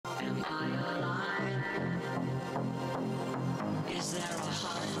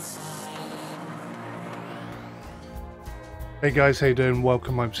Hey guys, how you doing?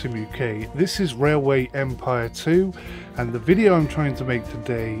 Welcome, I'm 𝗬𝘂𝗯𝐿. This is Railway Empire 2, and the video I'm trying to make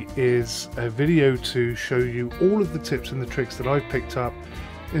today is a video to show you all of the tips and the tricks that I've picked up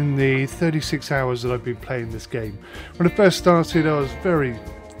in the 36 hours that I've been playing this game. When I first started, I was very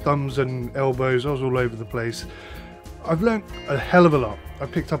thumbs and elbows, I was all over the place. I've learned a hell of a lot. I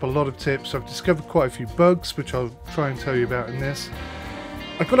picked up a lot of tips, I've discovered quite a few bugs, which I'll try and tell you about in this.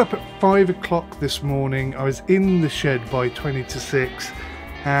 I got up at 5 o'clock this morning. I was in the shed by 20 to 6,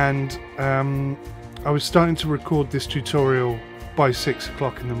 and I was starting to record this tutorial by 6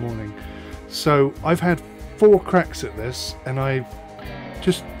 o'clock in the morning. So I've had 4 cracks at this, and I've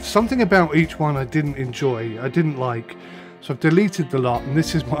just something about each one I didn't enjoy, I didn't like, so I've deleted the lot, and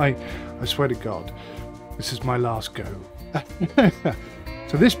this is my, I swear to God, this is my last go.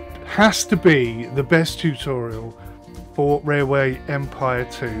 So this has to be the best tutorial for Railway Empire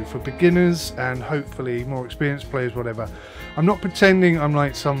 2 for beginners and hopefully more experienced players, whatever. I'm not pretending I'm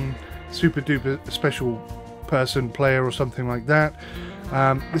like some super duper special person, player or something like that.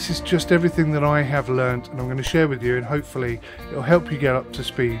 This is just everything that I have learned and I'm going to share with you, and hopefully it'll help you get up to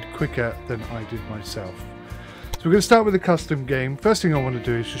speed quicker than I did myself. So we're going to start with the custom game. First thing I want to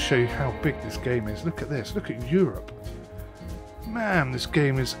do is just show you how big this game is. Look at this, look at Europe. Man, this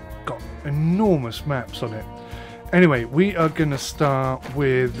game has got enormous maps on it. Anyway, we are going to start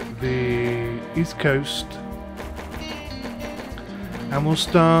with the East Coast, and we'll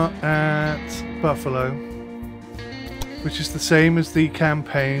start at Buffalo, which is the same as the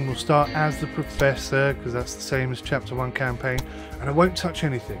campaign. We'll start as the Professor, because that's the same as Chapter 1 campaign, and I won't touch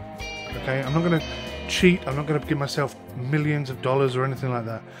anything, okay? I'm not going to cheat, I'm not going to give myself millions of dollars or anything like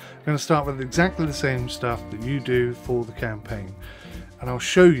that. I'm going to start with exactly the same stuff that you do for the campaign, and I'll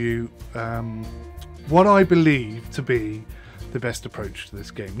show you what I believe to be the best approach to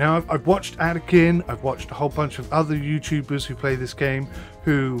this game. Now, I've watched 𝗏𝗏𝗃, I've watched a whole bunch of other YouTubers who play this game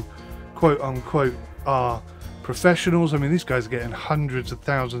who, quote unquote, are professionals. I mean, these guys are getting hundreds of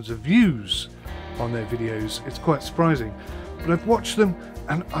thousands of views on their videos. It's quite surprising. But I've watched them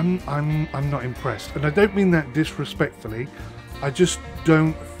and I'm not impressed. And I don't mean that disrespectfully. I just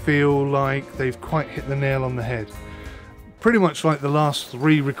don't feel like they've quite hit the nail on the head. Pretty much like the last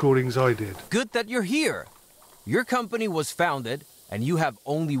 3 recordings I did. Good that you're here. Your company was founded, and you have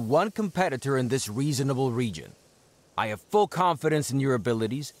only one competitor in this reasonable region. I have full confidence in your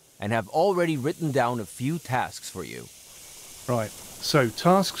abilities, and have already written down a few tasks for you. Right, so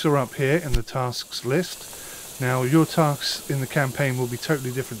tasks are up here in the tasks list. Now, your tasks in the campaign will be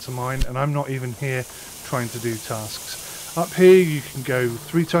totally different to mine, and I'm not even here trying to do tasks. Up here you can go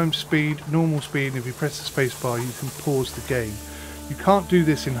 3 times speed, normal speed, and if you press the space bar you can pause the game. You can't do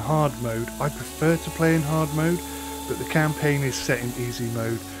this in hard mode. I prefer to play in hard mode, but the campaign is set in easy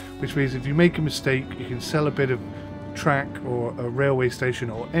mode, which means if you make a mistake you can sell a bit of track or a railway station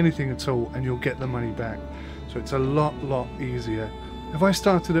or anything at all and you'll get the money back. So it's a lot easier. Have I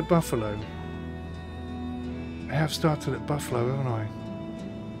started at Buffalo? I have started at Buffalo, haven't I?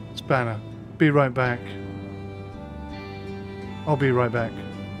 Spanner, be right back. I'll be right back.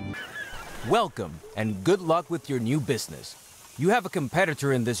 Welcome, and good luck with your new business. You have a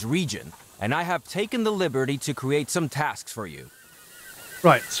competitor in this region, and I have taken the liberty to create some tasks for you.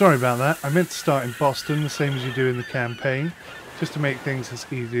 Right, sorry about that. I meant to start in Boston, the same as you do in the campaign, just to make things as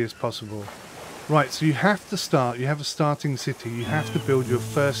easy as possible. Right, so you have to start, you have a starting city, you have to build your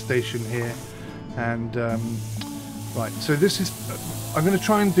first station here, and right, so this is, I'm going to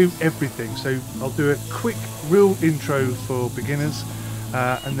try and do everything, so I'll do a quick real intro for beginners,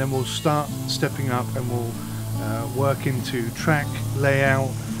 and then we'll start stepping up and we'll work into track layout,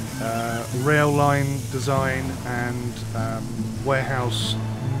 rail line design, and warehouse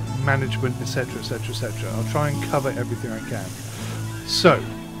management, etc, etc, etc. I'll try and cover everything I can. So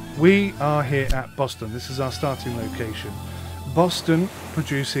we are here at Boston. This is our starting location. Boston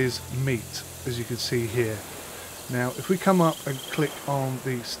produces meat, as you can see here. Now, if we come up and click on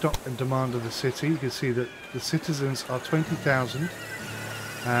the stock and demand of the city, you can see that the citizens are 20,000.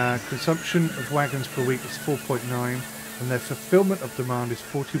 Consumption of wagons per week is 4.9, and their fulfillment of demand is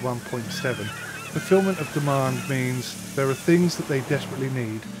 41.7. Fulfillment of demand means there are things that they desperately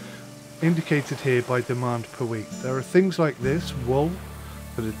need, indicated here by demand per week. There are things like this, wool,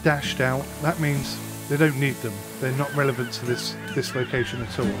 that are dashed out. That means they don't need them. They're not relevant to this location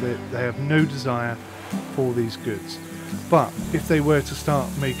at all. They have no desire for these goods. But if they were to start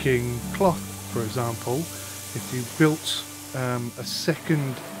making cloth, for example, if you built a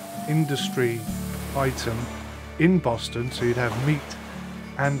second industry item in Boston, so you'd have meat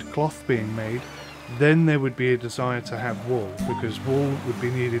and cloth being made, then there would be a desire to have wool, because wool would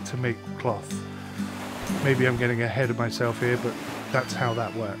be needed to make cloth. Maybe I'm getting ahead of myself here, but that's how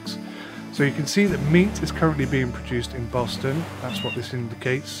that works. So you can see that meat is currently being produced in Boston. That's what this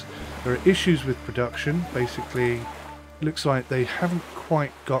indicates. There are issues with production. Basically, it looks like they haven't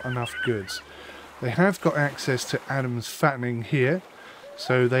quite got enough goods. They have got access to Adams fattening here,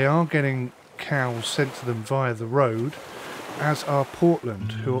 so they are getting cows sent to them via the road, as are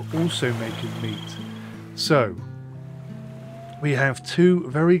Portland, who are also making meat. So we have two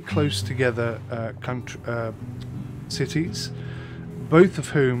very close together cities, both of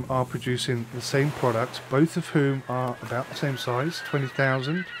whom are producing the same product, both of whom are about the same size,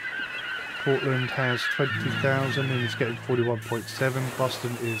 20,000. Portland has 20,000 and is getting 41.7.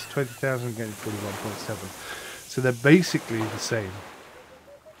 Boston is 20,000 and getting 41.7. So they're basically the same.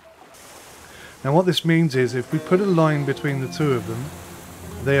 Now what this means is, if we put a line between the two of them,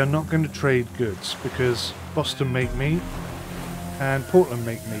 they are not going to trade goods, because Boston make meat and Portland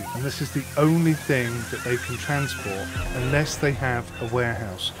make meat, and this is the only thing that they can transport unless they have a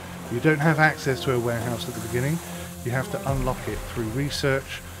warehouse. You don't have access to a warehouse at the beginning. You have to unlock it through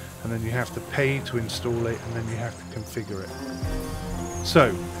research, and then you have to pay to install it, and then you have to configure it.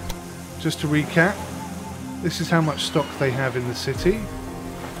 So, just to recap, this is how much stock they have in the city.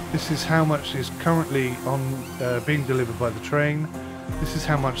 This is how much is currently being delivered by the train. This is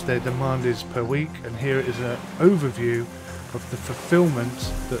how much their demand is per week, and here is an overview of the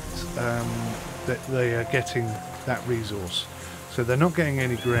fulfillment that they are getting that resource. So they're not getting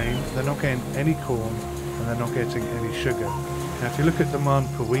any grain, they're not getting any corn, and they're not getting any sugar. Now if you look at demand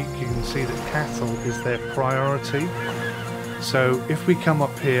per week, you can see that cattle is their priority. So if we come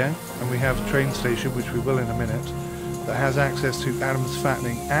up here and we have a train station, which we will in a minute, that has access to Adams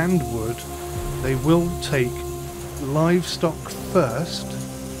fattening and wood, they will take livestock first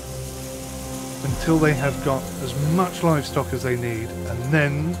until they have got as much livestock as they need, and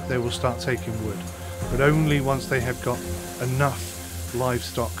then they will start taking wood, but only once they have got enough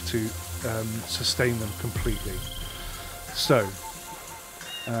livestock to sustain them completely. So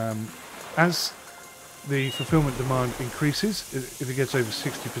as the fulfillment demand increases, if it gets over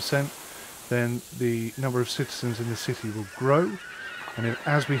 60%, then the number of citizens in the city will grow, and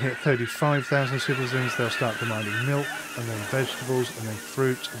as we hit 35,000 citizens, they'll start demanding milk, and then vegetables, and then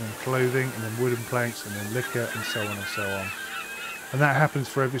fruit, and then clothing, and then wooden planks, and then liquor, and so on and so on. And that happens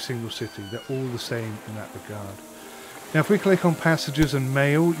for every single city. They're all the same in that regard. Now if we click on passages and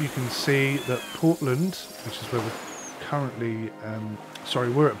mail, you can see that Portland, which is where we're currently,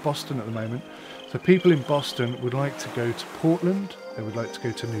 we're at Boston at the moment. So people in Boston would like to go to Portland, they would like to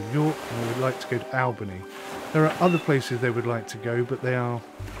go to New York, and they would like to go to Albany. There are other places they would like to go, but they are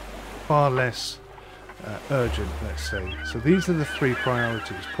far less urgent, let's say. So these are the three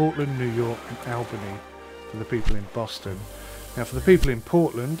priorities: Portland, New York, and Albany for the people in Boston. Now for the people in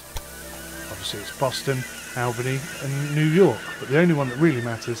Portland, obviously it's Boston, Albany, and New York, but the only one that really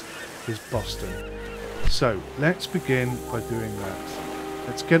matters is Boston. So let's begin by doing that.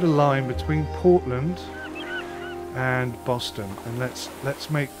 Let's get a line between Portland and Boston, and let's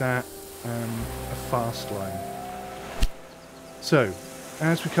make that a fast line. So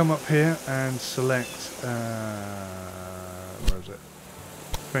as we come up here and select where is it?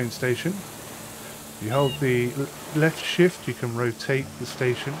 Train station, you hold the left shift, you can rotate the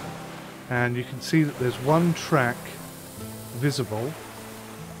station, and you can see that there's one track visible,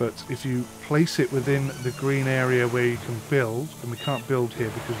 but if you place it within the green area where you can build, and we can't build here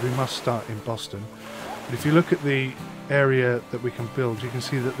because we must start in Boston, but if you look at the area that we can build, you can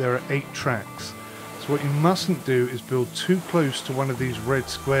see that there are 8 tracks. So what you mustn't do is build too close to one of these red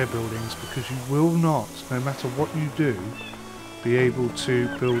square buildings, because you will not, no matter what you do, be able to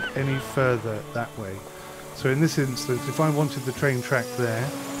build any further that way. So in this instance, if I wanted the train track there,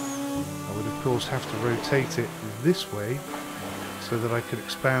 I would of course have to rotate it this way so that I could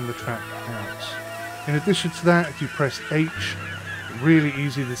expand the track out. In addition to that, if you press H, really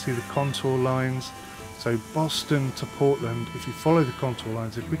easy to see the contour lines. So Boston to Portland, if you follow the contour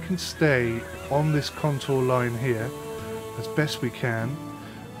lines, if we can stay on this contour line here as best we can,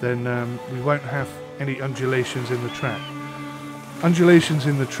 then we won't have any undulations in the track. Undulations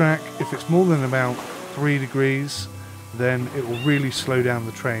in the track, if it's more than about 3 degrees, then it will really slow down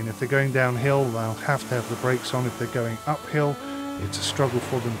the train. If they're going downhill, they'll have to have the brakes on. If they're going uphill, it's a struggle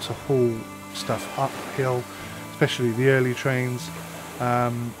for them to haul stuff uphill, especially the early trains.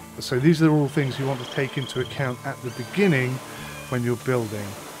 So these are all things you want to take into account at the beginning when you're building.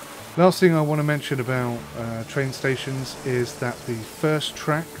 Last thing I want to mention about train stations is that the first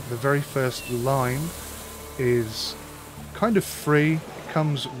track, the very first line, is kind of free. It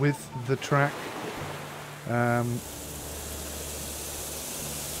comes with the track.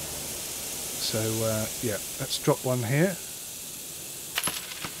 Yeah, let's drop one here.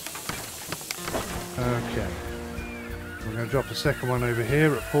 Okay. We're going to drop a second one over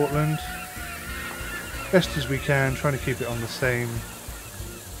here at Portland. Best as we can, trying to keep it on the same...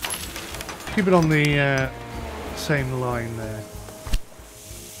 Keep it on the same line there.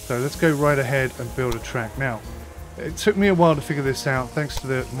 So let's go right ahead and build a track. Now, it took me a while to figure this out, thanks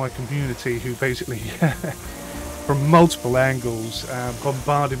to my community who basically, from multiple angles,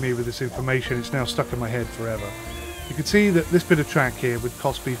 bombarded me with this information. It's now stuck in my head forever. You can see that this bit of track here would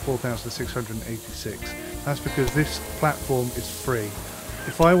cost me 4,686. That's because this platform is free.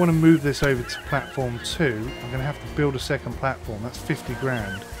 If I want to move this over to platform 2, I'm going to have to build a second platform. That's 50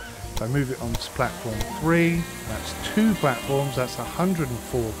 grand. If I move it on to platform 3, that's 2 platforms, that's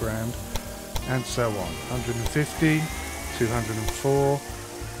 104 grand, and so on. 150, 204,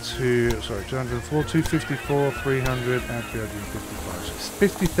 254, 300, and 355. So it's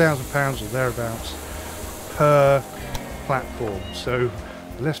 £50,000 or thereabouts per platform. So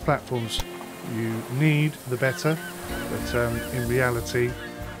the less platforms you need, the better. But in reality,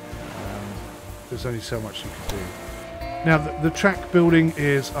 there's only so much you can do. Now, the track building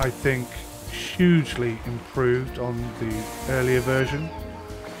is, I think, hugely improved on the earlier version.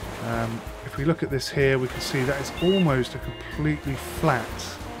 If we look at this here, we can see that it's almost a completely flat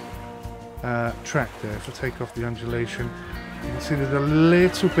track there. If I take off the undulation, you can see there's a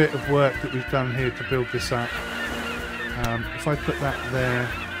little bit of work that we've done here to build this up. If I put that there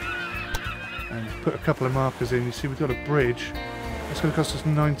and put a couple of markers in, you see we've got a bridge. It's going to cost us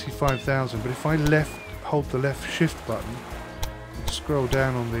 95,000, but if I hold the left shift button and scroll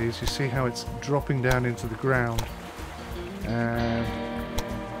down on these, you see how it's dropping down into the ground, and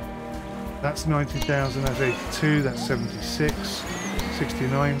that's 90,000, that's 82, that's 76,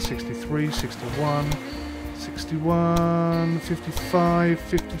 69, 63, 61, 61, 55,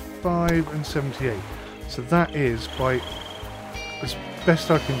 55 and 78. So that is, by as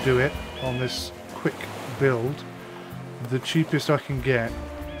best I can do it on this quick build, the cheapest I can get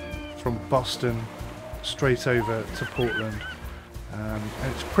from Boston straight over to Portland, and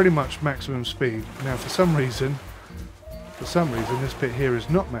it's pretty much maximum speed. Now for some reason this bit here is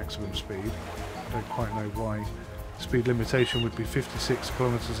not maximum speed. I don't quite know why. The speed limitation would be 56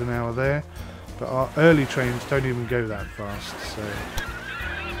 kilometers an hour there, but our early trains don't even go that fast, so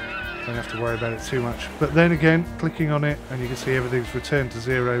don't have to worry about it too much. But then again, clicking on it and you can see everything's returned to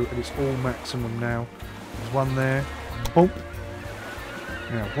 0 and it's all maximum now. There's one there. Boom.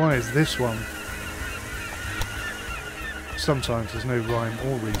 Now why is this one? Sometimes there's no rhyme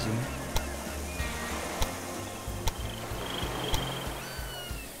or reason.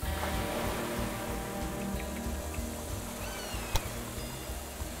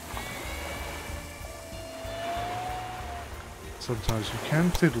 Sometimes you can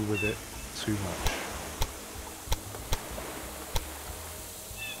fiddle with it too much.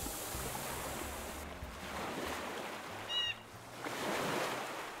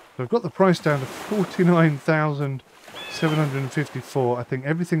 So I've got the price down to 49,754. I think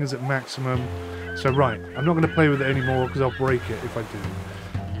everything is at maximum. So right, I'm not going to play with it anymore because I'll break it if I do.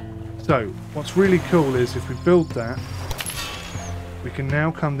 So what's really cool is if we build that, we can now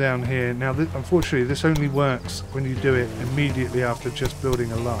come down here. Now, unfortunately, this only works when you do it immediately after just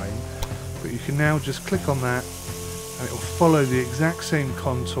building a line. But you can now just click on that, and it will follow the exact same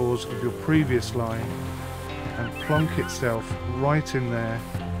contours of your previous line and plonk itself right in there,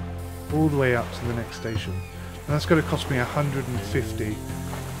 all the way up to the next station. And that's going to cost me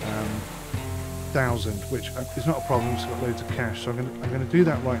 150,000, which is not a problem. It's got loads of cash, so I'm going to do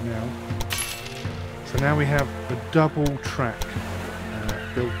that right now. So now we have a double track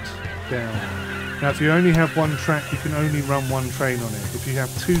built down. Now if you only have one track, you can only run one train on it. If you have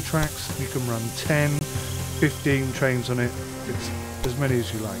 2 tracks, you can run 10, 15 trains on it. It's as many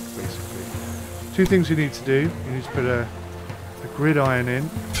as you like, basically. 2 things you need to do. You need to put a grid iron in.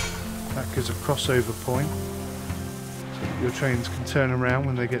 That gives a crossover point, so that your trains can turn around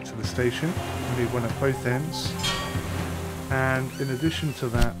when they get to the station. You need one at both ends. And in addition to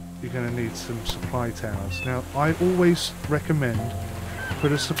that, you're going to need some supply towers. Now I always recommend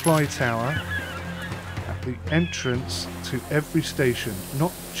put a supply tower at the entrance to every station,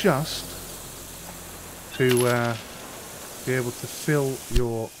 not just to be able to fill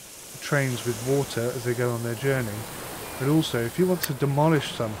your trains with water as they go on their journey, but also if you want to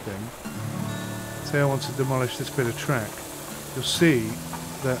demolish something. Say I want to demolish this bit of track, you'll see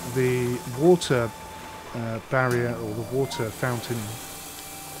that the water barrier, or the water fountain,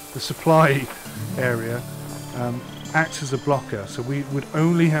 the supply area, acts as a blocker, so we would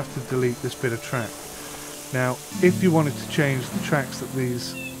only have to delete this bit of track. Now, if you wanted to change the tracks that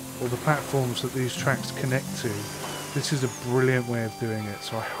these, or the platforms that these tracks connect to, this is a brilliant way of doing it.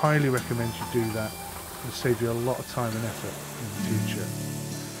 So I highly recommend you do that. It'll save you a lot of time and effort in the future.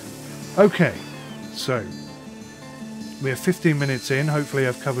 Okay, so we are 15 minutes in. Hopefully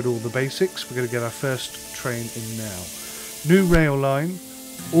I've covered all the basics. We're going to get our first train in now. New rail line.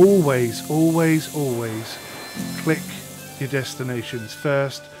 Always, always, always click your destinations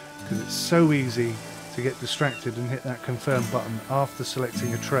first, because it's so easy to get distracted and hit that confirm button after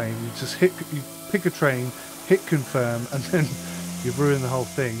selecting a train. You just pick a train, hit confirm, and then you've ruined the whole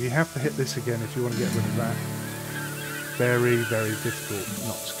thing. You have to hit this again if you want to get rid of that. Very, very difficult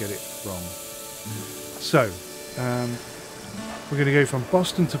not to get it wrong. So, we're going to go from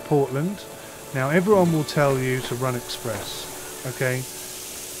Boston to Portland. Now, everyone will tell you to run express, okay?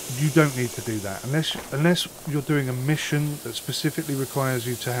 You don't need to do that unless you're doing a mission that specifically requires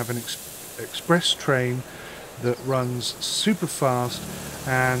you to have an express train that runs super fast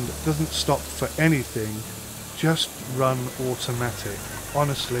and doesn't stop for anything. Just run automatic.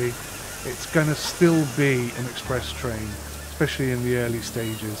 Honestly, it's going to still be an express train, especially in the early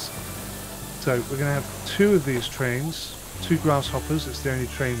stages. So we're going to have 2 of these trains, 2 grasshoppers. It's the only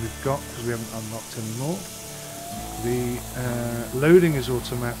train we've got because we haven't unlocked any more. The loading is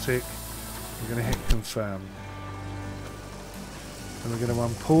automatic. We're going to hit confirm. And we're going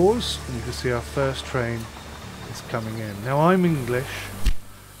to unpause, and you can see our first train is coming in. Now I'm English,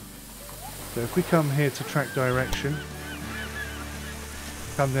 so if we come here to track direction,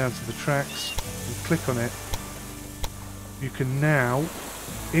 come down to the tracks and click on it, you can now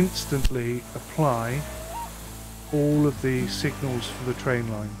instantly apply all of the signals for the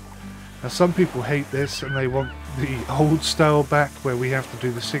train line. Now some people hate this and they want the old style back where we have to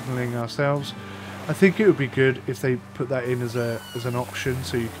do the signalling ourselves. I think it would be good if they put that in as an option,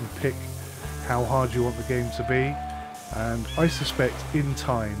 so you can pick how hard you want the game to be, and I suspect in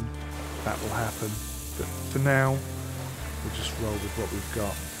time that will happen, but for now we'll just roll with what we've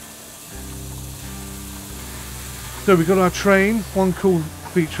got. So we've got our train. One cool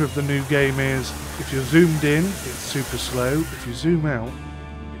feature of the new game is if you're zoomed in, it's super slow. If you zoom out,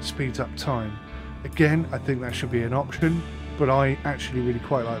 it speeds up time. Again, I think that should be an option, but I actually really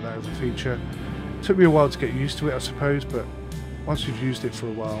quite like that as a feature. It took me a while to get used to it, I suppose, but once you've used it for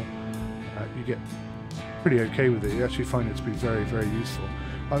a while, you get pretty okay with it. You actually find it to be very, very useful.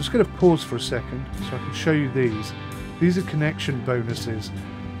 I'm just going to pause for a second so I can show you these. These are connection bonuses.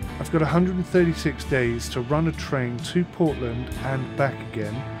 I've got 136 days to run a train to Portland and back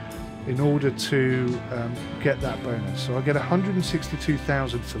again in order to get that bonus. So I get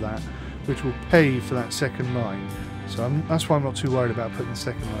 162,000 for that, which will pay for that second line. So that's why I'm not too worried about putting the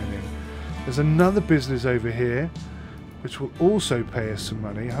second line in. There's another business over here which will also pay us some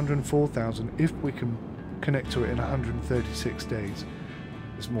money, 104,000, if we can connect to it in 136 days.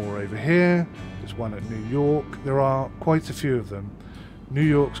 There's more over here. There's one at New York. There are quite a few of them. New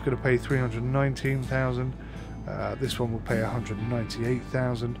York's going to pay 319,000. This one will pay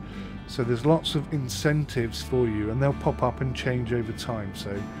 198,000. So there's lots of incentives for you, and they'll pop up and change over time.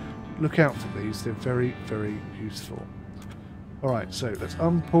 So look out for these. They're very, very useful. Alright, so let's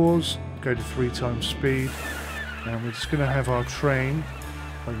unpause, go to 3 times speed, and we're just going to have our train.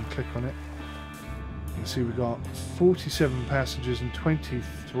 If I can click on it, you can see we've got 47 passengers and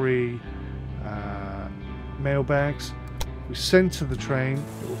 23 mailbags. We center the train,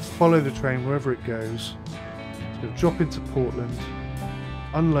 it will follow the train wherever it goes. It's going to drop into Portland,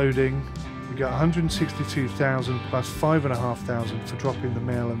 unloading. We got 162,000 plus 5,500 for dropping the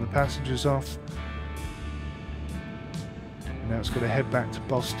mail and the passengers off. Now it's going to head back to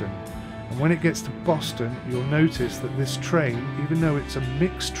Boston, and when it gets to Boston you'll notice that this train, even though it's a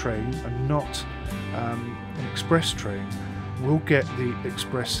mixed train and not an express train, will get the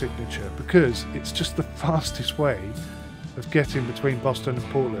express signature because it's just the fastest way of getting between Boston and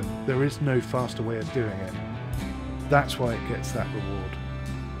Portland. There is no faster way of doing it. That's why it gets that reward.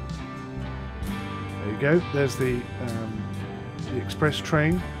 There you go, there's the express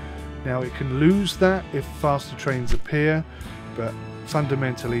train. Now it can lose that if faster trains appear, but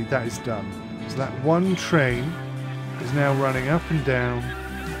fundamentally that is done. So that one train is now running up and down,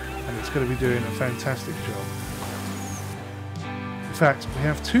 and it's going to be doing a fantastic job. In fact, we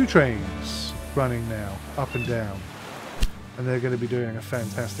have 2 trains running now, up and down, and they're going to be doing a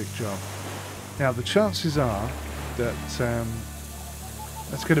fantastic job. Now the chances are that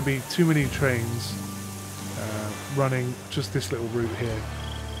that's going to be too many trains running just this little route here.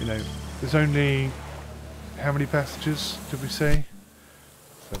 You know, there's only, how many passengers did we say?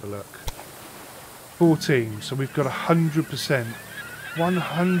 Let's have a look. 14, so we've got 100%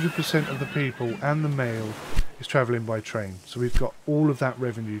 100% of the people and the mail is travelling by train. So we've got all of that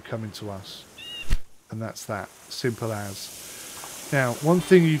revenue coming to us. And that's that. Simple as. Now, one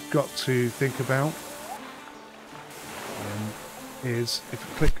thing you've got to think about is if you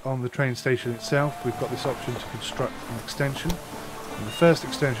click on the train station itself, we've got this option to construct an extension. And the first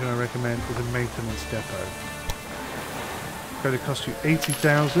extension I recommend is a maintenance depot. It's going to cost you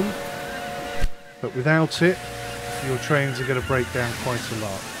 80,000, but without it, your trains are going to break down quite a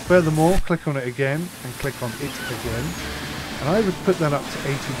lot. Furthermore, click on it again and click on it again, and I would put that up to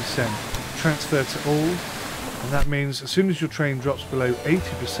 80%. Transfer to all, and that means as soon as your train drops below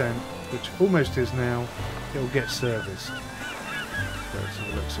 80%, which it almost is now, it will get serviced. So let's have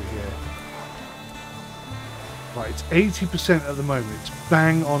a look see here. Right, it's 80% at the moment. It's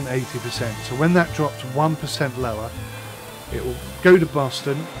bang on 80%. So when that drops 1% lower, it will go to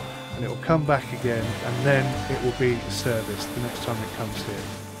Boston and it will come back again, and then it will be serviced the next time it comes here.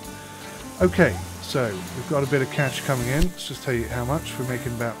 Okay, so we've got a bit of cash coming in. Let's just tell you how much. We're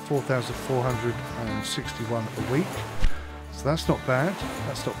making about 4,461 a week. So that's not bad.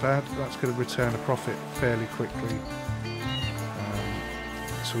 That's not bad. That's going to return a profit fairly quickly.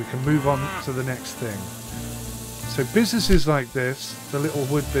 So we can move on to the next thing. So businesses like this, the little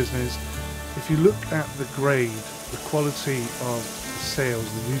wood business, if you look at the grade, the quality of the sales,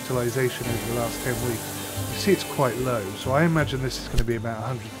 the utilisation over the last 10 weeks, you see it's quite low. So I imagine this is going to be about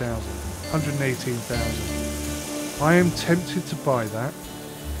 100,000, 118,000. I am tempted to buy that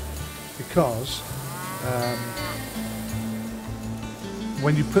because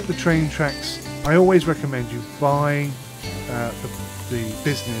when you put the train tracks, I always recommend you buy the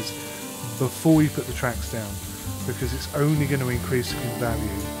business before you put the tracks down, because it's only going to increase in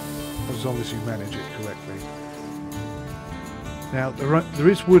value as long as you manage it correctly. Now there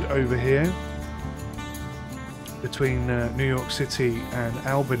is wood over here between New York City and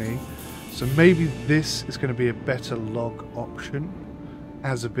Albany, so maybe this is going to be a better log option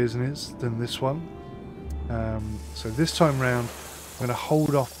as a business than this one. So this time round I'm going to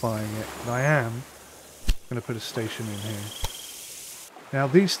hold off buying it, and I am going to put a station in here. Now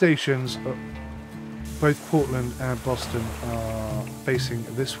these stations, both Portland and Boston, are facing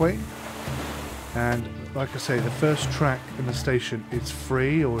this way, and like I say, the first track in the station is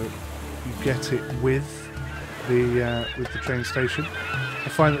free, or you get it with the train station. I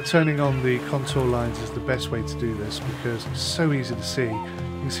find that turning on the contour lines is the best way to do this, because it's so easy to see.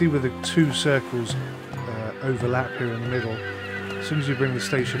 You can see where the two circles overlap here in the middle. As soon as you bring the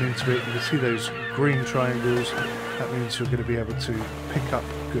station into it, you can see those green triangles. That means you're going to be able to pick up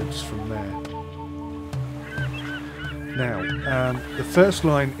goods from there. Now, the first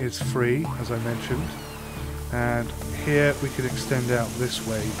line is free, as I mentioned, and here we can extend out this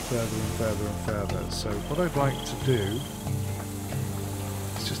way further and further and further. So what I'd like to do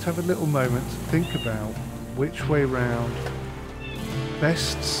is just have a little moment to think about which way round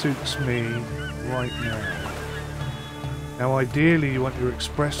best suits me right now. Now ideally you want your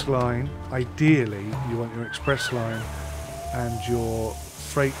express line, and your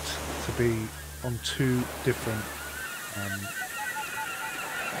freight to be on two different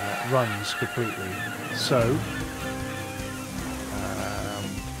runs completely. So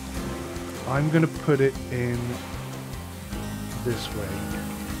I'm going to put it in this way,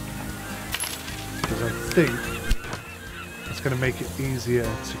 because I think it's going to make it easier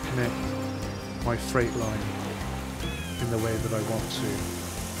to connect my freight line in the way that I want to.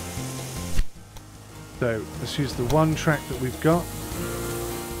 So let's use the one track that we've got.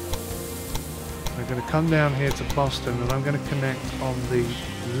 I'm going to come down here to Boston, and I'm going to connect on the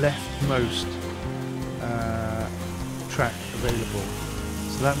leftmost track available.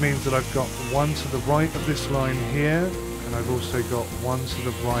 So that means that I've got one to the right of this line here, and I've also got one to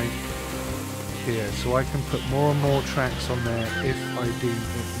the right here. So I can put more and more tracks on there if I deem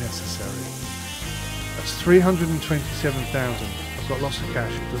it necessary. That's 327,000. I've got lots of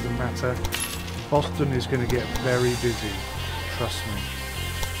cash, it doesn't matter. Boston is going to get very busy, trust me.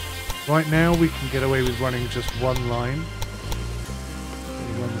 Right now we can get away with running just one line.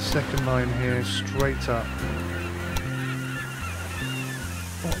 We run the second line here straight up.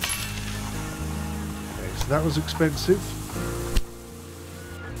 Okay, so that was expensive.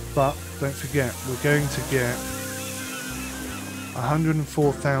 But don't forget, we're going to get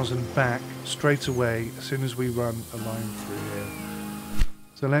 104,000 back straight away as soon as we run a line through here.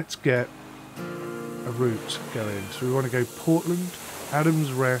 So let's get a route going. So we want to go Portland,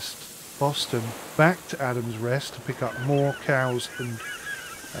 Adams Rest, Boston, back to Adams Rest to pick up more cows and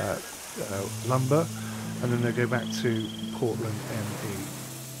lumber, and then they go back to Portland ME.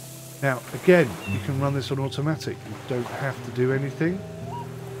 Now, again, you can run this on automatic. You don't have to do anything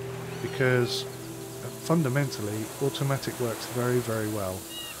because fundamentally, automatic works very, very well.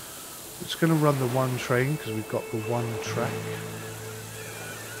 We're just going to run the one train because we've got the one track.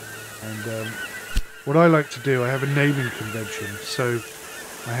 And what I like to do, I have a naming convention. So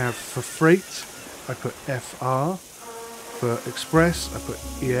I have for freight, I put FR. For express, I put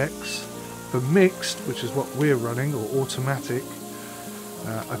EX. For mixed, which is what we're running, or automatic,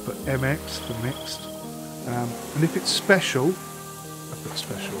 I put MX for mixed. And if it's special, I put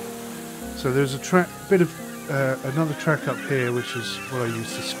special. So there's a track, bit of another track up here, which is what I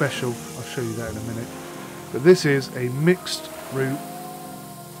use for special. I'll show you that in a minute. But this is a mixed route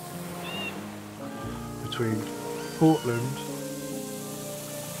between Portland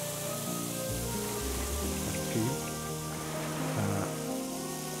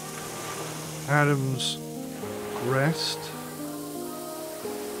Adams Rest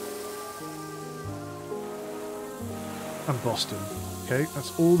and Boston. Okay,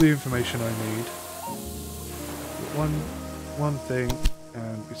 that's all the information I need. One thing,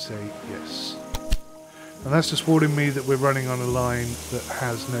 and we say yes. And that's just warning me that we're running on a line that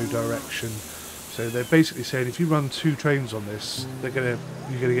has no direction. So they're basically saying if you run two trains on this, you're gonna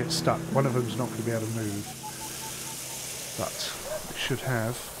get stuck. One of them's not going to be able to move. But we should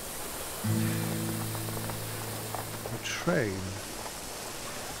have a train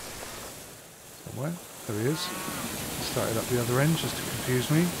somewhere. There he is. Started up the other end just to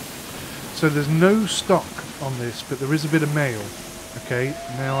confuse me. So there's no stock on this, but there is a bit of mail. Okay,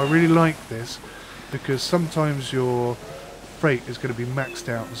 now I really like this because sometimes your freight is going to be maxed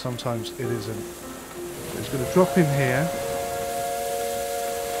out and sometimes it isn't. So it's going to drop in here.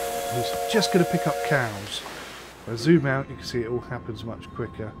 It's just going to pick up cows. If I zoom out, you can see it all happens much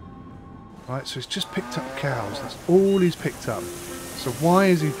quicker. Right, so it's just picked up cows. That's all he's picked up. So why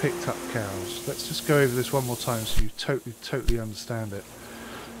has he picked up cows? Let's just go over this one more time so you totally understand it.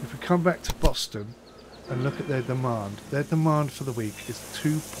 If we come back to Boston and look at their demand for the week is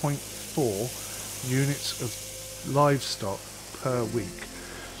 2.4 units of livestock per week.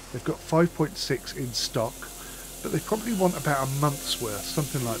 They've got 5.6 in stock, but they probably want about a month's worth,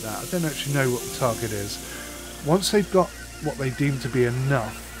 something like that. I don't actually know what the target is. Once they've got what they deem to be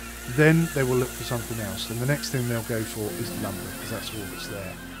enough, then they will look for something else, and the next thing they'll go for is lumber, because that's all that's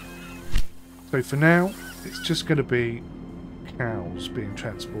there. So for now, it's just going to be cows being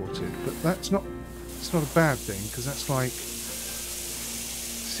transported, but it's not a bad thing, because that's like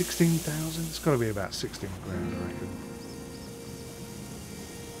 16,000. It's got to be about 16 grand, I reckon.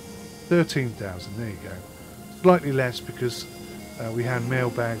 13,000. There you go. Slightly less because we had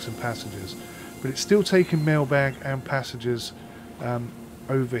mailbags and passengers, but it's still taking mailbag and passengers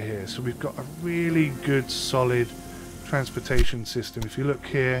over here. So we've got a really good, solid transportation system. If you look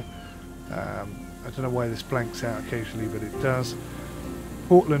here, I don't know why this blanks out occasionally, but it does.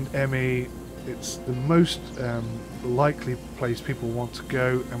 Portland ME, it's the most likely place people want to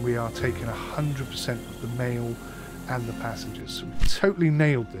go, and we are taking 100% of the mail and the passengers. So we've totally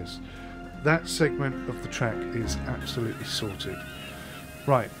nailed this. That segment of the track is absolutely sorted.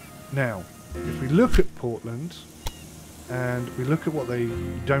 Right, now, if we look at Portland, and we look at what they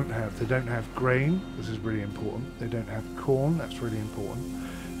don't have grain, this is really important. They don't have corn, that's really important.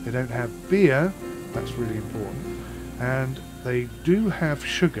 They don't have beer, that's really important. And they do have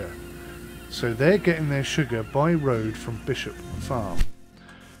sugar. So they're getting their sugar by road from Bishop Farm.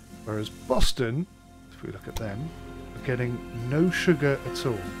 Whereas Boston, if we look at them, are getting no sugar at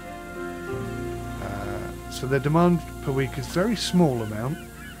all. So their demand per week is a very small amount,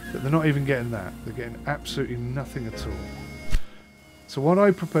 but they're not even getting that. They're getting absolutely nothing at all. So what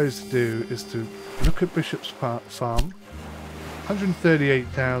I propose to do is to look at Bishop's Farm,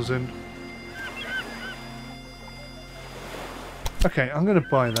 138,000. Okay, I'm going to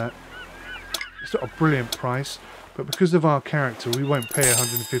buy that. It's not a brilliant price, but because of our character, we won't pay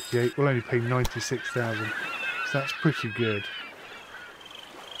 158. We'll only pay 96,000. So that's pretty good.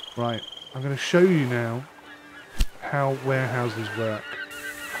 Right, I'm going to show you now how warehouses work.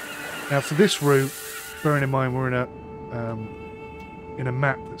 Now for this route, bearing in mind we're in a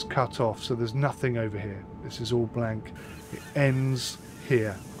map that's cut off, so there's nothing over here. This is all blank. It ends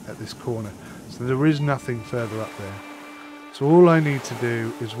here at this corner, so there is nothing further up there. So all I need to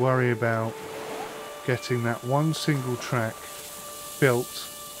do is worry about getting that one single track built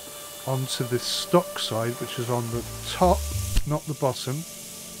onto this stock side, which is on the top, not the bottom.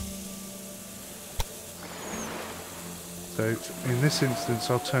 So in this instance,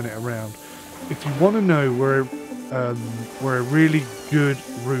 I'll turn it around. If you want to know where a really good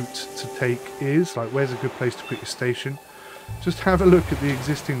route to take is, like where's a good place to put your station, just have a look at the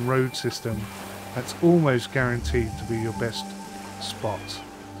existing road system. That's almost guaranteed to be your best spot.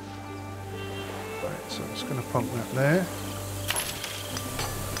 Right, so I'm just going to pump that there.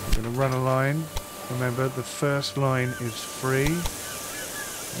 I'm going to run a line. Remember, the first line is free.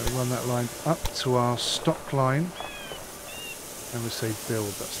 I'm going to run that line up to our stock line. And we say build.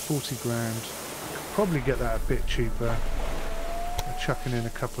 That's 40 grand. I could probably get that a bit cheaper. We're chucking in a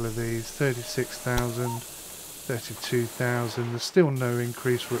couple of these. 36,000. 32,000. There's still no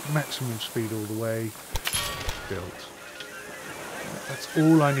increase. We're at maximum speed all the way. Build. That's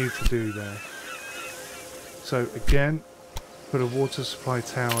all I need to do there. So again, put a water supply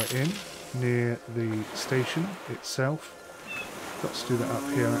tower in near the station itself. Got to do that up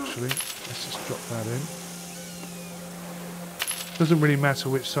here actually. Let's just drop that in. Doesn't really matter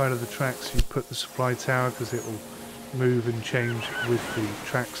which side of the tracks you put the supply tower because it will move and change with the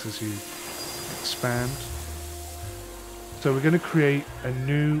tracks as you expand. So we're going to create a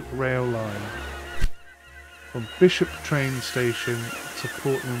new rail line from Bishop train station to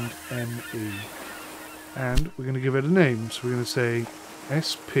Portland ME. And we're going to give it a name. So we're going to say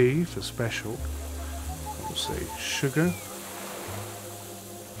SP for special. We'll say sugar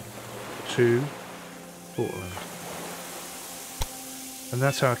to Portland. And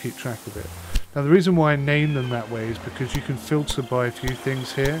that's how I keep track of it. Now the reason why I name them that way is because you can filter by a few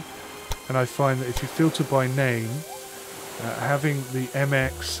things here. And I find that if you filter by name, having the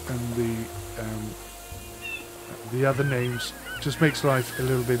MX and the other names just makes life a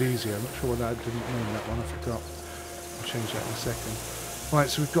little bit easier. I'm not sure why I didn't name that one, I forgot. I'll change that in a second. Right,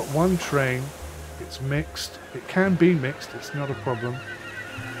 so we've got one train. It's mixed. It can be mixed, it's not a problem.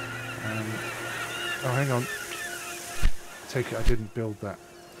 Oh, hang on. Take it I didn't build that.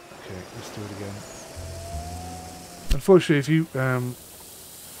 Okay, let's do it again. Unfortunately, if you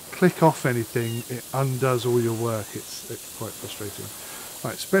click off anything, it undoes all your work. It's quite frustrating.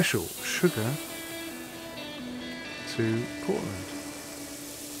 Right, special sugar to Portland.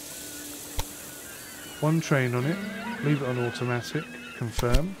 One train on it. Leave it on automatic.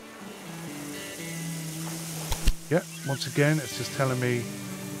 Confirm. Yep. Once again, it's just telling me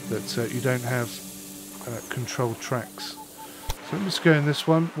that you don't have controlled tracks. So let's go in this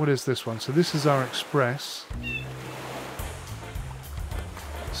one. What is this one? So this is our express.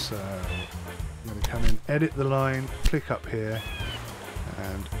 So I'm going to come in, edit the line, click up here,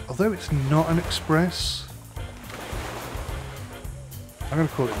 and although it's not an express, I'm going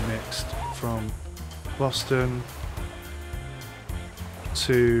to call it mixed from Boston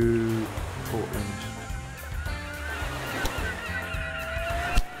to Portland.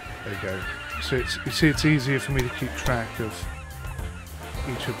 There you go. So you see it's easier for me to keep track of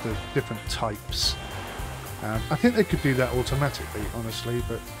each of the different types. I think they could do that automatically, honestly,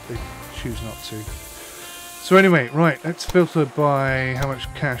 but they choose not to. So anyway, right, let's filter by how much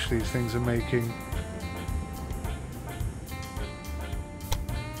cash these things are making.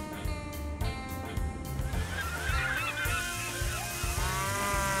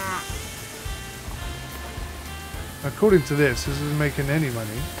 According to this isn't making any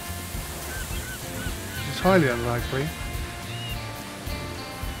money. It's highly unlikely.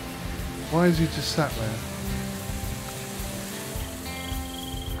 Why is he just sat there?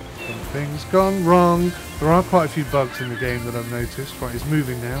 Something's gone wrong. There are quite a few bugs in the game that I've noticed. Right, he's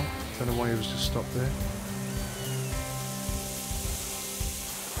moving now. Don't know why he was just stopped there.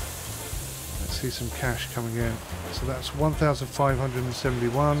 Let's see some cash coming in. So that's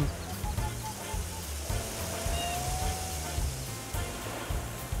 1,571.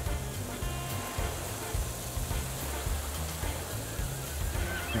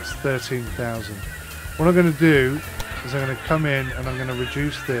 That's 13,000. What I'm going to do is I'm going to come in and I'm going to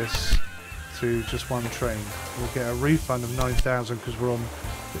reduce this to just one train. We'll get a refund of 9,000 because we're on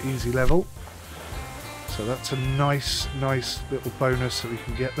the easy level. So that's a nice little bonus that we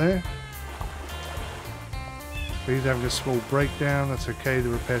can get there. He's having a small breakdown. That's okay. The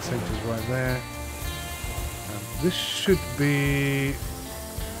repair centre is right there. This should be,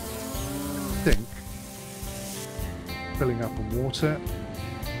 I think, filling up on water.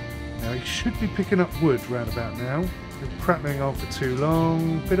 Now he should be picking up wood round about now. Been prattling on for too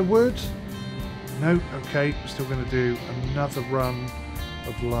long. Bit of wood? No, okay. We're still going to do another run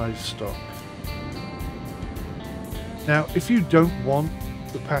of livestock. Now, if you don't want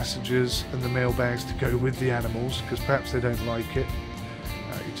the passengers and the mailbags to go with the animals, because perhaps they don't like it,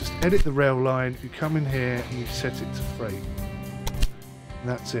 you just edit the rail line, you come in here and you set it to freight. And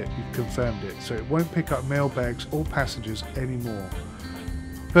that's it. You've confirmed it. So it won't pick up mailbags or passengers anymore.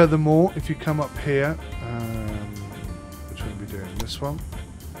 Furthermore, if you come up here, which one are we doing? This one.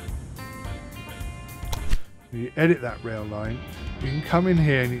 You edit that rail line. You can come in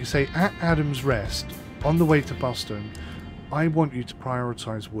here and you can say, at Adam's Rest, on the way to Boston, I want you to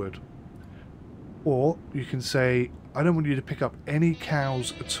prioritize wood. Or you can say, I don't want you to pick up any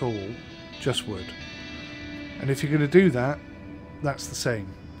cows at all, just wood. And if you're going to do that, that's the same.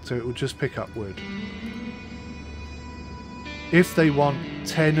 So it will just pick up wood. If they want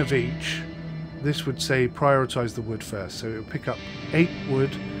 10 of each, this would say prioritize the wood first. So it would pick up 8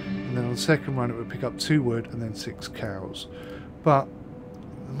 wood, and then on the second run it would pick up 2 wood and then 6 cows. But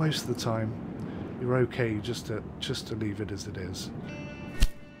most of the time you're okay just to leave it as it is.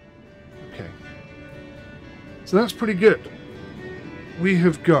 Okay. So that's pretty good. We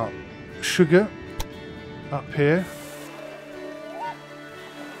have got sugar up here.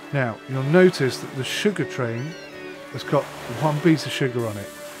 Now, you'll notice that the sugar train has got 1 piece of sugar on it,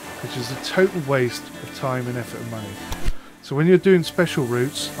 which is a total waste of time and effort and money. So when you're doing special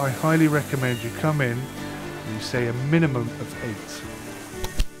routes, I highly recommend you come in and you say a minimum of 8.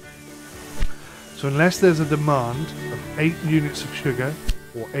 So unless there's a demand of 8 units of sugar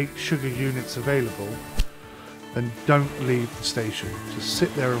or 8 sugar units available, then don't leave the station. Just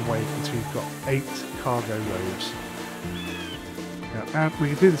sit there and wait until you've got 8 cargo loads. Now, we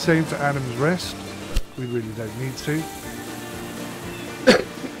can do the same for Adam's Rest. We really don't need to.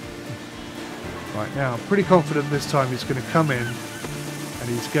 Right, now I'm pretty confident this time he's going to come in and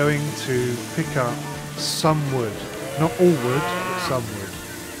he's going to pick up some wood. Not all wood, but some wood.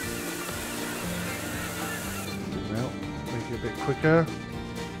 Well, make it a bit quicker.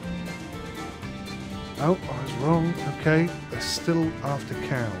 Oh, I was wrong. Okay, they're still after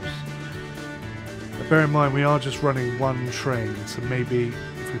cows. But bear in mind, we are just running 1 train, so maybe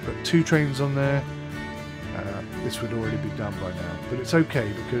if we put 2 trains on there, this would already be done by now. But it's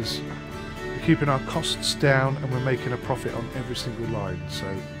okay because we're keeping our costs down and we're making a profit on every single line, so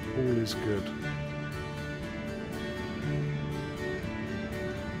all is good.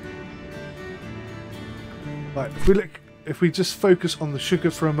 Right, if we just focus on the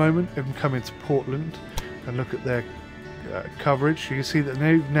sugar for a moment and come into Portland and look at their coverage, you can see that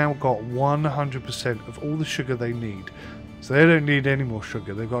they've now got 100% of all the sugar they need. So they don't need any more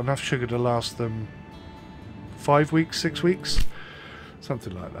sugar. They've got enough sugar to last them 5 weeks, 6 weeks,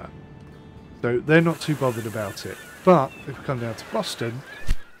 something like that. So they're not too bothered about it. But if we come down to Boston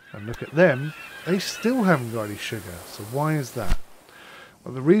and look at them, they still haven't got any sugar. So why is that?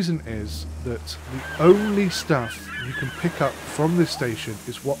 Well, the reason is that the only stuff you can pick up from this station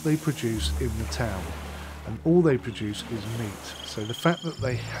is what they produce in the town. And all they produce is meat. So the fact that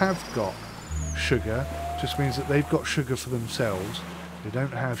they have got sugar just means that they've got sugar for themselves. They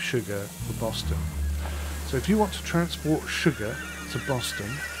don't have sugar for Boston. So if you want to transport sugar to Boston,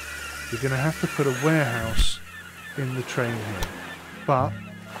 you're going to have to put a warehouse in the train here. But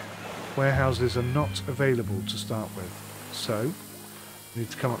warehouses are not available to start with. So you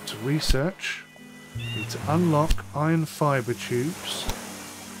need to come up to research. You need to unlock iron fibre tubes.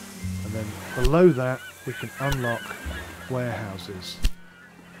 And then below that we can unlock warehouses.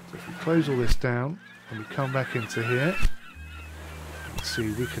 So if we close all this down and we come back into here, you can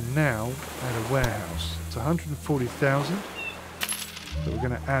see we can now add a warehouse. It's 140,000, so we're going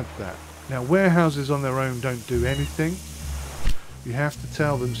to add that. Now warehouses on their own don't do anything. You have to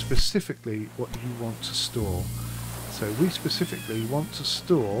tell them specifically what you want to store. So we specifically want to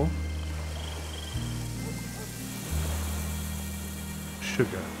store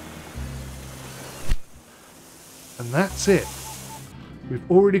sugar. And that's it.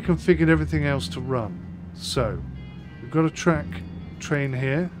 We've already configured everything else to run. So we've got a train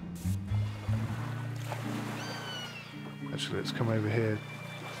here. Actually, let's come over here.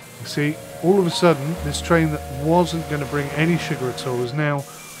 You see, all of a sudden, this train that wasn't going to bring any sugar at all is now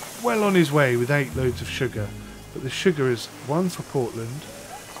well on his way with 8 loads of sugar. But the sugar is 1 for Portland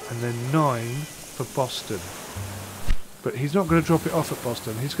and then 9 for Boston. But he's not going to drop it off at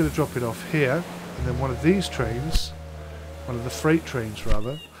Boston. He's going to drop it off here, and then one of these trains, one of the freight trains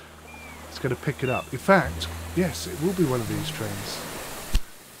rather, is going to pick it up. In fact, yes, it will be one of these trains.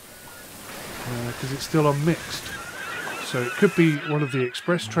 Because it's still on mixed. So it could be one of the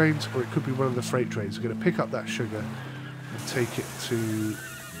express trains, or it could be one of the freight trains. We're going to pick up that sugar and take it to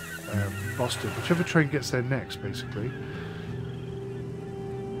Boston. Whichever train gets there next, basically.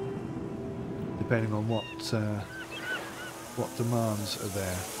 Depending on what demands are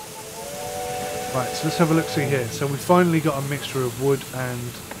there. Right, so let's have a look-see here. So we finally got a mixture of wood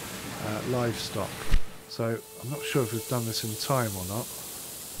and livestock. So I'm not sure if we've done this in time or not.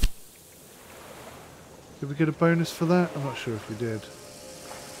 Did we get a bonus for that? I'm not sure if we did.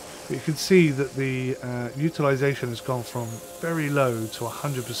 But you can see that the utilisation has gone from very low to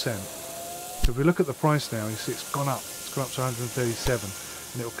 100%. If we look at the price now, you see it's gone up. It's gone up to 137,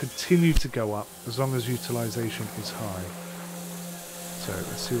 and it will continue to go up as long as utilisation is high. So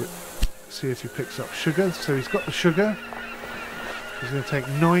let's see if he picks up sugar. So he's got the sugar. He's going to take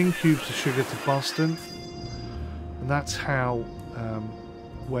 9 cubes of sugar to Boston, and that's how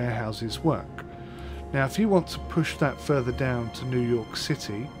warehouses work. Now, if you want to push that further down to New York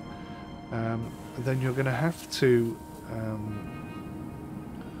City, then you're going to have to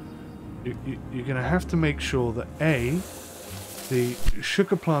you're going to have to make sure that the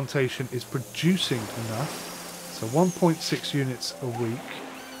sugar plantation is producing enough. So 1.6 units a week.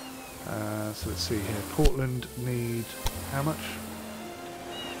 So let's see here. Portland need how much?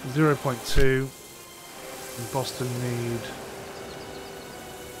 0.2. And Boston need,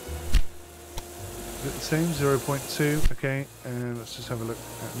 is it the same? 0.2. Okay, and let's just have a look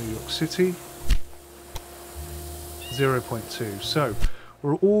at New York City. 0.2. So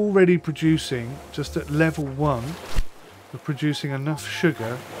we're already producing, just at level 1, we're producing enough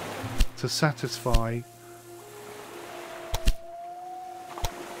sugar to satisfy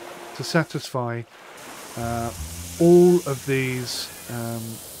all of these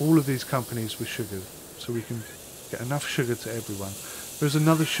companies with sugar, so we can get enough sugar to everyone. There's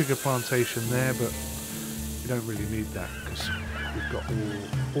another sugar plantation there, but we don't really need that because we've got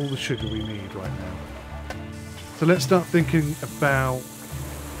all the sugar we need right now. So let's start thinking about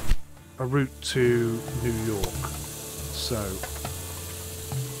a route to New York. So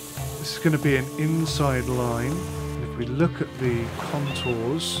this is going to be an inside line. If we look at the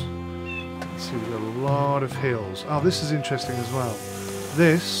contours, let's see, we've got a lot of hills. Oh, this is interesting as well.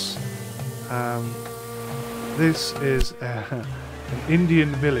 This is an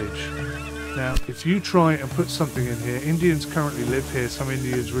Indian village. Now, if you try and put something in here, Indians currently live here. Some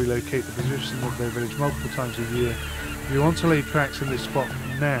Indians relocate the position of their village multiple times a year. If you want to lay tracks in this spot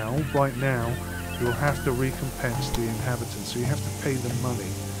now, right now, you'll have to recompense the inhabitants. So you have to pay them money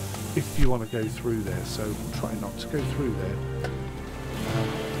if you want to go through there. So try not to go through there.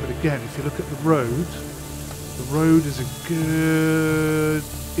 But again, if you look at the road is a good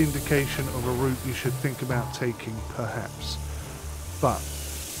indication of a route you should think about taking, perhaps. But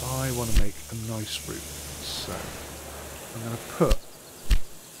I want to make a nice route, so I'm going to put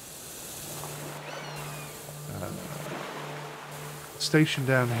station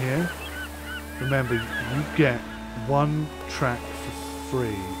down here. Remember, you get 1 track for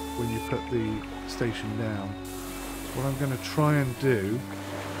free when you put the station down. So what I'm going to try and do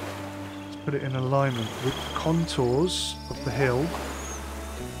is put it in alignment with the contours of the hill.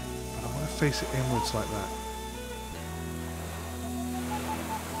 And I want to face it inwards like that,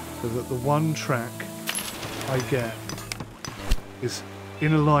 so that the 1 track I get is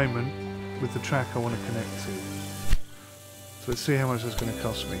in alignment with the track I want to connect to. So let's see how much that's going to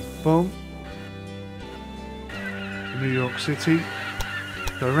cost me. Boom. New York City.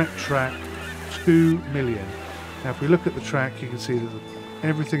 Direct track, 2 million. Now if we look at the track, you can see that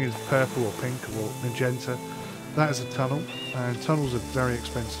everything is purple or pink or magenta. That is a tunnel, and tunnels are very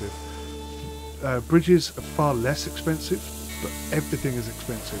expensive. Bridges are far less expensive, but everything is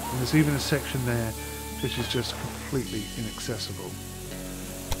expensive. And there's even a section there which is just completely inaccessible.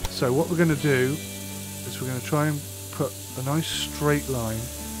 So what we're going to do is we're going to try and put a nice straight line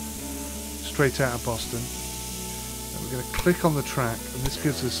straight out of Boston. And we're going to click on the track, and this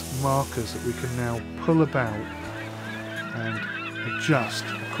gives us markers that we can now pull about and adjust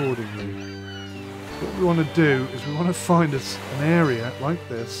accordingly. What we want to do is we want to find us an area like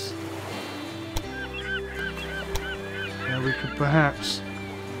this. Now we could perhaps,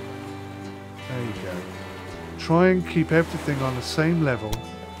 there you go, try and keep everything on the same level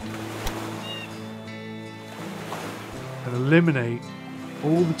and eliminate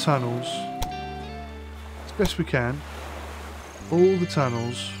all the tunnels as best we can, all the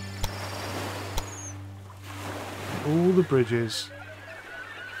tunnels, all the bridges.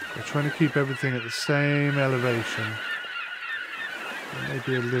 We're trying to keep everything at the same elevation. There may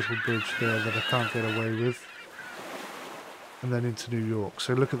be a little bridge there that I can't get away with. And then into New York.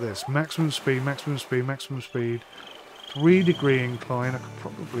 So look at this. Maximum speed, maximum speed, maximum speed. 3-degree incline. I could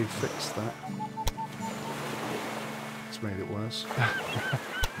probably fix that. It's made it worse.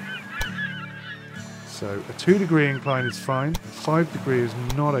 So a 2-degree incline is fine. 5-degree is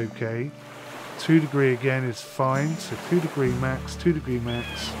not okay. 2-degree again is fine. So 2-degree max, 2-degree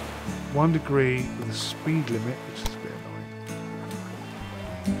max. 1 degree with a speed limit, which is a bit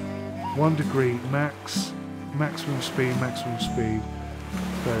annoying. 1 degree max. Maximum speed, maximum speed.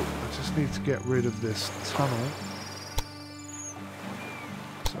 So I just need to get rid of this tunnel.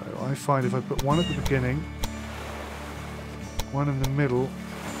 So I find if I put 1 at the beginning, 1 in the middle,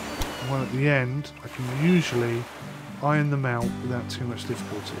 one at the end, I can usually iron them out without too much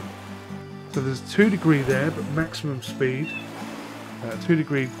difficulty. So there's 2 degree there, but maximum speed. 2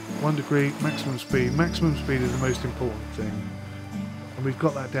 degree, 1 degree, maximum speed. Maximum speed is the most important thing. And we've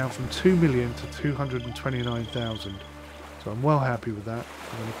got that down from 2 million to 229,000. So I'm well happy with that.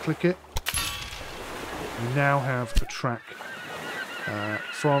 I'm going to click it. We now have a track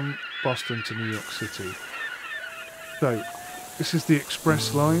from Boston to New York City. So this is the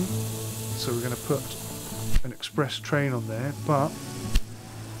express line. So we're going to put an express train on there, but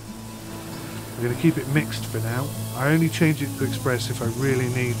we're going to keep it mixed for now. I only change it to express if I really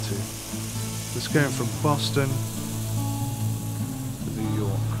need to. It's going from Boston to New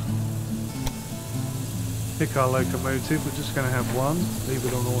York. Pick our locomotive. We're just going to have one. Leave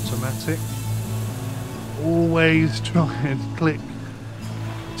it on automatic. Always try and click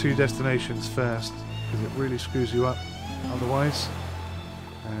 2 destinations first, because it really screws you up otherwise.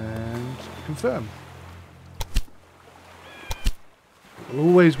 And confirm. I'll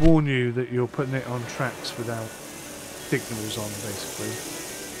always warn you that you're putting it on tracks without signals on, basically.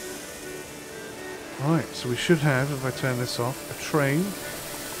 Right, so we should have, if I turn this off, a train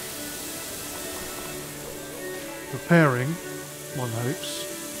preparing, one hopes,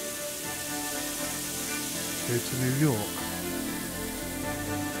 to go to New York.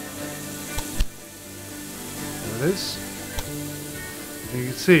 There it is. And you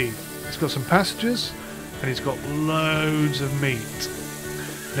can see it's got some passengers and it's got loads of meat.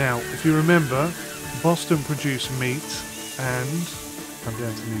 Now, if you remember, Boston produced meat, and come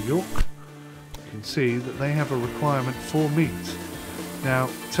down to New York, you can see that they have a requirement for meat. Now,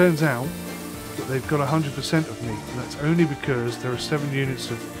 it turns out that they've got 100% of meat, and that's only because there are 7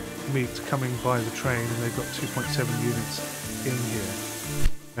 units of meat coming by the train, and they've got 2.7 units in here.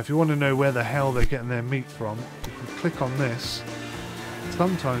 Now, if you want to know where the hell they're getting their meat from, you can click on this.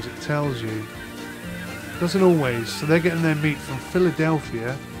 Sometimes it tells you. Doesn't always. So they're getting their meat from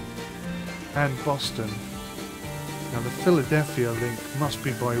Philadelphia and Boston. Now the Philadelphia link must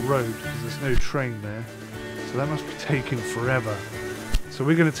be by road because there's no train there. So that must be taking forever. So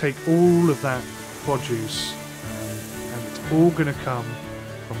we're going to take all of that produce and it's all going to come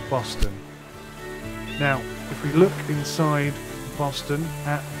from Boston. Now if we look inside Boston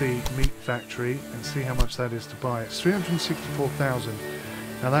at the meat factory and see how much that is to buy, it's 364,000.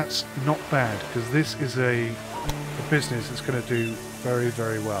 Now that's not bad, because this is a business that's going to do very,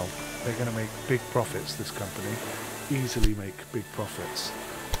 very well. They're going to make big profits, this company. Easily make big profits.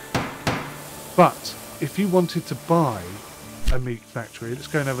 But if you wanted to buy a meat factory, let's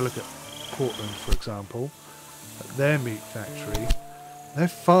go and have a look at Portland, for example. At their meat factory, they're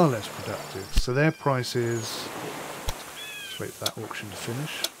far less productive. So their price is... Let's wait for that auction to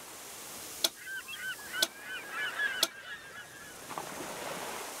finish.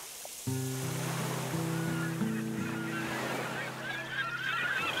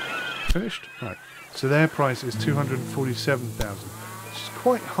 Finished? Right. So their price is 247,000, which is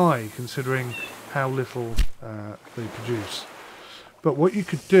quite high considering how little they produce. But what you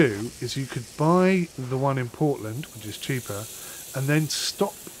could do is you could buy the one in Portland, which is cheaper, and then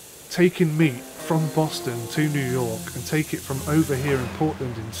stop taking meat from Boston to New York and take it from over here in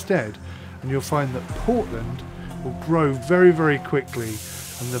Portland instead, and you'll find that Portland will grow very, very quickly,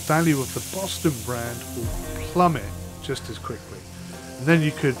 and the value of the Boston brand will plummet just as quickly. And then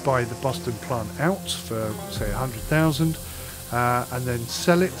you could buy the Boston plant out for, say, 100,000, and then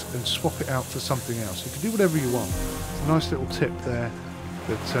sell it and swap it out for something else. You can do whatever you want. It's a nice little tip there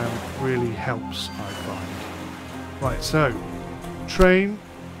that really helps, I find. Right, so train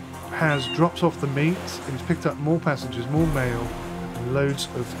has dropped off the meat, and it's picked up more passengers, more mail, and loads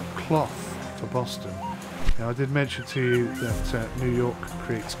of cloth for Boston. Now, I did mention to you that New York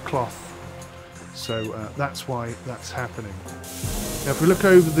creates cloth, so that's why that's happening. Now, if we look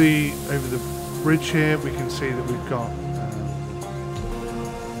over the bridge here, we can see that we've got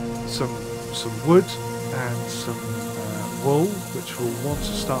some wood and some wool, which we'll want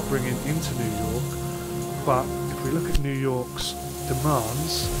to start bringing into New York. But if we look at New York's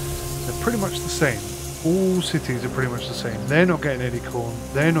demands, they're pretty much the same. All cities are pretty much the same. They're not getting any corn,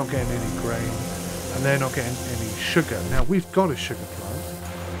 they're not getting any grain, and they're not getting any sugar. Now, we've got a sugar plant,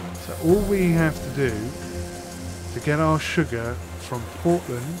 so all we have to do to get our sugar from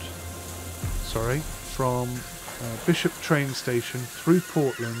Bishop train station through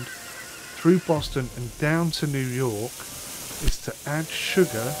Portland, through Boston and down to New York is to add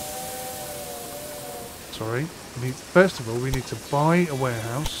sugar. First of all, we need to buy a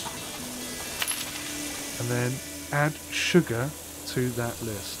warehouse and then add sugar to that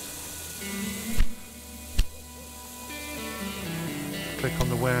list. click on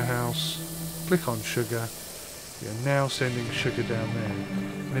the warehouse, click on sugar. We are now sending sugar down there.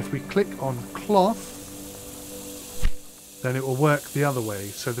 And if we click on cloth, then it will work the other way.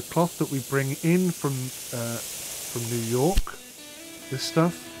 So the cloth that we bring in from New York, this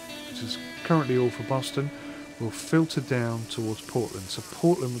stuff, which is currently all for Boston, will filter down towards Portland. So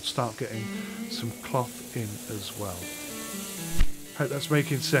Portland would start getting some cloth in as well. Hope that's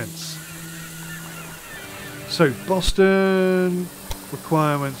making sense. So Boston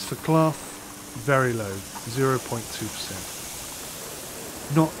requirements for cloth, very low,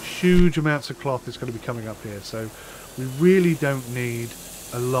 0.2%. Not huge amounts of cloth is going to be coming up here, so we really don't need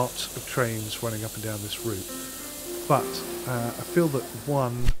a lot of trains running up and down this route. But I feel that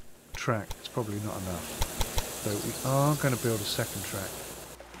one track is probably not enough. So we are going to build a second track,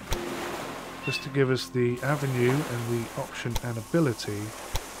 just to give us the avenue and the option and ability,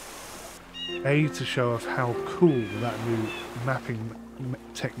 A, to show off how cool that new mapping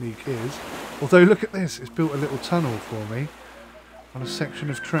technique is. Although look at this, it's built a little tunnel for me on a section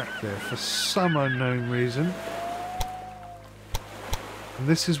of track there for some unknown reason. And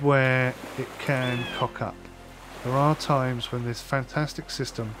this is where it can cock up. There are times when this fantastic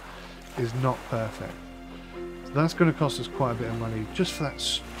system is not perfect. So that's going to cost us quite a bit of money just for that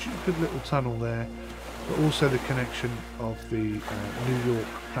stupid little tunnel there, but also the connection of the New York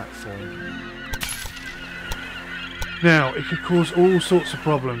platform. Now, it could cause all sorts of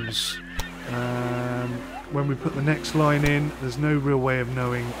problems. When we put the next line in, there's no real way of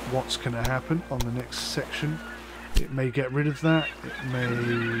knowing what's going to happen on the next section. It may get rid of that. It may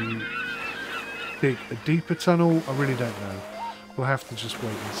dig a deeper tunnel. I really don't know. We'll have to just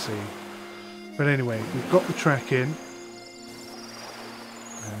wait and see. But anyway, we've got the track in.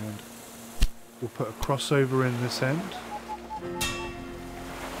 And we'll put a crossover in this end,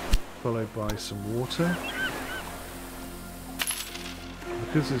 followed by some water.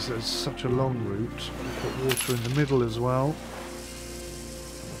 Because this is such a long route, we'll put water in the middle as well.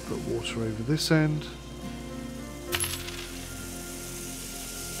 We'll put water over this end.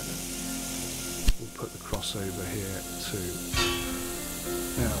 We'll put the crossover here too.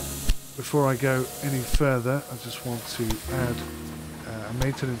 Now, before I go any further, I just want to add a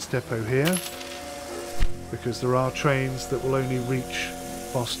maintenance depot here, because there are trains that will only reach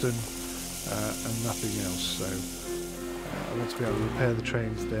Boston and nothing else. So I want to be able to repair the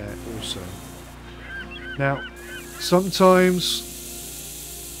trains there also. Now, sometimes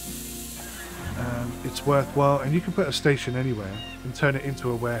it's worthwhile, and you can put a station anywhere and turn it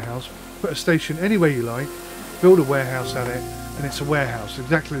into a warehouse. Put a station anywhere you like, build a warehouse at it, and it's a warehouse,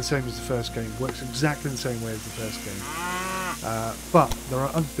 exactly the same as the first game. Works exactly the same way as the first game. But there are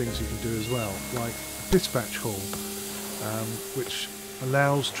other things you can do as well, like a dispatch hall, which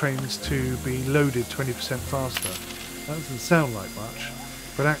allows trains to be loaded 20% faster. That doesn't sound like much,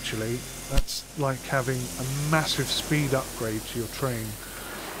 but actually that's like having a massive speed upgrade to your train,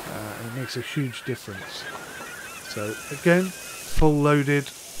 and it makes a huge difference. So again, full loaded.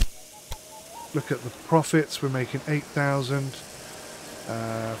 Look at the profits. We're making 8,000,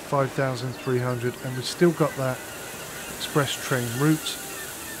 5,300, and we've still got that express train route.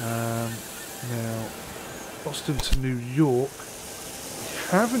 Now, Boston to New York, we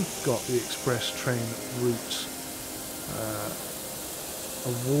haven't got the express train route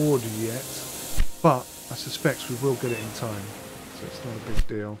award yet, but I suspect we will get it in time, so it's not a big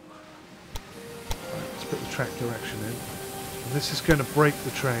deal. Right, let's put the track direction in. And this is going to break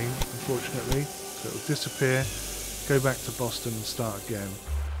the train, unfortunately, so it will disappear, go back to Boston and start again.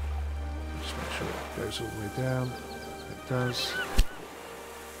 Just make sure it goes all the way down. It does.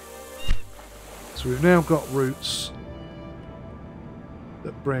 So we've now got routes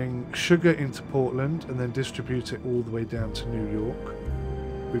that bring sugar into Portland and then distribute it all the way down to New York.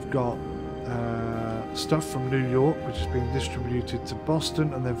 We've got stuff from New York which is being distributed to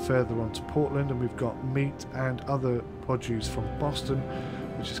Boston and then further on to Portland, and we've got meat and other produce from Boston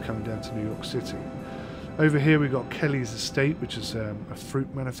which is coming down to New York City. Over here we've got Kelly's Estate, which is a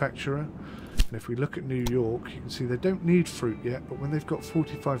fruit manufacturer, and if we look at New York you can see they don't need fruit yet, but when they've got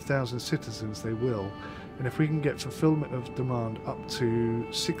 45,000 citizens they will. And if we can get fulfillment of demand up to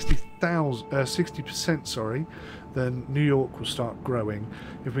 60%, sorry, then New York will start growing.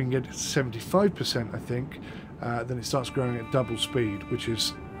 If we can get it to 75%, I think, then it starts growing at double speed, which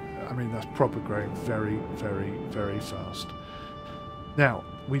is, I mean, that's proper growing very, very, very fast. Now,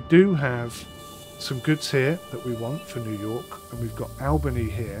 we do have some goods here that we want for New York, and we've got Albany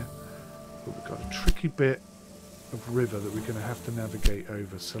here, but we've got a tricky bit of river that we're going to have to navigate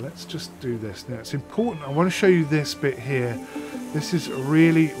over. So let's just do this. Now it's important, I want to show you this bit here. This is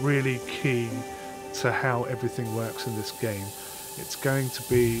really, really key to how everything works in this game. It's going to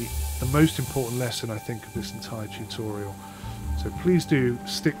be the most important lesson, I think, of this entire tutorial. So please do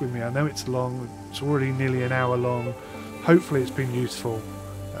stick with me. I know it's long. It's already nearly an hour long. Hopefully it's been useful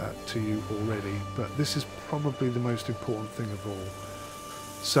to you already, but this is probably the most important thing of all.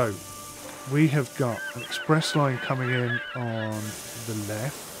 So we have got an express line coming in on the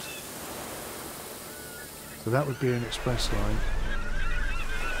left. So that would be an express line.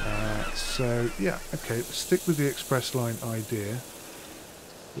 So yeah, okay, let's stick with the express line idea.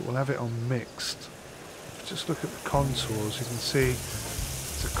 But we'll have it on mixed. Just look at the contours. You can see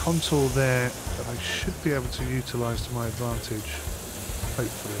there's a contour there that I should be able to utilise to my advantage,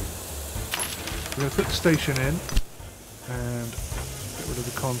 hopefully. We're going to put the station in and get rid of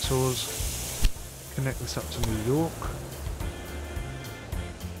the contours. Connect this up to New York.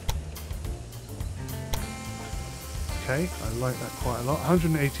 Okay, I like that quite a lot.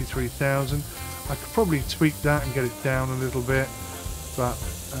 183,000. I could probably tweak that and get it down a little bit, but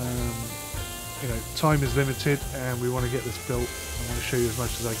you know, time is limited and we want to get this built. I want to show you as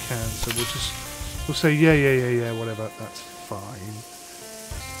much as I can, so we'll say yeah, whatever, that's fine.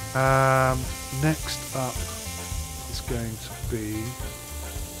 Next up is going to be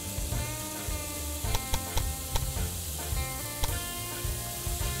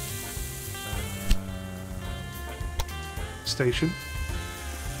station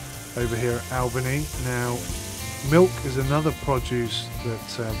over here at Albany. Now, milk is another produce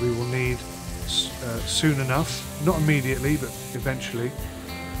that we will need soon enough, not immediately but eventually,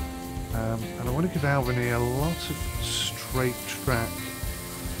 and I want to give Albany a lot of straight track.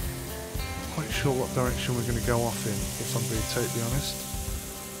 Not quite sure what direction we're going to go off in, if I'm being totally honest.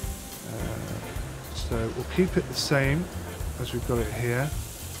 So we'll keep it the same as we've got it here,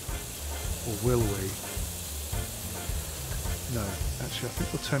 or will we? No, actually I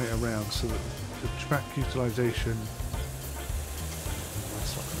think we'll turn it around so that the track utilisation,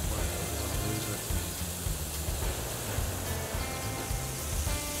 that's not going to work, is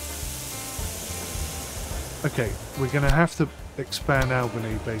it? Okay, we're going to have to expand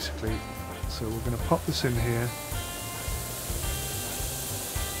Albany basically, so we're going to pop this in here.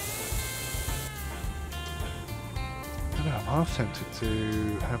 I don't know, I'm half tempted to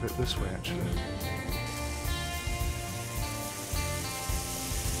have it this way actually.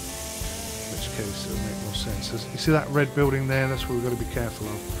 Case it'll make more sense. You see that red building there? That's what we've got to be careful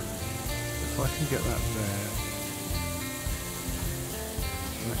of. If I can get that there,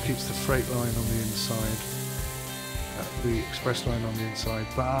 and that keeps the freight line on the inside, the express line on the inside.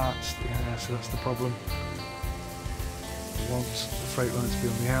 But yeah, so that's the problem. I want the freight line to be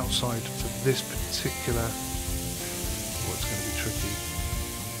on the outside for this particular. Oh, it's going to be tricky.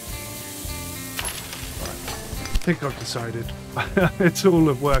 Right. I think I've decided. It's all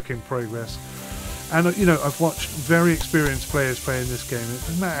a work in progress. And you know, I've watched very experienced players playing this game. It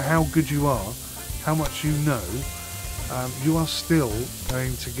doesn't matter how good you are, how much you know, you are still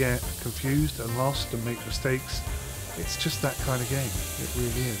going to get confused and lost and make mistakes. It's just that kind of game. It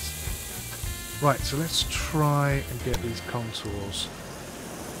really is. Right, so let's try and get these contours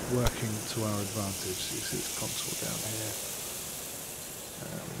working to our advantage. So you see this contour down here.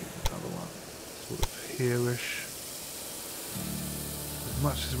 We need another one, sort of here-ish. As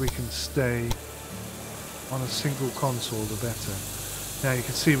much as we can stay on a single contour, the better. Now you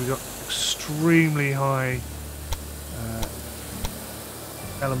can see we've got extremely high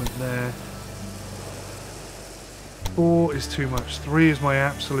element there. 4 is too much. 3 is my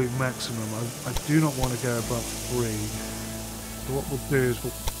absolute maximum. I do not want to go above 3. So what we'll do is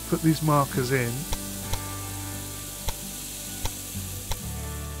we'll put these markers in.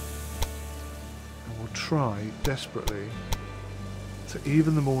 And we'll try desperately to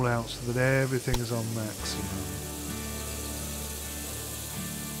even them all out so that everything is on maximum.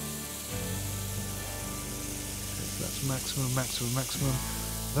 Okay, so that's maximum.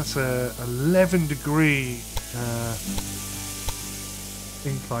 That's a 11-degree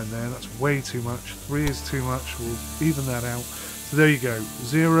incline there. That's way too much. 3 is too much. We'll even that out. So there you go.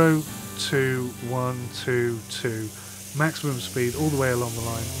 0, 2, 1, 2, 2. Maximum speed all the way along the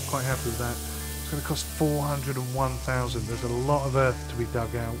line. I'm quite happy with that. It's going to cost 401,000. There's a lot of earth to be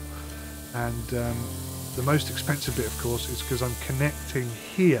dug out, and the most expensive bit, of course, is because I'm connecting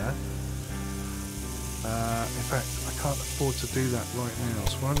here. In fact, I can't afford to do that right now.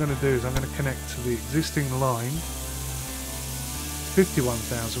 So what I'm going to do is I'm going to connect to the existing line.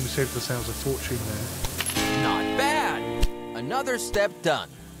 51,000. We saved ourselves a fortune there. Not bad. Another step done.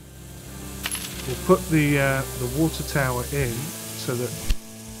 We'll put the water tower in so that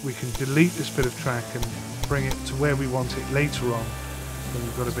we can delete this bit of track and bring it to where we want it later on when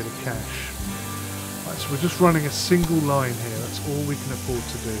we've got a bit of cash. Right, so we're just running a single line here. That's all we can afford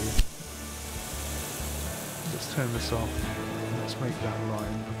to do. Let's turn this off. Let's make that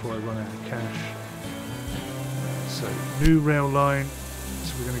line before I run out of cash. So new rail line.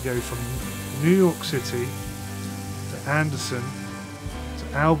 So we're going to go from New York City to Anderson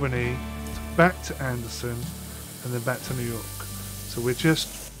to Albany to back to Anderson and then back to New York. So we're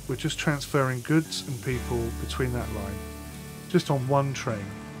just transferring goods and people between that line, just on one train.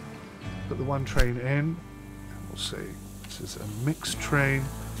 Put the one train in, and we'll see. This is a mixed train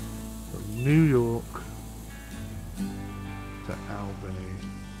from New York to Albany.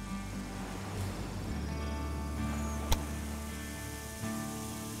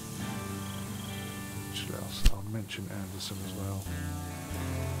 Which else? I'll mention Anderson as well.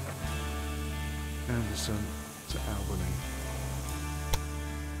 Anderson to Albany.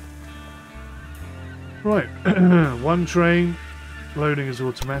 Right, one train, loading is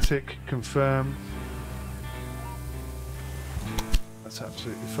automatic, confirm. That's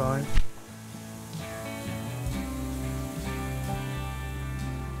absolutely fine.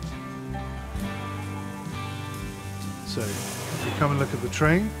 So, if you come and look at the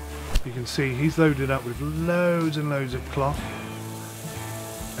train, you can see he's loaded up with loads and loads of cloth.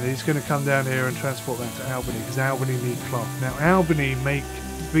 And he's going to come down here and transport that to Albany, because Albany need cloth. Now, Albany make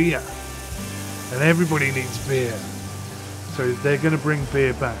beer. And everybody needs beer. So they're going to bring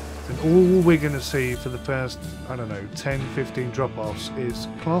beer back. And all we're going to see for the first, I don't know, 10, 15 drop-offs is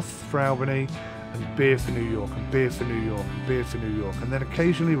cloth for Albany and beer for New York and beer for New York and beer for New York. And then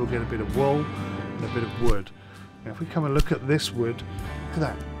occasionally we'll get a bit of wool and a bit of wood. Now if we come and look at this wood, look at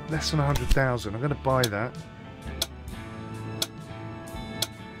that, less than 100,000. I'm going to buy that.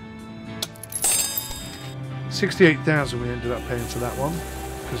 $68,000 we ended up paying for that one,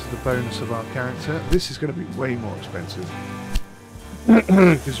 because of the bonus of our character. This is going to be way more expensive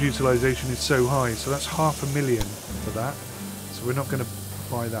because utilization is so high. So that's $500,000 for that. So we're not going to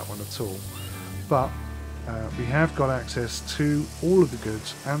buy that one at all. But we have got access to all of the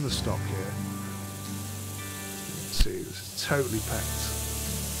goods and the stock here. Let's see, this is totally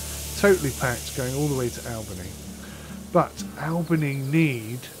packed. Totally packed, going all the way to Albany. But Albany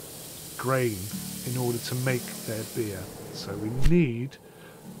need grain in order to make their beer. So we need,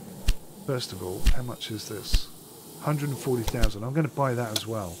 first of all, how much is this? 140,000. I'm going to buy that as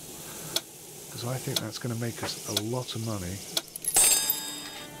well, because I think that's going to make us a lot of money.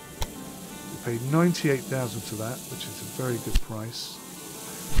 We paid 98,000 for that, which is a very good price.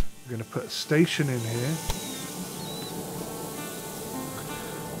 We're going to put a station in here.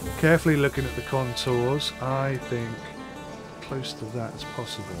 Carefully looking at the contours, I think close to that as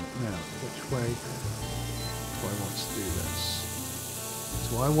possible. Now, which way do I want to do this?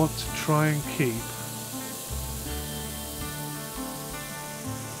 So I want to try and keep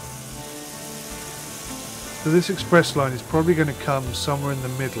so this express line is probably going to come somewhere in the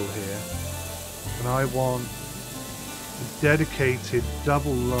middle here, and I want a dedicated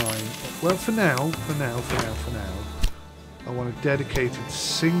double line. Well, for now, I want a dedicated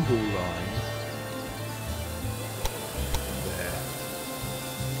single line there.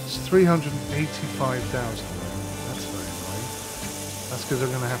 It's 385,000 there. That's very annoying. That's because I'm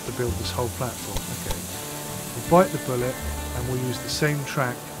going to have to build this whole platform. Okay. We'll bite the bullet and we'll use the same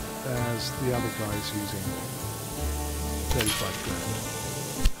track as the other guys using. 35 grand.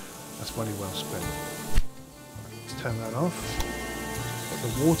 That's money well spent. Let's turn that off. Put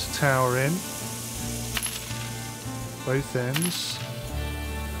the water tower in. Both ends.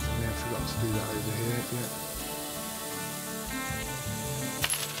 I forgot to do that over here. Yeah.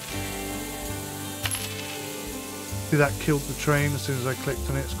 See, that killed the train as soon as I clicked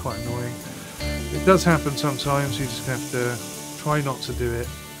on it. It's quite annoying. It does happen sometimes. You just have to try not to do it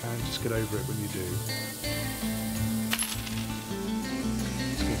and just get over it when you do.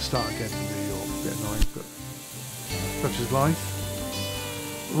 It's going to start again in New York. A bit annoying, but such is life.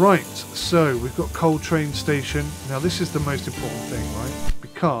 Right, so we've got coal train station. Now this is the most important thing, right?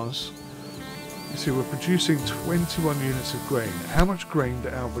 Because, you see, we're producing 21 units of grain. How much grain do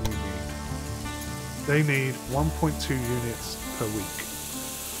Albany need? They need 1.2 units per week.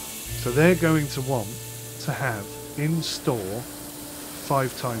 So they're going to want to have in store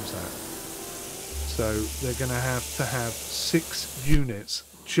 5 times that. So they're going to have 6 units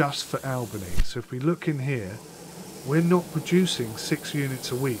just for Albany. So if we look in here, we're not producing 6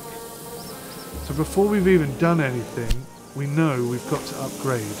 units a week. So before we've even done anything, we know we've got to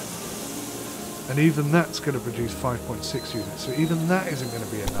upgrade. And even that's going to produce 5.6 units. So even that isn't going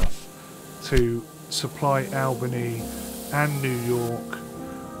to be enough to supply Albany and New York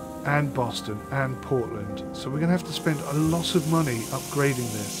and Boston and Portland. So we're going to have to spend a lot of money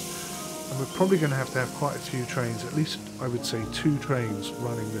upgrading this. and we're probably going to have quite a few trains, at least I would say 2 trains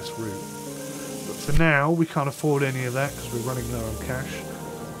running this route. But for now, we can't afford any of that because we're running low on cash.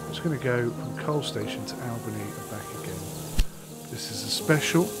 I'm just going to go from Coal Station to Albany and back again. This is a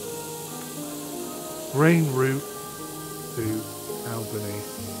special grain route to Albany.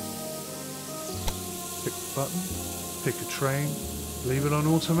 Pick the button, pick a train, leave it on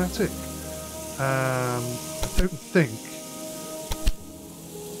automatic. I don't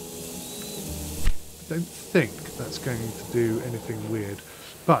think that's going to do anything weird.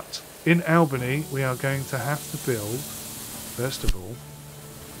 But in Albany, we are going to have to build, first of all,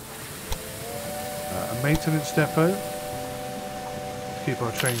 a maintenance depot to keep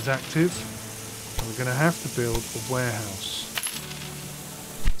our trains active. And we're going to have to build a warehouse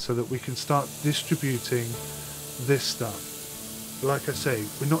so that we can start distributing this stuff. Like I say,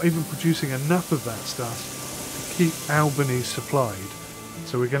 we're not even producing enough of that stuff to keep Albany supplied.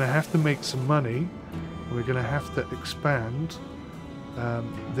 So we're going to have to make some money, and we're going to have to expand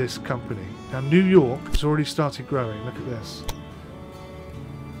this company. Now New York has already started growing. Look at this.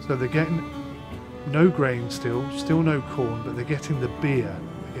 So they're getting no grain still no corn, but they're getting the beer.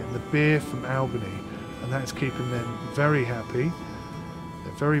 They're getting the beer from Albany, and that's keeping them very happy.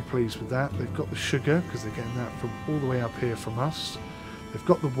 They're very pleased with that. They've got the sugar because they're getting that from all the way up here from us. They've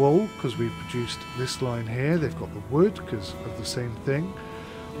got the wool because we've produced this line here. They've got the wood because of the same thing.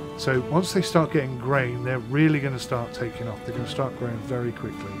 So once they start getting grain, they're really going to start taking off. They're going to start growing very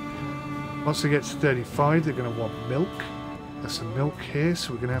quickly. Once they get to 35, they're going to want milk. There's some milk here,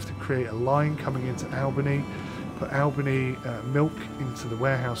 so we're going to have to create a line coming into Albany, put Albany milk into the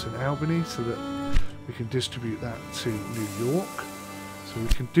warehouse in Albany so that we can distribute that to New York. So we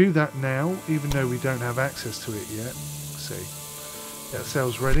can do that now, even though we don't have access to it yet. Let's see. Yeah,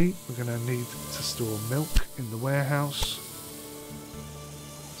 sale's ready. We're going to need to store milk in the warehouse.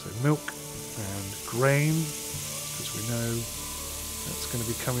 So milk and grain, because we know that's going to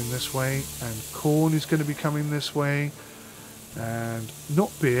be coming this way. And corn is going to be coming this way. And not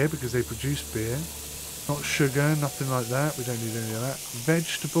beer, because they produce beer. Not sugar, nothing like that. We don't need any of that.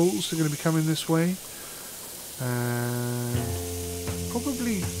 Vegetables are going to be coming this way. And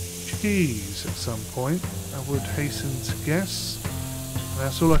probably cheese at some point, I would hasten to guess. And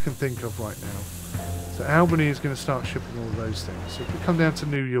that's all I can think of right now. So Albany is going to start shipping all of those things. So if we come down to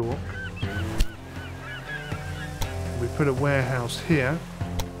New York, we put a warehouse here,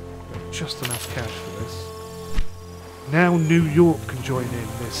 just enough cash for this. Now New York can join in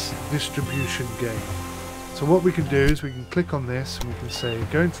this distribution game. So what we can do is we can click on this and we can say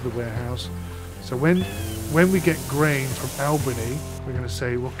go into the warehouse. So when we get grain from Albany, we're going to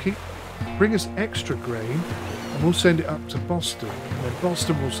say, well, bring us extra grain and we'll send it up to Boston. And then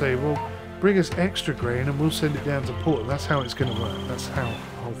Boston will say, well, bring us extra grain and we'll send it down to Portland. That's how it's going to work. That's how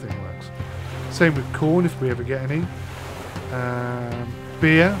the whole thing works. Same with corn if we ever get any.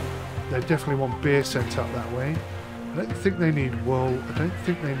 Beer, they definitely want beer sent up that way. I don't think they need wool. I don't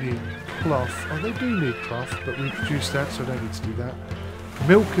think they need cloth. Oh, they do need cloth, but we produce that, so I don't need to do that.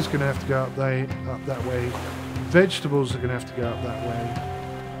 Milk is going to have to go up that way. Vegetables are going to have to go up that way.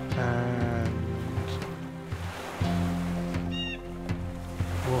 And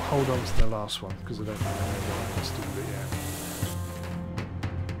we'll hold on to the last one, because I don't know what else to do it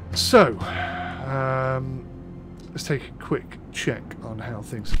yet. So, let's take a quick check on how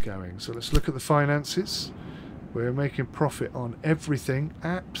things are going. So let's look at the finances. We're making profit on everything,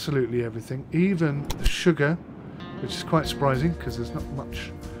 absolutely everything, even the sugar, which is quite surprising because there's not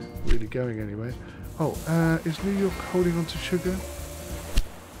much really going anywhere. Oh, is New York holding on to sugar?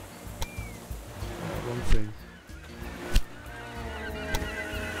 One thing.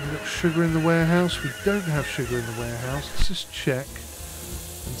 We've got sugar in the warehouse. We don't have sugar in the warehouse. Let's just check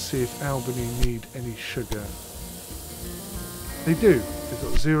and see if Albany need any sugar. They do. They've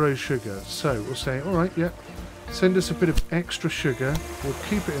got 0 sugar. So we'll say, all right, yeah. Send us a bit of extra sugar, we'll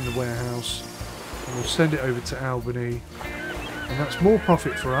keep it in the warehouse, and we'll send it over to Albany. And that's more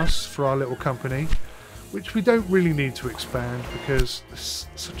profit for us, for our little company, which we don't really need to expand because there's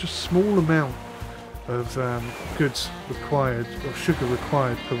such a small amount of goods required, or sugar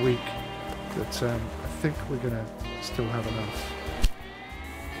required per week, that I think we're going to still have enough.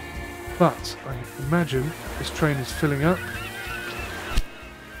 But I imagine this train is filling up.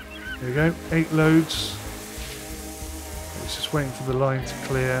 There you go, 8 loads. He's just waiting for the line to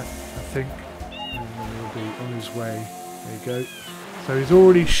clear, I think, and then he'll be on his way. There you go. So he's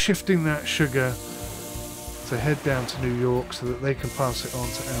already shifting that sugar to head down to New York so that they can pass it on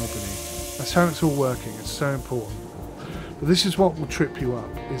to Albany. That's how it's all working. It's so important. But this is what will trip you up,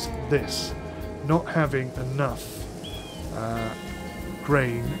 is this. Not having enough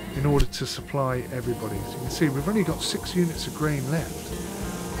grain in order to supply everybody. So you can see we've only got 6 units of grain left.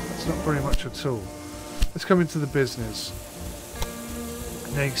 That's not very much at all. Let's come into the business.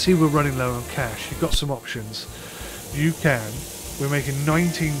 Now you can see we're running low on cash. You've got some options. We're making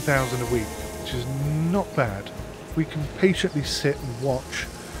 19,000 a week, which is not bad. If we can patiently sit and watch,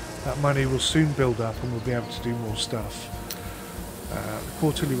 that money will soon build up and we'll be able to do more stuff. The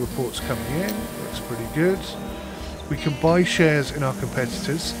quarterly report's coming in, looks pretty good. We can buy shares in our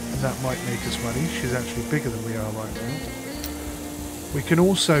competitors and that might make us money. She's actually bigger than we are right now. We can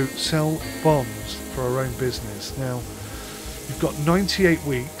also sell bonds for our own business. Now, you've got 98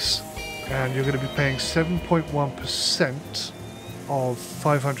 weeks and you're going to be paying 7.1% of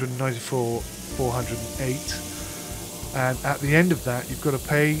 594,408, and at the end of that you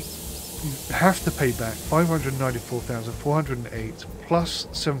have to pay back 594,408 plus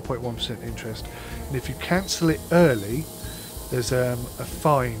 7.1% interest, and if you cancel it early there's a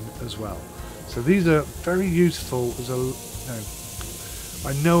fine as well. So these are very useful as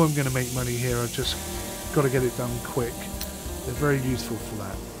I know I'm going to make money here, I've just got to get it done quick. They're very useful for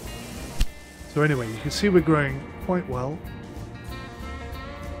that. So anyway, you can see we're growing quite well.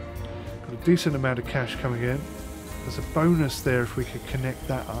 Got a decent amount of cash coming in. There's a bonus there if we could connect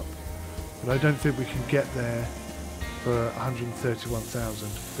that up, but I don't think we can get there for 131,000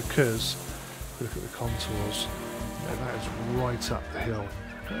 because if we look at the contours, that is right up the hill.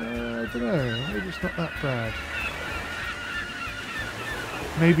 I don't know, maybe it's not that bad.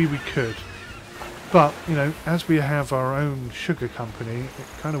 Maybe we could. But, you know, as we have our own sugar company, it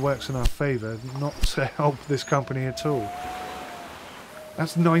kind of works in our favour not to help this company at all.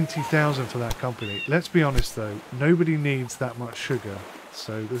 That's 90,000 for that company. Let's be honest though, nobody needs that much sugar.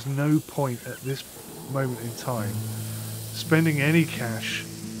 So there's no point at this moment in time spending any cash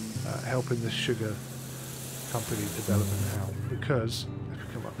helping this sugar company development out. Because if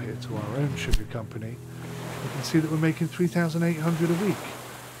we come up here to our own sugar company, we can see that we're making 3,800 a week.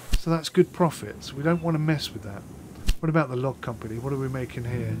 So that's good profits. We don't want to mess with that. What about the log company? What are we making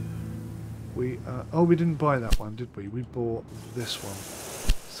here? We didn't buy that one, did we? We bought this one.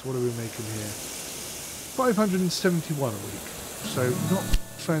 So what are we making here? 571 a week. So not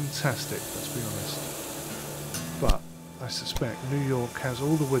fantastic, let's be honest. But I suspect New York has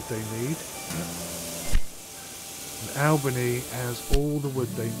all the wood they need. And Albany has all the wood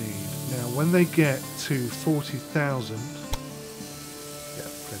they need. Now when they get to 40,000,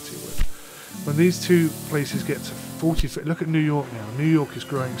 plenty of wood. When these two places get to 40, look at New York now. New York is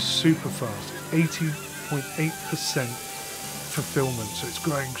growing super fast. 80.8% fulfillment, so it's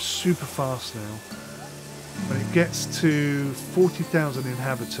growing super fast now. When it gets to 40,000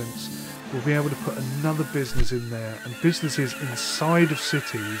 inhabitants, we'll be able to put another business in there, and businesses inside of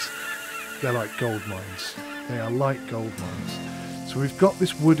cities, they're like gold mines. They are like gold mines. So we've got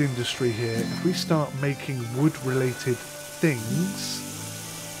this wood industry here. If we start making wood related things,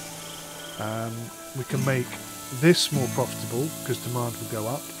 we can make this more profitable because demand will go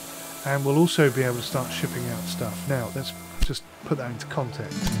up, and we'll also be able to start shipping out stuff. Now let's just put that into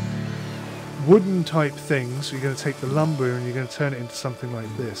context. Wooden type things, you're going to take the lumber and you're going to turn it into something like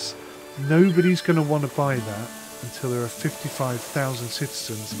this. Nobody's going to want to buy that until there are 55,000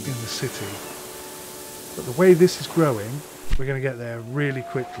 citizens in the city. But the way this is growing, we're going to get there really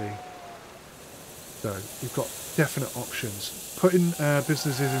quickly. So we've got definite options. Putting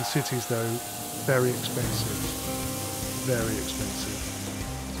businesses in cities though, very expensive. Very expensive.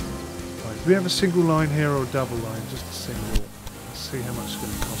 Right, do we have a single line here or a double line? Just a single. Let's see how much it's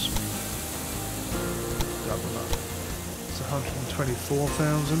going to cost me. Double up. It's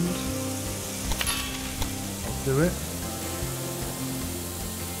 124,000. I'll do it.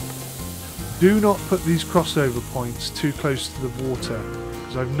 Do not put these crossover points too close to the water,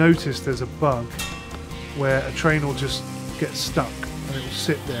 because I've noticed there's a bug where a train will just get stuck and it will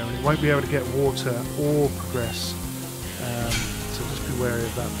sit there and it won't be able to get water or progress. So just be wary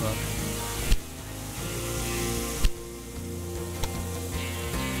of that bug.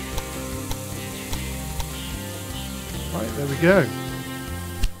 Right, there we go.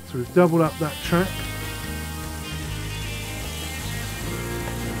 So we've doubled up that track.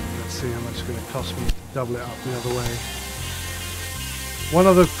 Let's see how much it's going to cost me to double it up the other way. One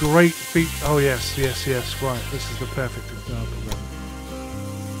other great feat. Oh yes, yes, yes. Right, this is the perfect example then.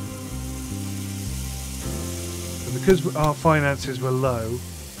 And because our finances were low,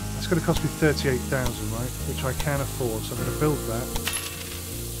 it's going to cost me 38,000, right? Which I can afford, so I'm going to build that.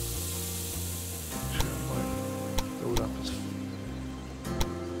 Actually, I might build up as.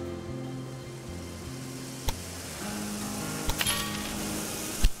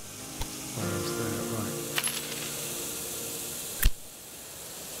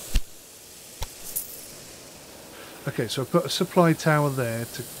 Okay, so I put a supply tower there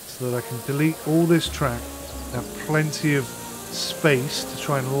so that I can delete all this track, have plenty of space to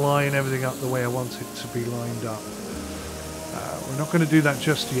try and line everything up the way I want it to be lined up. We're not going to do that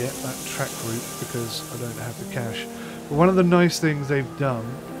just yet, that track route, because I don't have the cash. But one of the nice things they've done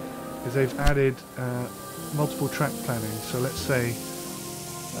is they've added multiple track planning. So let's say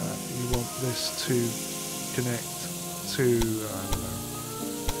you want this to connect to I don't know,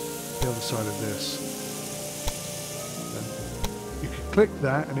 the other side of this. Then you could click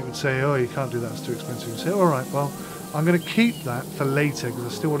that and it would say, oh, you can't do that, it's too expensive. You say, all right, well, I'm going to keep that for later because I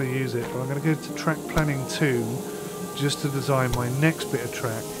still want to use it, but I'm going to go to track planning 2 just to design my next bit of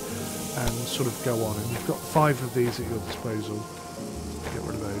track and sort of go on. And you've got 5 of these at your disposal. Get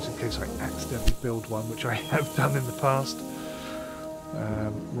rid of those in case I accidentally build one, which I have done in the past.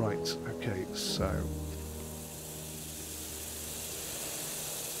 Right, okay, so how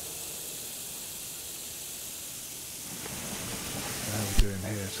are we doing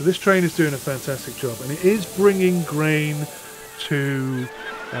here? So this train is doing a fantastic job, and it is bringing grain to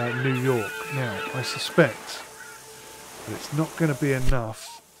New York. Now, I suspect that it's not going to be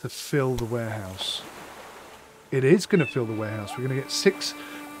enough to fill the warehouse. It is going to fill the warehouse. We're going to get 6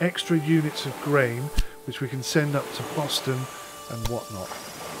 extra units of grain, which we can send up to Boston and whatnot.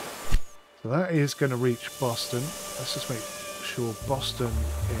 So that is going to reach Boston. Let's just make sure Boston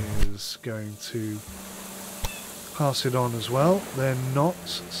is going to pass it on as well. They're not,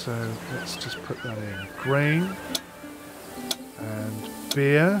 so let's just put that in. Grain and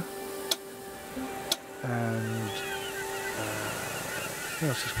beer and what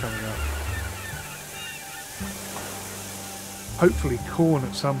else is coming up? Hopefully corn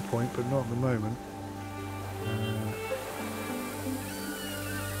at some point, but not at the moment.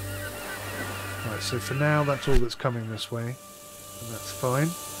 Right, so for now that's all that's coming this way, and that's fine.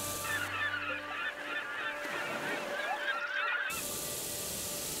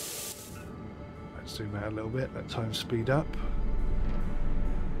 Let's zoom out a little bit, let time speed up.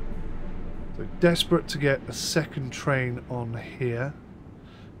 So desperate to get a second train on here.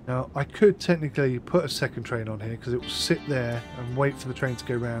 Now I could technically put a second train on here because it will sit there and wait for the train to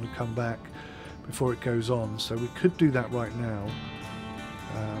go round and come back before it goes on, so we could do that right now.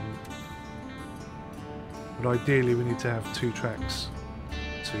 But ideally we need to have 2 tracks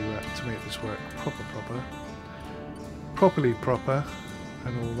to make this work properly proper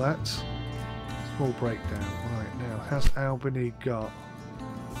and all that. Small breakdown. Right, now has Albany got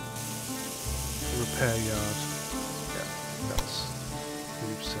a repair yard? Yeah, it does.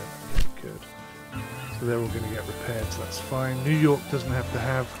 We've said, okay, good. So they're all going to get repaired, so that's fine. New York doesn't have to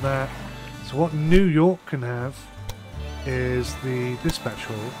have that. So what New York can have is the dispatch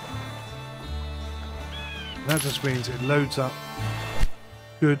hall. That just means it loads up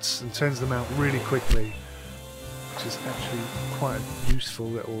goods and sends them out really quickly, which is actually quite a useful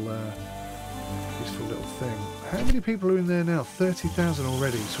little thing. How many people are in there now? 30,000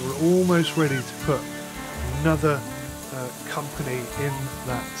 already. So we're almost ready to put another company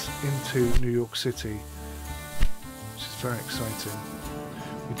into New York City, which is very exciting.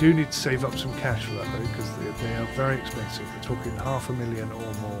 We do need to save up some cash for that though, because they are very expensive. We're talking $500,000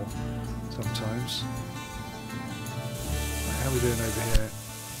 or more sometimes. How are we doing over here?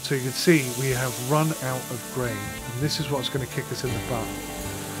 So you can see we have run out of grain, and this is what's going to kick us in the butt.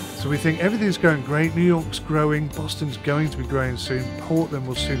 So we think everything's going great. New York's growing, Boston's going to be growing soon, Portland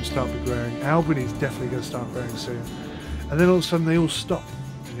will soon start be growing, Albany's definitely going to start growing soon, and then all of a sudden they all stop,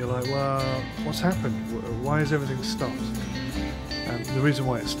 and you're like, well, what's happened? Why has everything stopped? And the reason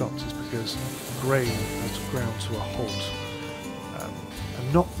why it stopped is because grain has ground to a halt,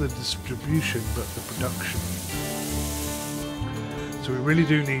 and not the distribution but the production. So we really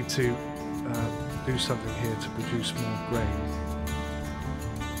do need to do something here to produce more grain.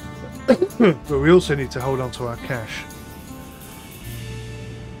 But we also need to hold on to our cash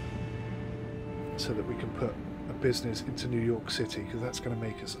so that we can put a business into New York City, because that's going to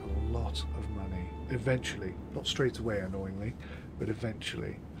make us a lot of money eventually. Not straight away, annoyingly, but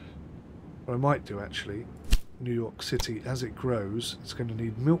eventually. What I might do actually, New York City, as it grows, it's going to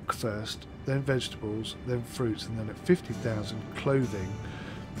need milk first, then vegetables, then fruits, and then at 50,000 clothing,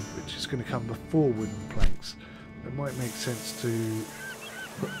 which is going to come before wooden planks. It might make sense to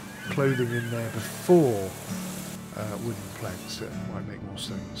put clothing in there before wooden planks. It might make more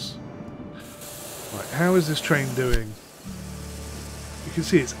sense. Right, how is this train doing? You can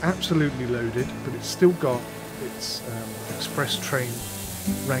see it's absolutely loaded, but it's still got its express train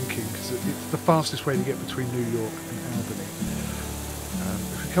ranking, because it's the fastest way to get between New York and Albany.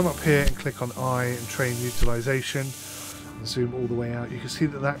 If we come up here and click on I and train utilization and zoom all the way out, you can see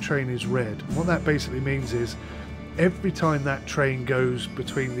that that train is red. And what that basically means is every time that train goes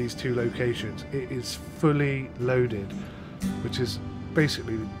between these two locations, it is fully loaded, which is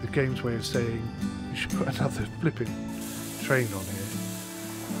basically the game's way of saying you should put another flipping train on here,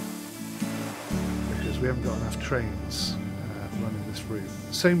 because we haven't got enough trains running this route.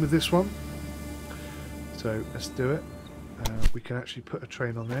 Same with this one. So let's do it. We can actually put a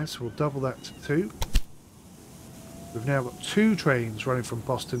train on there, so we'll double that to 2. We've now got 2 trains running from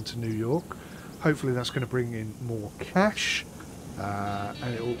Boston to New York. Hopefully that's going to bring in more cash,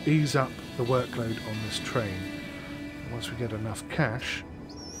 and it will ease up the workload on this train. And once we get enough cash,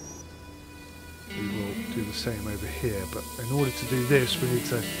 we will do the same over here. But in order to do this, we need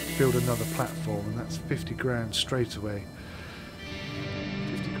to build another platform, and that's 50 grand straight away.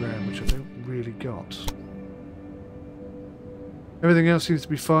 50 grand, which I don't really got. Everything else seems to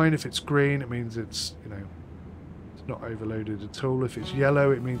be fine. If it's green, it means it's, you know, it's not overloaded at all. If it's yellow,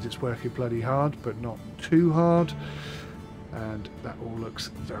 it means it's working bloody hard, but not too hard. And that all looks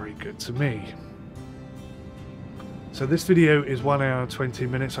very good to me. So this video is 1 hour and 20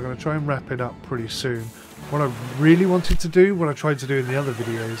 minutes. I'm going to try and wrap it up pretty soon. What I really wanted to do, what I tried to do in the other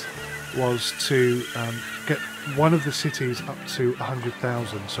videos, was to get one of the cities up to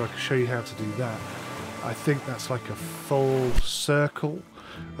 100,000, so I can show you how to do that. I think that's like a full circle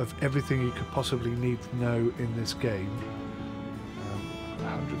of everything you could possibly need to know in this game.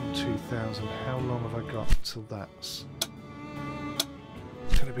 102,000. How long have I got till that's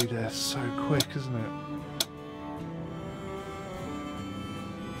going to be there so quick, isn't it?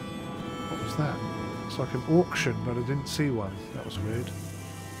 What was that? It's like an auction, but I didn't see one. That was weird.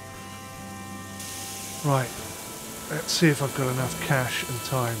 Right, let's see if I've got enough cash and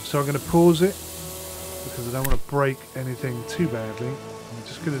time. So I'm going to pause it, because I don't want to break anything too badly. I'm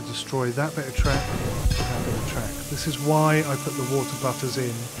just going to destroy that bit of track and that bit of track. This is why I put the water butters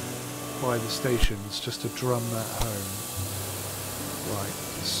in by the stations, just to drum that home. Right,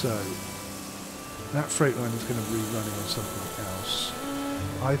 so that freight line is going to be running on something else.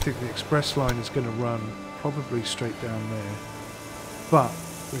 I think the express line is going to run probably straight down there, but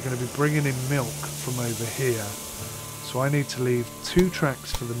we're going to be bringing in milk from over here. So I need to leave 2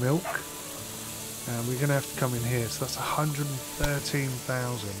 tracks for the milk. And we're going to have to come in here, so that's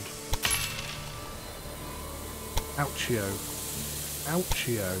 113,000. Ouchio.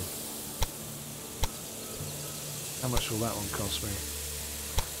 Ouchio. How much will that one cost me?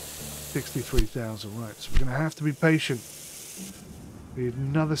 63,000, right, so we're going to have to be patient. We need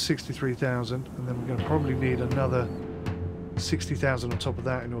another 63,000, and then we're going to probably need another 60,000 on top of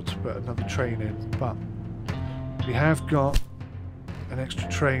that in order to put another train in. But we have got an extra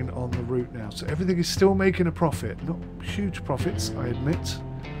train on the route now, so everything is still making a profit. Not huge profits, I admit,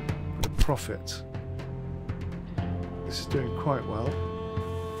 but a profit. This is doing quite well.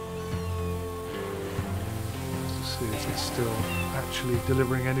 Let's see if it's still actually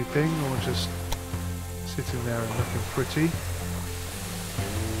delivering anything, or just sitting there and looking pretty.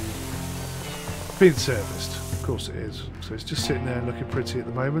 Being serviced, of course it is. So it's just sitting there and looking pretty at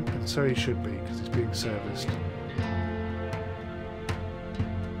the moment, and so he should be, because it's being serviced.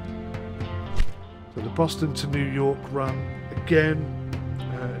 So the Boston to New York run, again,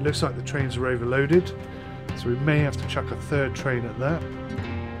 it looks like the trains are overloaded, so we may have to chuck a 3rd train at that.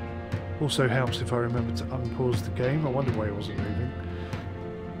 Also helps if I remember to unpause the game. I wonder why it wasn't moving.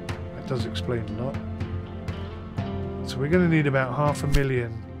 That does explain a lot. So we're going to need about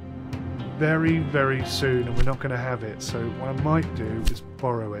 500,000 very, very soon, and we're not going to have it. So what I might do is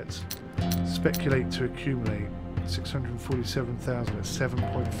borrow it. Speculate to accumulate. 647,000 at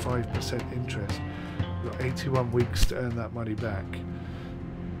 7.5% interest. We've got 81 weeks to earn that money back.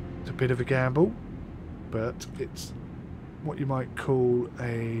 It's a bit of a gamble, but it's what you might call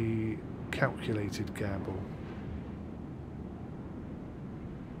a calculated gamble.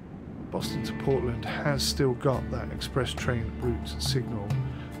 Boston to Portland has still got that express train route signal,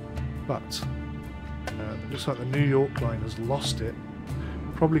 but it looks like the New York line has lost it,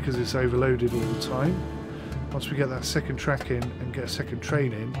 probably because it's overloaded all the time. Once we get that 2nd track in and get a 2nd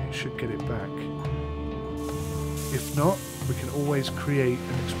train in, it should get it back. If not, we can always create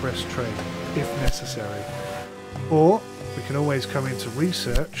an express train, if necessary. Or, we can always come into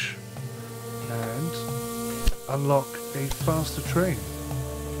research and unlock a faster train.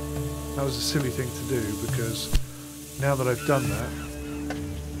 That was a silly thing to do, because now that I've done that,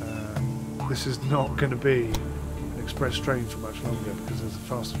 this is not going to be an express train for much longer, because there's a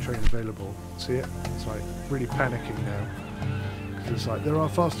faster train available. See it? It's like really panicking now, because it's like there are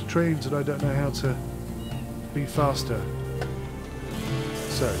faster trains and I don't know how to be faster.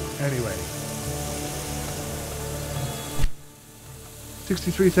 So anyway,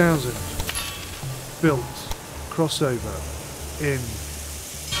 63,000 built. crossover in.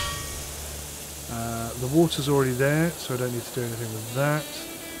 The water's already there, so I don't need to do anything with that.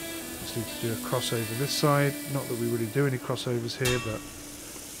 Just need to do a crossover this side. Not that we really do any crossovers here, but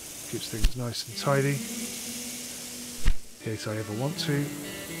keeps things nice and tidy in case I ever want to.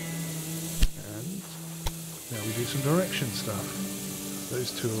 And now we do some direction stuff.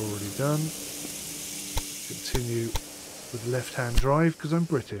 Those two are already done. Continue with left-hand drive because I'm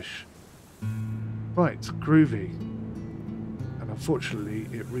British. Right, groovy. And unfortunately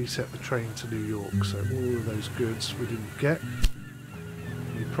it reset the train to New York, so all of those goods we didn't get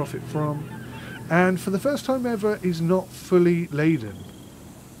any profit from. And for the first time ever, he's not fully laden,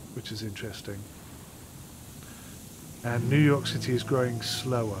 which is interesting. And New York City is growing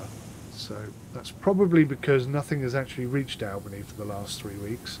slower, so that's probably because nothing has actually reached Albany for the last 3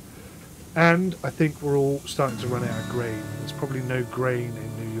 weeks. And I think we're all starting to run out of grain. There's probably no grain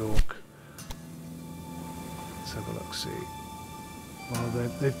in New York. Let's have a look, see. Well,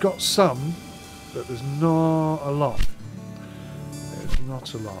 they've got some, but there's not a lot. There's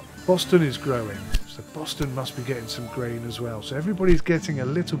not a lot. Boston is growing, so Boston must be getting some grain as well. So everybody's getting a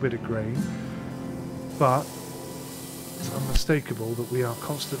little bit of grain, but it's unmistakable that we are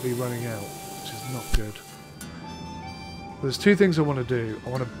constantly running out, which is not good. There's two things I want to do. I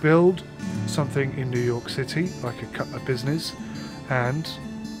want to build something in New York City, like a business, and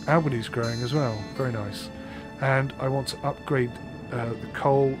Albany's growing as well. Very nice. And I want to upgrade the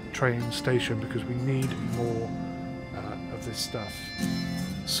coal train station because we need more of this stuff.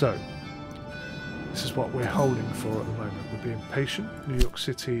 So, this is what we're holding for at the moment. We're being patient. New York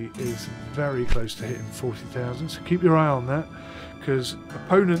City is very close to hitting 40,000, so keep your eye on that because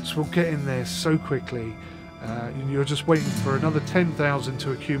opponents will get in there so quickly. You're just waiting for another 10,000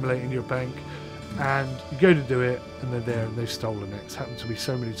 to accumulate in your bank, and you go to do it and they're there and they've stolen it. It's happened to me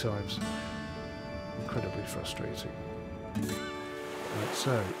so many times. Incredibly frustrating. Right,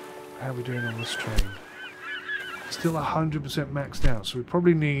 so how are we doing on this train? Still 100% maxed out, so we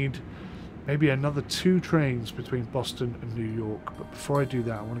probably need maybe another 2 trains between Boston and New York. But before I do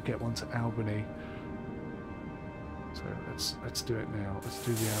that, I want to get one to Albany. So let's do it now. Let's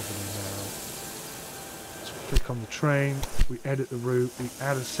do the Albany now. So we click on the train, we edit the route, we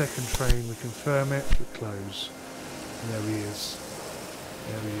add a second train, we confirm it, we close. And there he is.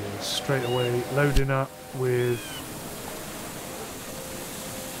 There he is. Straight away, loading up with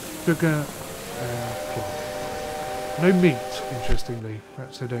sugar and cloth. No meat, interestingly.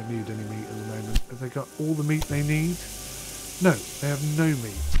 Perhaps they don't need any meat at the moment. Have they got all the meat they need? No, they have no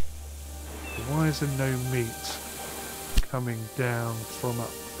meat. Why is there no meat coming down from up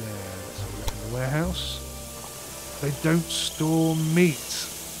there? Let's have a look in the warehouse. They don't store meat.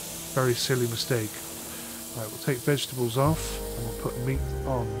 Very silly mistake. Right, we'll take vegetables off and we'll put meat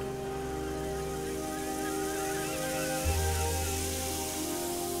on.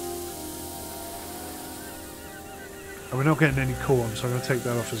 And we're not getting any corn, so I'm going to take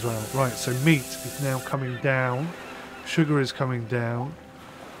that off as well. Right, so meat is now coming down. Sugar is coming down.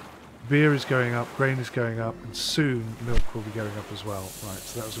 Beer is going up, grain is going up, and soon milk will be going up as well. Right,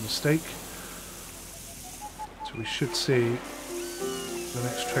 so that was a mistake. So we should see the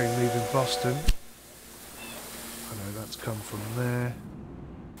next train leaving Boston. I know that's come from there.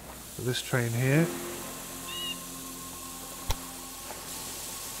 So this train here.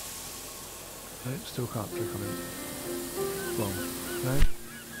 Nope, still can't click on it. Boom.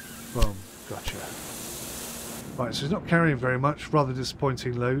 No? Boom. Gotcha. Right, so it's not carrying very much. Rather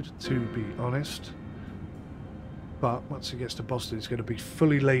disappointing load, to be honest. But once it gets to Boston, it's going to be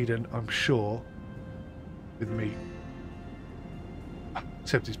fully laden, I'm sure, with meat.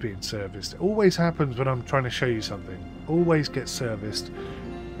 Except it's being serviced. It always happens when I'm trying to show you something. Always gets serviced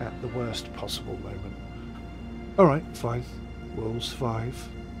at the worst possible moment. Alright, fine. Walls 5.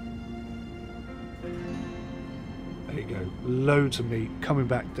 There you go. Loads of meat coming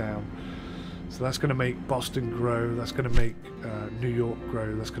back down. So that's going to make Boston grow. That's going to make New York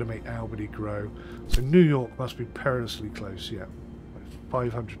grow. That's going to make Albany grow. So New York must be perilously close. Yeah,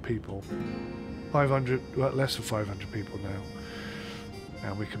 500 people. 500, well, less than 500 people now.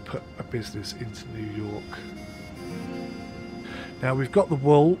 And we can put a business into New York. Now we've got the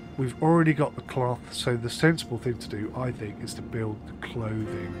wool. We've already got the cloth. So the sensible thing to do, I think, is to build the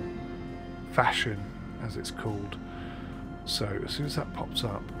clothing. Fashion, as it's called. So as soon as that pops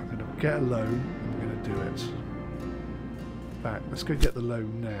up, I'm going to get a loan and we're going to do it. In fact, let's go get the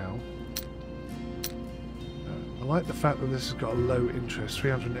loan now. I like the fact that this has got a low interest,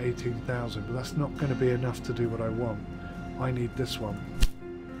 318,000, but that's not going to be enough to do what I want. I need this one.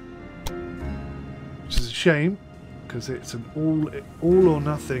 Which is a shame, because it's an all or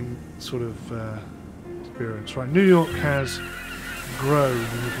nothing sort of experience. Right, New York has grown,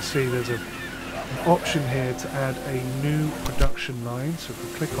 and you can see there's an option here to add a new production line. So if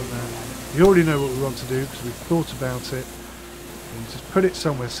we click on that, we already know what we want to do because we've thought about it. And just put it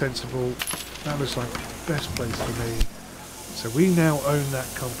somewhere sensible. That looks like the best place for me. So we now own that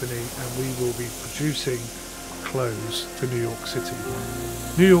company, and we will be producing clothes for New York City.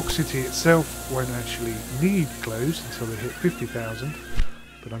 New York City itself won't actually need clothes until they hit 50,000,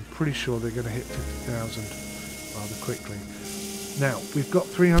 but I'm pretty sure they're going to hit 50,000 rather quickly. Now, we've got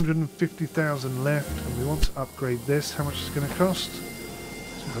 350,000 left, and we want to upgrade this. How much is it going to cost?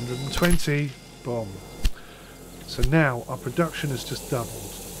 220. Bomb. So now our production has just doubled.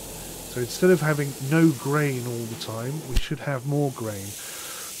 So instead of having no grain all the time, we should have more grain.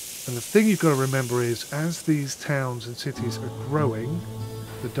 And the thing you've got to remember is, as these towns and cities are growing,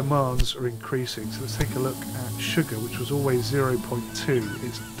 the demands are increasing. So let's take a look at sugar, which was always 0.2.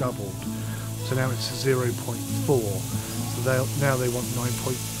 It's doubled. So now it's 0.4. So now they want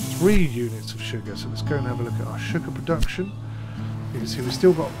 9.3 units of sugar. So let's go and have a look at our sugar production. You can see we've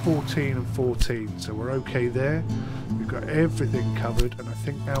still got 14 and 14, so we're okay there. We've got everything covered, and I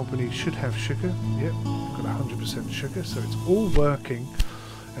think Albany should have sugar. Yep, we've got 100% sugar, so it's all working,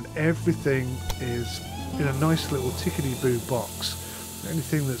 and everything is in a nice little tickety-boo box. The only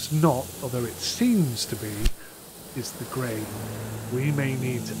thing that's not, although it seems to be, is the grain. We may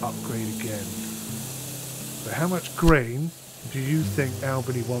need to upgrade again. So how much grain do you think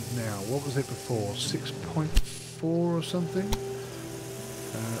Albany want now? What was it before? 6.4 or something?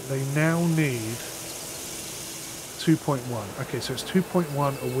 They now need 2.1. Okay, so it's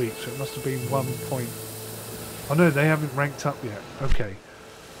 2.1 a week, so it must have been 1. Oh no, they haven't ranked up yet. Okay,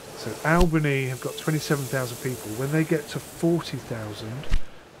 so Albany have got 27,000 people. When they get to 40,000,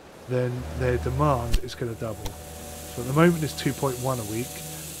 then their demand is going to double. So at the moment it's 2.1 a week.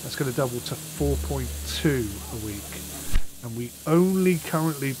 That's going to double to 4.2 a week. And we only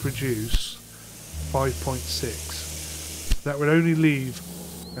currently produce 5.6. That would only leave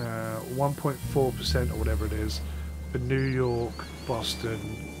 1.4% or whatever it is for New York, Boston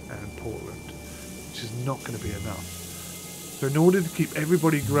and Portland, which is not going to be enough. So in order to keep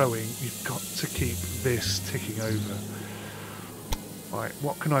everybody growing, you've got to keep this ticking over. Right,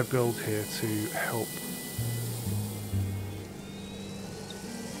 what can I build here to help?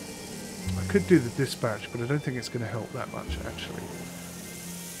 I could do the dispatch, but I don't think it's going to help that much actually.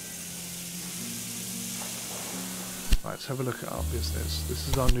 Right, let's have a look at our business. This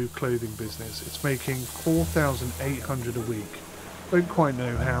is our new clothing business. It's making 4,800 a week. Don't quite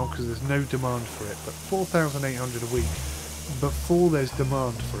know how because there's no demand for it, but 4,800 a week before there's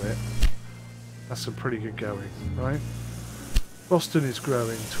demand for it, that's some pretty good going, right? Boston is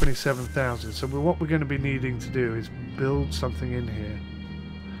growing, 27,000. So what we're going to be needing to do is build something in here.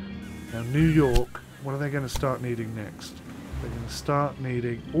 Now New York, what are they going to start needing next? They're going to start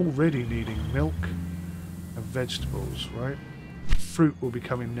already needing milk and vegetables, right? Fruit will be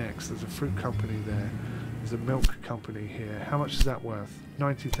coming next. There's a fruit company there. There's a milk company here. How much is that worth?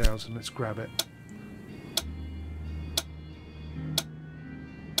 90,000. Let's grab it.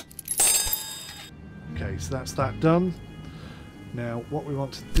 Okay, so that's that done. Now what we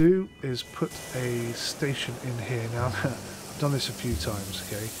want to do is put a station in here. Now I've done this a few times,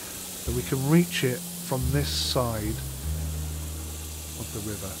 okay? So we can reach it from this side of the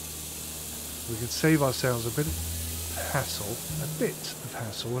river. We can save ourselves a bit of hassle,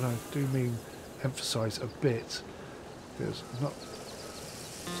 and I do mean emphasise a bit, because it's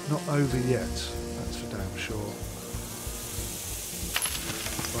not over yet, that's for damn sure.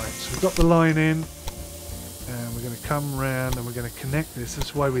 Right, so we've got the line in, and we're going to come round and we're going to connect this. This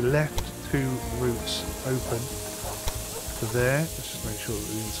is why we left 2 routes open to there. Let's just make sure that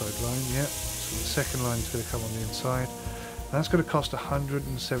the inside line, yeah. So the second line is going to come on the inside. That's going to cost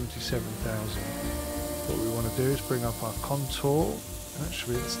 177,000. What we want to do is bring up our contour.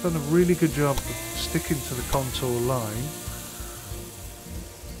 Actually, it's done a really good job of sticking to the contour line,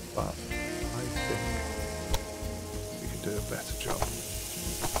 but I think we can do a better job.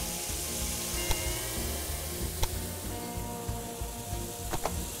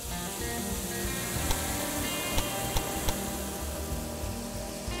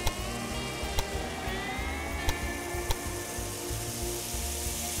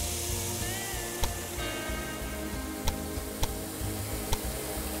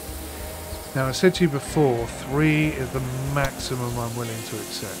 Now I said to you before, 3 is the maximum I'm willing to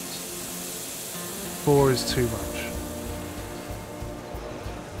accept. 4 is too much.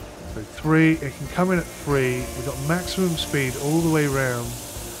 So 3, it can come in at 3. We've got maximum speed all the way round.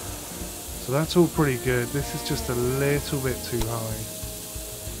 So that's all pretty good. This is just a little bit too high.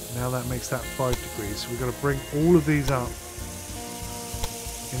 Now that makes that 5 degrees. So we've got to bring all of these up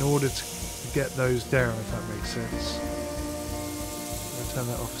in order to get those down, if that makes sense. I'll turn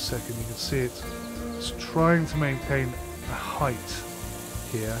that off a second. You can see it's trying to maintain a height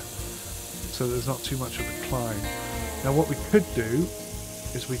here so there's not too much of a climb. Now what we could do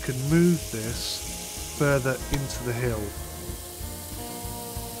is we could move this further into the hill.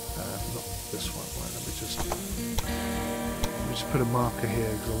 Not this one. Right, let me just put a marker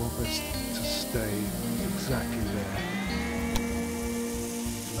here because I want this to stay exactly there.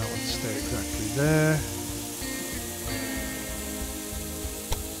 And that one to stay exactly there.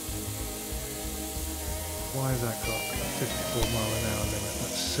 Why has that got a 54-mile-an-hour limit?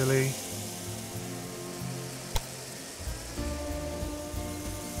 That's silly.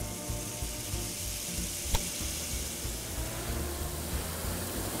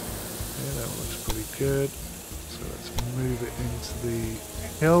 Yeah, that looks pretty good. So let's move it into the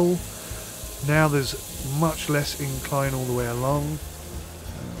hill. Now there's much less incline all the way along.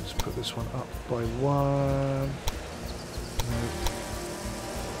 Let's put this one up by 1.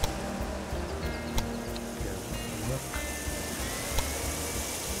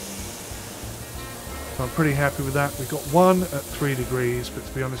 So I'm pretty happy with that. We've got one at 3 degrees, but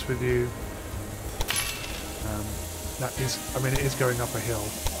to be honest with you, that is, I mean, it is going up a hill.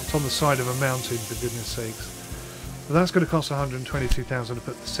 It's on the side of a mountain, for goodness sakes. But that's going to cost 122,000 to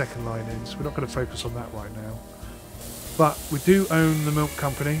put the second line in, so we're not going to focus on that right now. But we do own the milk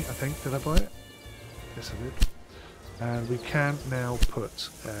company, I think. Did I buy it? Yes, I did. And we can now put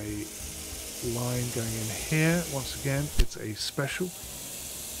a line going in here. Once again, it's a special.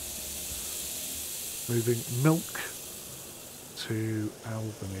 Moving milk to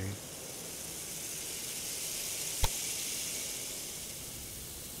Albany.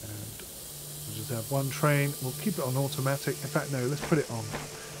 And we'll just have one train. We'll keep it on automatic. In fact, no, let's put it on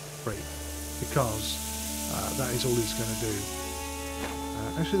free, because that is all he's going to do.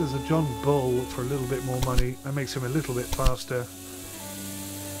 Actually, there's a John Bull for a little bit more money. That makes him a little bit faster.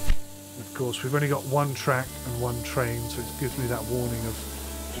 Of course, we've only got one track and one train, so it gives me that warning of,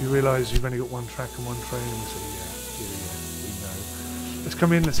 do you realise you've only got one track and one train? And we say, yeah, we know. Let's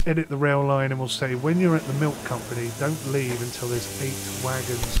come in, let's edit the rail line, and we'll say, when you're at the milk company, don't leave until there's 8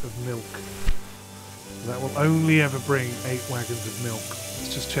 wagons of milk. That will only ever bring 8 wagons of milk.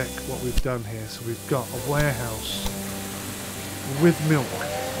 Let's just check what we've done here. So we've got a warehouse with milk.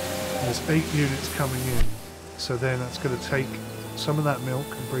 There's 8 units coming in. So then that's going to take some of that milk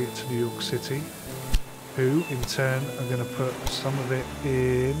and bring it to New York City, who in turn are going to put some of it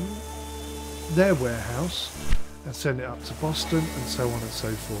in their warehouse and send it up to Boston, and so on and so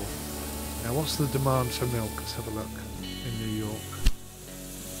forth. Now what's the demand for milk? Let's have a look in New York.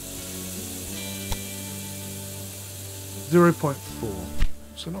 0.4.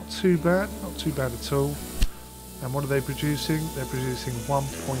 So not too bad at all. And what are they producing? They're producing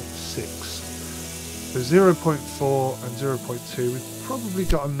 1.6. So 0.4 and 0.2, we've probably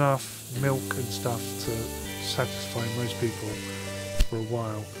got enough milk and stuff to satisfy most people for a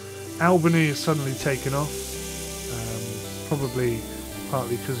while. Albany has suddenly taken off, probably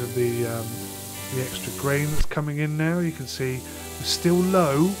partly because of the extra grain that's coming in now. You can see we're still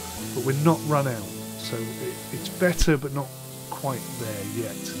low, but we're not run out. So it's better, but not quite there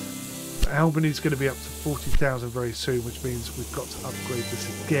yet. But Albany's going to be up to 40,000 very soon, which means we've got to upgrade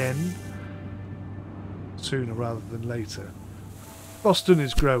this again sooner rather than later. Boston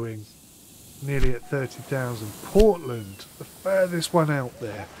is growing, nearly at 30,000. Portland, the furthest one out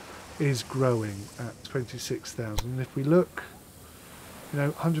there, is growing at 26,000. And if we look, you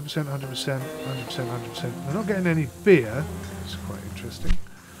know, 100%, 100%, 100%, 100%. They're not getting any beer. It's quite interesting.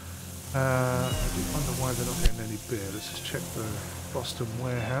 I do wonder why they're not getting any beer. Let's just check the Boston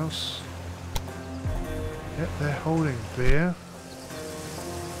warehouse. Yep, they're holding beer.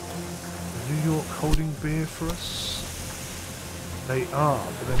 New York holding beer for us? They are,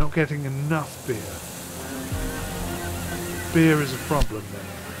 but they're not getting enough beer. Beer is a problem then.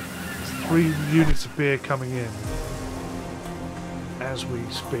 There's 3 units of beer coming in as we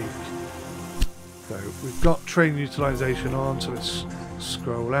speak. So we've got train utilisation on, so let's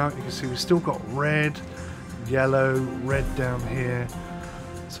scroll out. You can see we've still got red, yellow, red down here.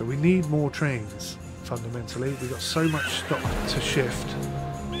 So we need more trains, fundamentally. We've got so much stock to shift.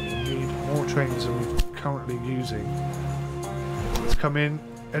 More trains than we're currently using. Let's come in,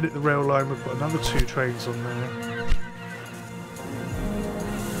 edit the rail line. We've got another 2 trains on there.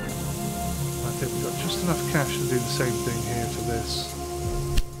 I think we've got just enough cash to do the same thing here for this.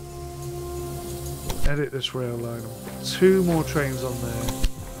 We'll edit this rail line. 2 more trains on there.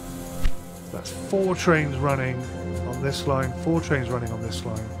 That's 4 trains running on this line, 4 trains running on this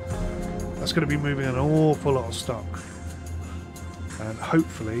line. That's going to be moving an awful lot of stock. And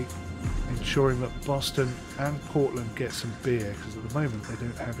hopefully ensuring that Boston and Portland get some beer, because at the moment they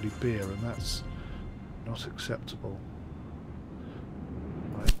don't have any beer, and that's not acceptable.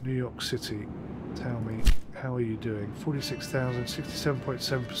 Right, New York City, tell me, how are you doing? 46,000,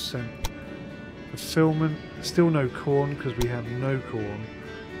 67.7% fulfillment. Still no corn because we have no corn.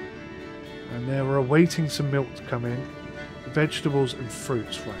 And now we're awaiting some milk to come in. Vegetables and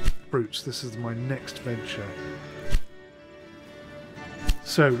fruits. Right, fruits. This is my next venture.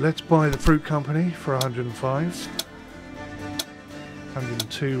 So let's buy the fruit company for 105.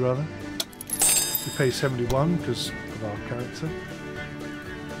 102 rather. We pay 71 because of our character.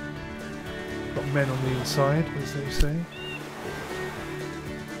 Got men on the inside, as they say.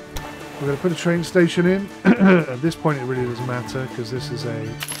 We're going to put a train station in. At this point it really doesn't matter because this is a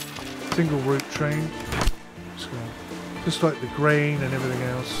single route train. Just like the grain and everything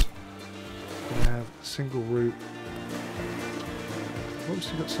else. We're going to have a single route. I've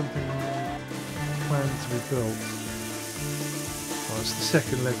obviously got something planned to be built. Oh, it's the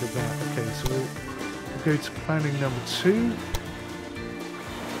second leg of that. Okay, so we'll go to planning number 2.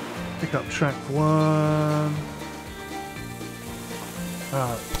 Pick up track 1.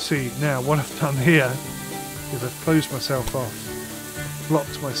 See, now what I've done here is I've closed myself off,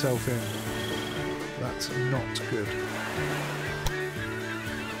 blocked myself in. That's not good.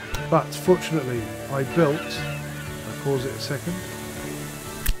 But fortunately, I built, I'll pause it a second,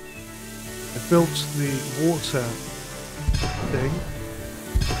 I built the water thing,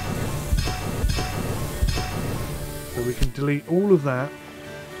 so we can delete all of that,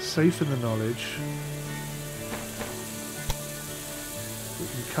 safe in the knowledge. We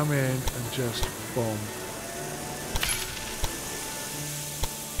can come in and just bomb.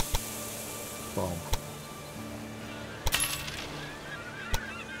 Bomb.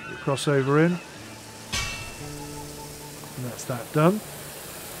 Crossover in. And that's that done.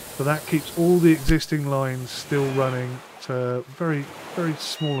 So that keeps all the existing lines still running to very, very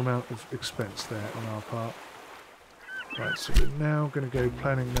small amount of expense there on our part. Right, so we're now going to go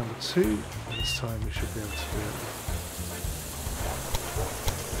planning number 2. This time we should be able to do it.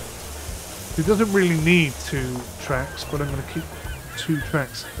 It doesn't really need 2 tracks, but I'm going to keep 2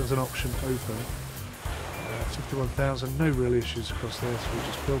 tracks as an option open. 51,000, no real issues across there, so we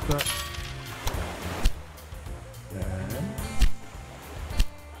just build that. Then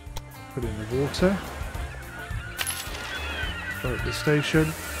put in the water. Throw at the station.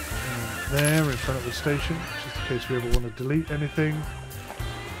 And there in front of the station, just in case we ever want to delete anything.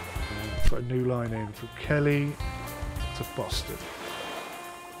 And got a new line in from Kelly to Boston.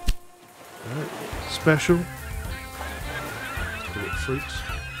 Special. Let's call it fruits.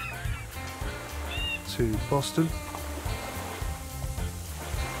 To Boston.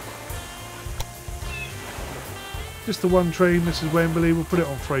 Just the one train, Mrs. Wembley. We'll put it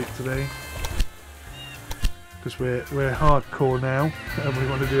on freight today because we're hardcore now and we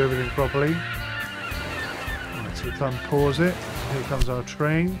want to do everything properly. Right, so we'll pause it. Here comes our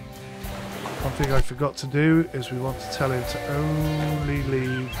train. One thing I forgot to do is we want to tell him to only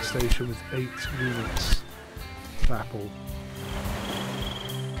leave the station with 8 units of apple.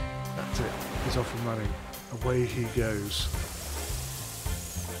 That's it. He's off and running. Away he goes.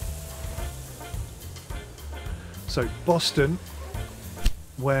 So Boston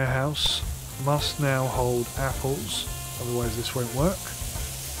warehouse must now hold apples, otherwise this won't work.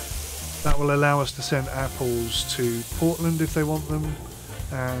 That will allow us to send apples to Portland if they want them,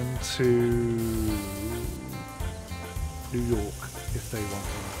 and to New York if they want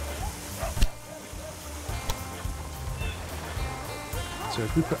them. So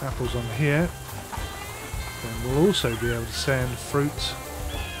if we put apples on here, then we'll also be able to send fruit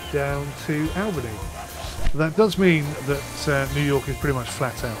down to Albany. That does mean that New York is pretty much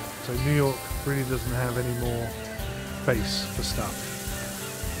flat out. So New York really doesn't have any more space for stuff.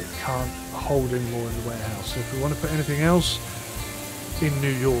 It can't hold any more in the warehouse. So if we want to put anything else in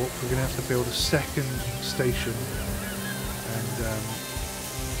New York, we're going to have to build a second station and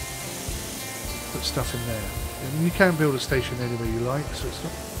put stuff in there. And you can build a station anywhere you like, so it's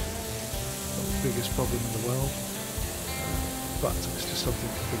not the biggest problem in the world, but it's just something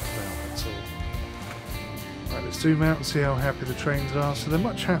to think about, that's all. Right, let's zoom out and see how happy the trains are. So they're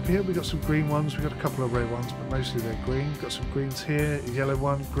much happier. We've got some green ones, we've got a couple of red ones, but mostly they're green. We've got some greens here, a yellow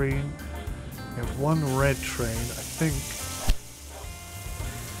one, green. We have one red train, I think.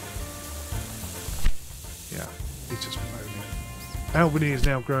 Yeah, he's just moaning. Albany is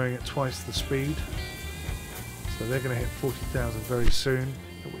now growing at twice the speed. So they're going to hit 40,000 very soon.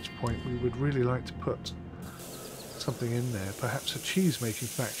 At which point we would really like to put something in there. Perhaps a cheese making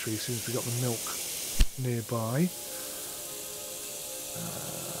factory, since we've got the milk nearby.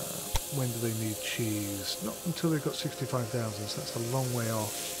 When do they need cheese? Not until they've got 65,000, so that's a long way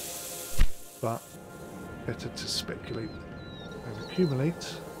off. But better to speculate and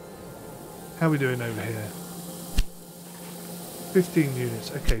accumulate. How are we doing over here? 15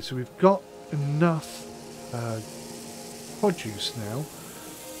 units. Okay, so we've got enough produce now.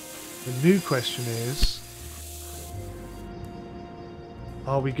 The new question is,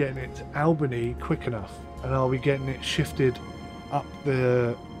 are we getting it to Albany quick enough? And are we getting it shifted up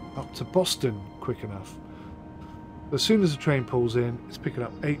to Boston quick enough? As soon as the train pulls in, it's picking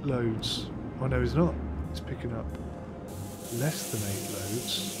up 8 loads. Oh no, he's not. It's picking up less than 8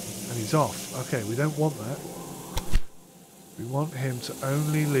 loads. And he's off. Okay, we don't want that. We want him to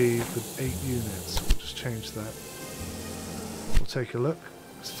only leave with 8 units. We'll just change that. We'll take a look.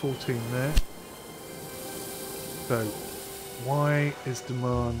 There's 14 there. So, why is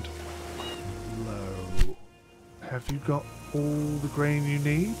demand low? Have you got all the grain you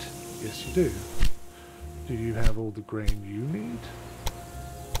need? Yes, you do. Do you have all the grain you need?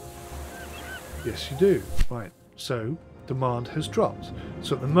 Yes, you do. Right, so demand has dropped.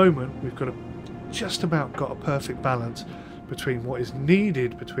 So at the moment, we've got just about got a perfect balance between what is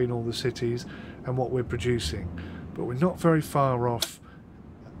needed between all the cities and what we're producing. But we're not very far off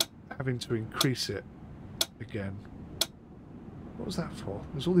having to increase it again. What was that for?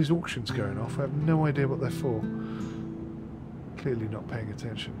 There's all these auctions going off. I have no idea what they're for. Clearly not paying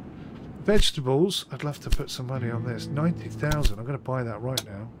attention. Vegetables, I'd love to put some money on this. 90,000, I'm going to buy that right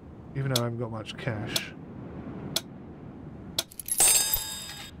now, even though I haven't got much cash.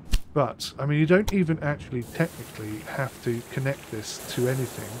 But, I mean, you don't even actually technically have to connect this to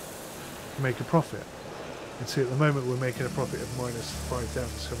anything to make a profit. You can see at the moment we're making a profit of minus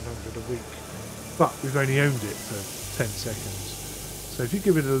 5,700 a week. But we've only owned it for 10 seconds. So if you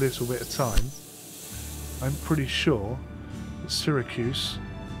give it a little bit of time, I'm pretty sure that Syracuse,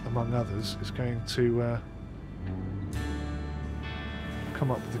 among others, is going to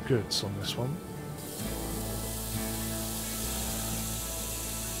come up with the goods on this one.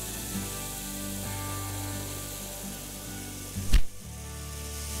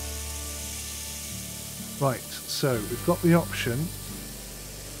 Right, so we've got the option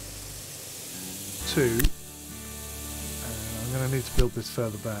to, I'm going to need to build this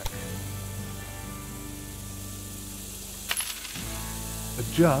further back,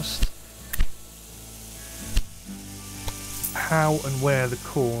 adjust how and where the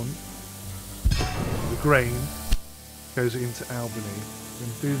corn, the grain, goes into Albany. I'm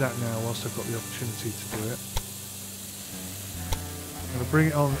going to do that now whilst I've got the opportunity to do it. I'm going to bring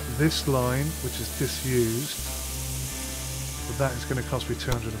it on this line, which is disused, but that is going to cost me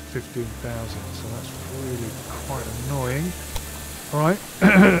 215,000, so that's really quite annoying. Alright,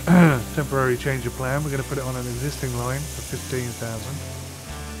 temporary change of plan. We're going to put it on an existing line for 15,000.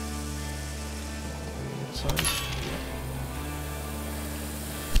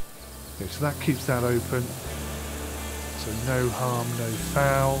 Okay, so that keeps that open. So no harm, no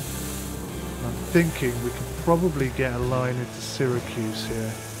foul. I'm thinking we can probably get a line into Syracuse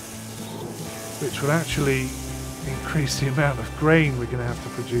here, which will actually increase the amount of grain we're going to have to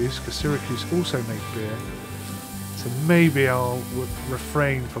produce, because Syracuse also make beer. So maybe I'll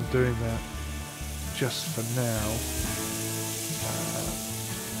refrain from doing that just for now.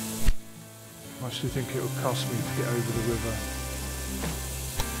 How much do you think it will cost me to get over the river?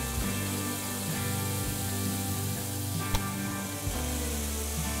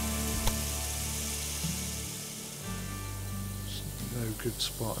 Good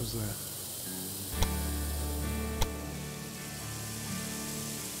spot, is there?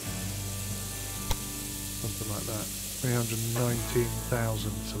 Something like that.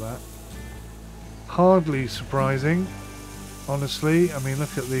 319,000 to that. Hardly surprising, honestly. I mean,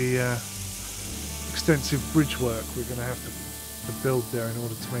 look at the extensive bridge work we're going to have to build there in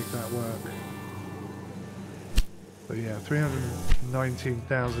order to make that work. But yeah,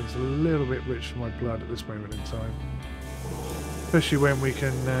 319,000 is a little bit rich for my blood at this moment in time. Especially when we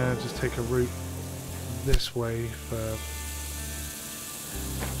can just take a route this way for a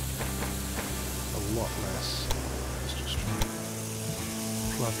lot less. Let's just try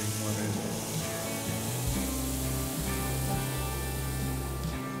plugging one in.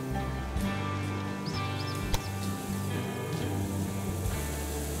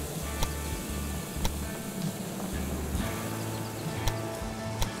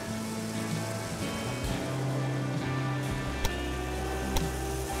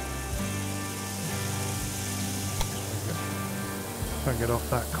 try and get off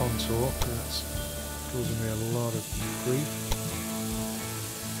that contour. That's causing me a lot of grief.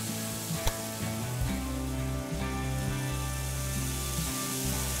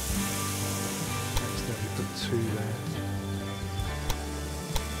 Accidentally put 2 there.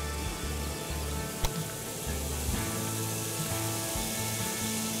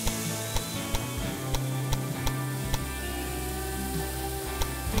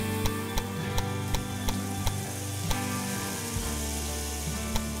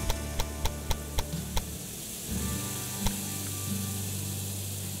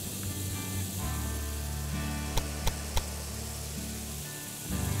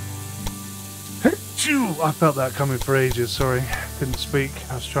 I felt that coming for ages, sorry, couldn't speak.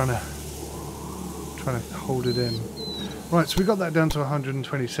 I was trying to hold it in. Right, so we got that down to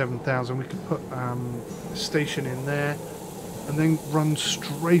 127,000. We could put a station in there and then run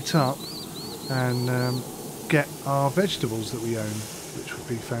straight up and get our vegetables that we own, which would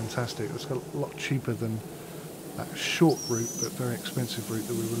be fantastic. It's a lot cheaper than that short route but very expensive route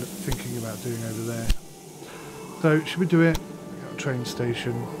that we were thinking about doing over there. So should we do it? We've got a train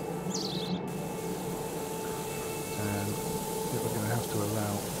station. To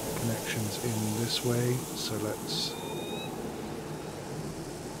allow connections in this way, so let's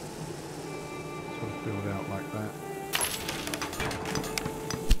sort of build out like that.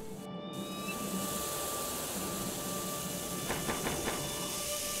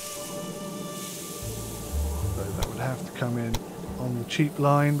 So that would have to come in on the cheap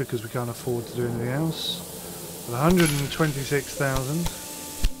line because we can't afford to do anything else. With 126,000.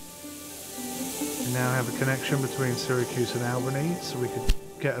 Now have a connection between Syracuse and Albany, so we could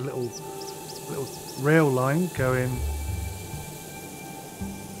get a little rail line going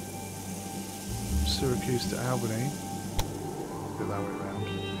from Syracuse to Albany. Go that way around.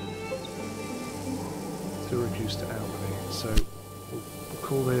 Syracuse to Albany. So we'll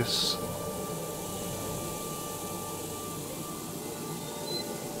call this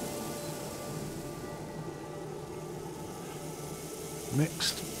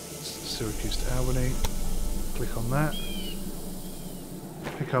mixed. Syracuse to Albany. Click on that.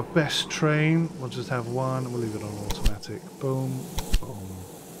 Pick our best train. We'll just have one. We'll leave it on automatic. Boom, boom,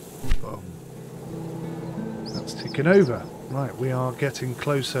 boom. That's ticking over. Right, we are getting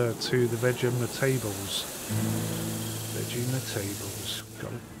closer to the 𝗦𝘂𝗧𝗏𝗡𝐴bles. 𝗦𝘂𝗧𝗏𝗡𝐴bles.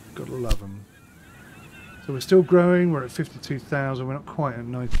 Gotta love them. So we're still growing. We're at 52,000. We're not quite at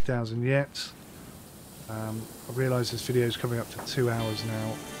 90,000 yet. I realise this video is coming up to 2 hours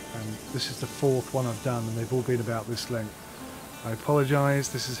now. And this is the 4th one I've done, and they've all been about this length. I apologise,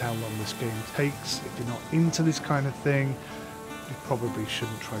 this is how long this game takes. If you're not into this kind of thing, you probably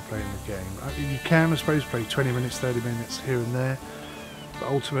shouldn't try playing the game. I mean, you can, I suppose, play 20 minutes, 30 minutes here and there, but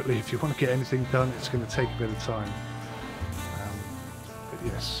ultimately, if you want to get anything done, it's going to take a bit of time. But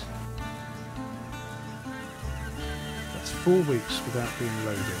yes. That's 4 weeks without being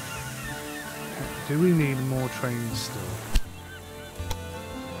loaded. Do we need more trains still?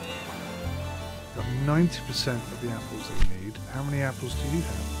 Got 90% of the apples that we need. How many apples do you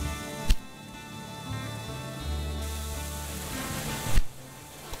have?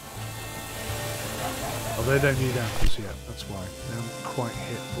 Oh, they don't need apples yet, that's why. They haven't quite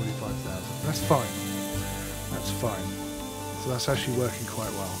hit 45,000. That's fine. That's fine. So that's actually working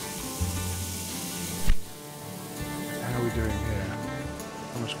quite well. How are we doing here?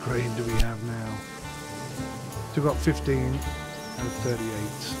 How much grain do we have now? We've got 15 out of 38.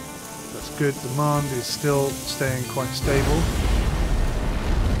 That's good. Demand is still staying quite stable.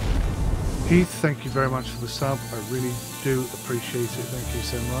 Heath, thank you very much for the sub. I really do appreciate it. Thank you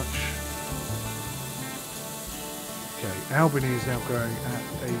so much. Okay, Albany is now growing at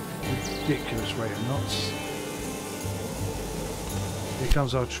a ridiculous rate of knots. Here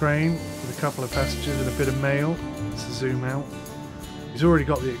comes our train with a couple of passengers and a bit of mail. Let's zoom out. He's already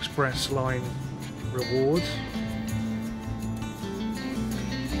got the express line reward.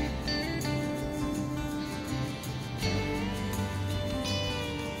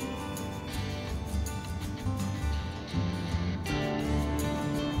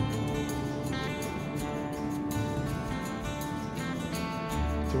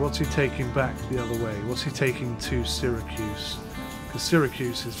 What's he taking back the other way? What's he taking to Syracuse? Because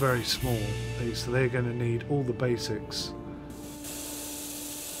Syracuse is very small, so they're going to need all the basics.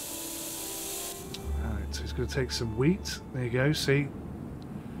 Alright, so he's going to take some wheat. There you go, see?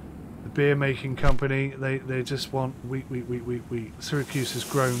 The beer making company, they just want wheat. Syracuse has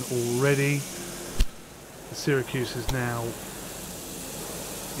grown already. Syracuse is now,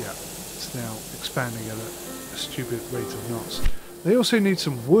 yeah, it's now expanding at a stupid rate of knots. They also need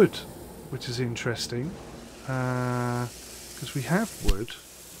some wood, which is interesting, because because we have wood.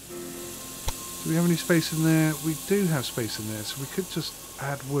 Do we have any space in there? We do have space in there, so we could just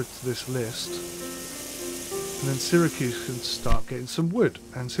add wood to this list. And then Syracuse can start getting some wood.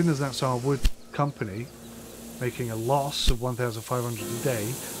 And seeing as that's our wood company, making a loss of 1,500 a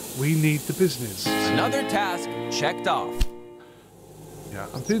day, we need the business. Another task checked off. Yeah,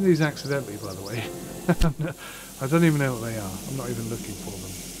 I'm doing these accidentally, by the way. I don't even know what they are. I'm not even looking for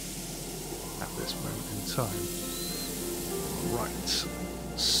them at this moment in time. Right,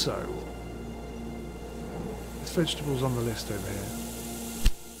 so there's vegetables on the list over here.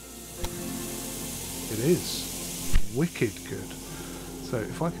 It is wicked good. So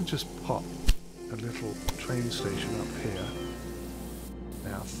if I can just pop a little train station up here.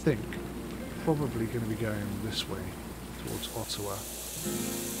 Now I think probably going to be going this way towards Ottawa.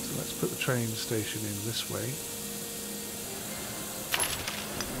 So let's put the train station in this way.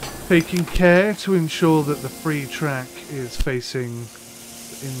 Taking care to ensure that the free track is facing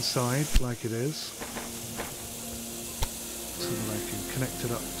the inside like it is. So that I can connect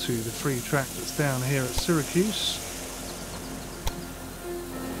it up to the free track that's down here at Syracuse.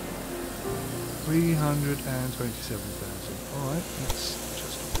 327,000. Alright, let's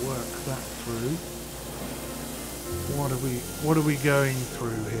just work that through. What are we going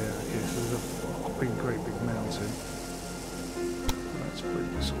through here? Okay, so there's a hopping great big mountain. Let's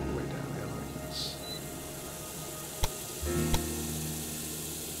bring this all the way down here like this.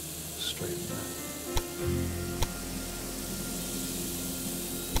 Straighten that.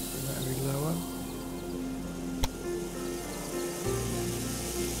 Bring that any lower.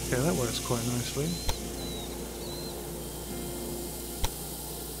 Okay, that works quite nicely.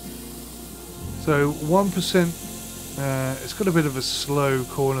 So 1%, it's got a bit of a slow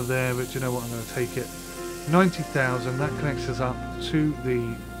corner there, but you know what, I'm going to take it. 90,000, that connects us up to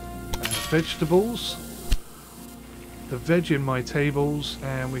the vegetables. The veg in my tables,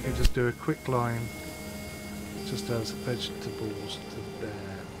 and we can just do a quick line. Just as vegetables to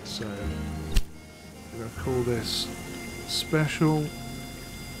there. So we're going to call this special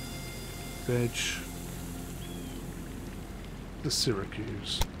veg the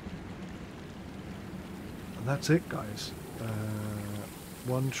Syracuse. And that's it, guys.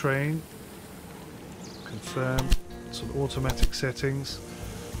 One train. Confirm. Some automatic settings.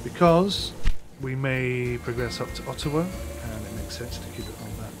 Because we may progress up to Ottawa, and it makes sense to keep it on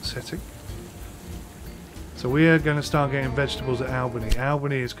that setting. So we are going to start getting vegetables at Albany.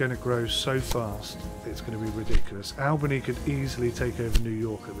 Albany is going to grow so fast, it's going to be ridiculous. Albany could easily take over New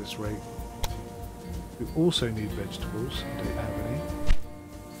York at this rate. We also need vegetables. I don't have any.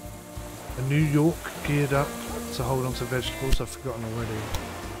 A New York geared up to hold on to vegetables. I've forgotten already.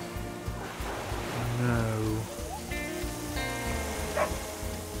 No.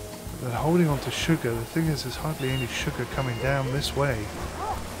 They're holding on to sugar. The thing is, there's hardly any sugar coming down this way.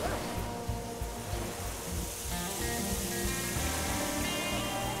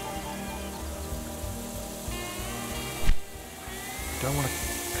 Don't want to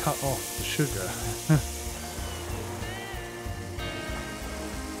cut off the sugar.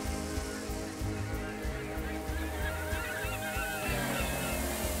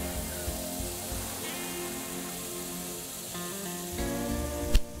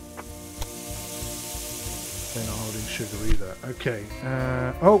 They're not holding sugar either. Okay.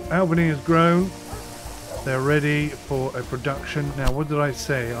 Oh, Albany has grown. They're ready for a production. Now, what did I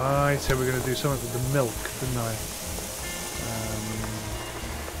say? I said we're going to do something with the milk, didn't I?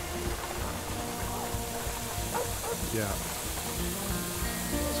 Yeah.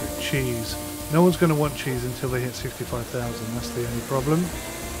 So cheese. No one's going to want cheese until they hit 65,000. That's the only problem.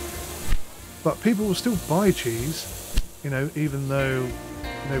 But people will still buy cheese, you know, even though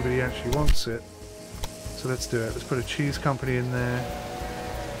nobody actually wants it. So let's do it. Let's put a cheese company in there.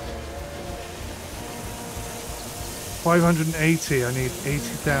 580. I need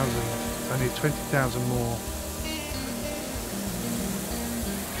 80,000. I need 20,000 more.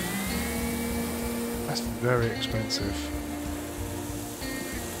 That's very expensive.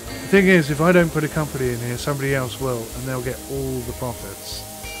 The thing is, if I don't put a company in here, somebody else will, and they'll get all the profits.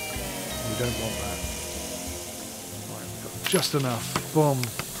 We don't want that. Right, we've got just enough. Boom.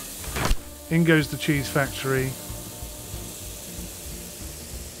 In goes the cheese factory.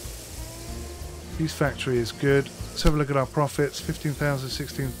 Cheese factory is good. Let's have a look at our profits. 15,000,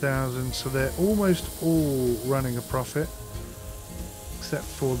 16,000. So they're almost all running a profit. Except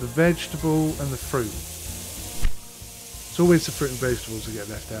for the vegetable and the fruit. It's always the fruit and vegetables that get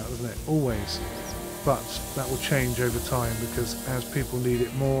left out, isn't it? Always. But that will change over time because as people need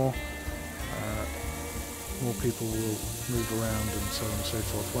it more, more people will move around and so on and so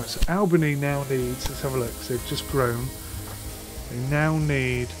forth. Right, so Albany now needs, let's have a look, so they've just grown. They now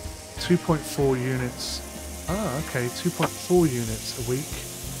need 2.4 units. Ah, okay, 2.4 units a week.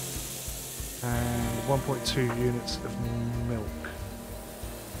 And 1.2 units of milk.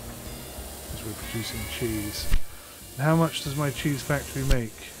 Because we're producing cheese. And how much does my cheese factory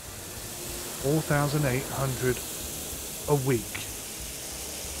make? 4,800 a week.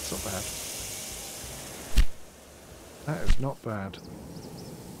 That's not bad. That is not bad.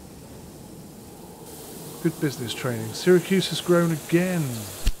 Good business training. Syracuse has grown again.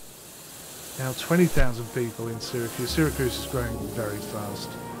 Now 20,000 people in Syracuse. Syracuse is growing very fast.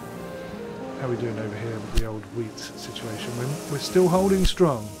 How are we doing over here with the old wheat situation? We're still holding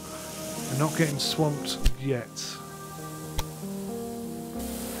strong. We're not getting swamped yet.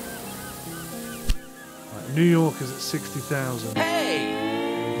 Right, New York is at 60,000.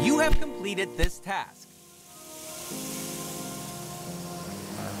 Hey! You have completed this task.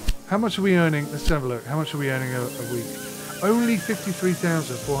 How much are we earning? Let's have a look. How much are we earning a week? Only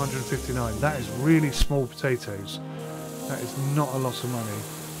 53,459. That is really small potatoes. That is not a lot of money.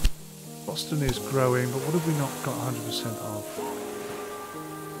 Boston is growing, but what have we not got 100% of?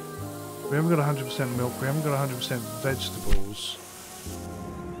 We haven't got 100% milk. We haven't got 100% vegetables.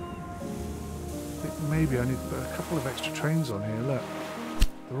 I think maybe I need to put a couple of extra trains on here. Look,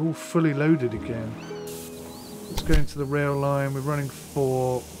 they're all fully loaded again. Let's go into the rail line. We're running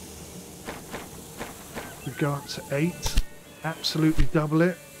 4. We go up to 8. Absolutely double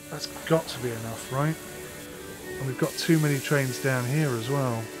it. That's got to be enough, right? And we've got too many trains down here as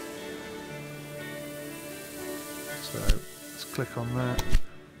well. So let's click on that.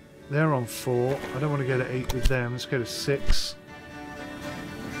 They're on 4. I don't want to go to 8 with them. Let's go to 6.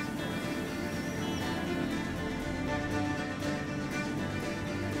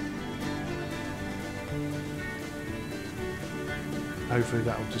 Hopefully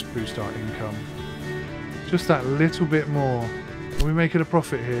that will just boost our income. Just that little bit more. Are we making a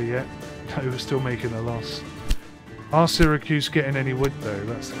profit here yet? No, we're still making a loss. Are Syracuse getting any wood though?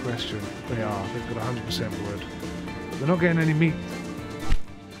 That's the question. They are. They've got 100% wood. They're not getting any meat.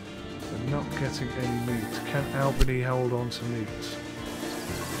 They're not getting any meat. Can Albany hold on to meat?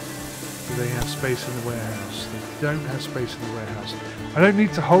 Do they have space in the warehouse? They don't have space in the warehouse. I don't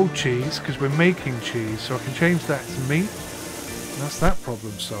need to hold cheese because we're making cheese, so I can change that to meat. And that's that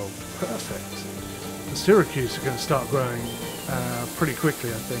problem solved. Perfect. The Syracuse are going to start growing pretty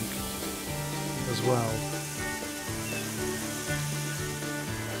quickly, I think, as well.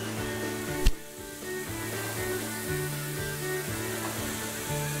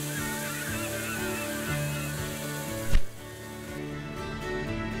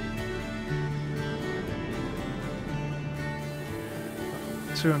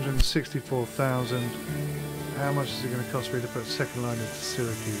 $264,000. How much is it going to cost me to put a second line into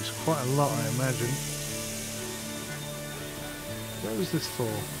Syracuse? Quite a lot, I imagine. What was this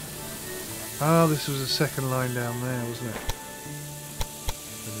for? Ah, this was a second line down there, wasn't it?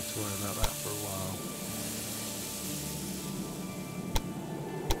 I need to worry about that for a while.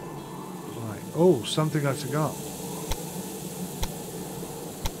 Right. Oh, something I forgot.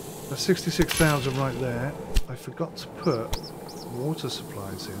 That's 66,000 right there. I forgot to put water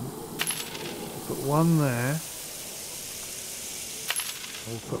supplies in. Put one there.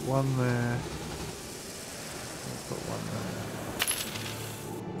 We'll put one there. We'll put one there.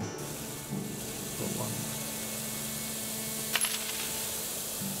 Put one there.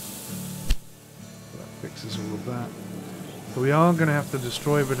 That fixes all of that. So we are going to have to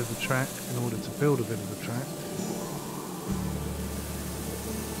destroy a bit of the track in order to build a bit of the track.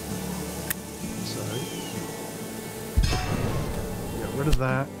 So, get rid of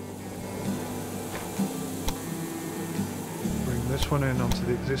that. This one in onto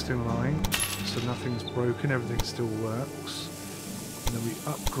the existing line, so nothing's broken, everything still works. And then we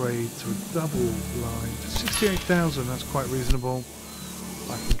upgrade to a double line to 68,000. That's quite reasonable.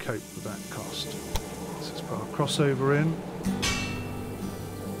 I can cope with that cost. So let's put our crossover in.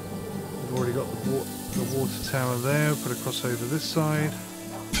 We've already got the water tower there. Put a crossover this side.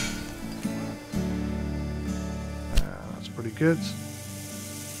 That's pretty good.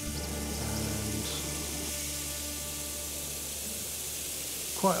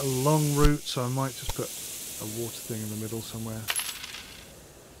 Quite a long route, so I might just put a water thing in the middle somewhere.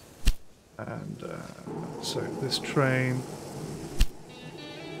 And so this train,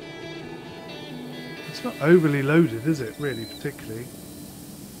 it's not overly loaded, is it, really, particularly?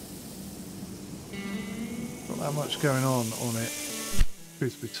 Not that much going on it,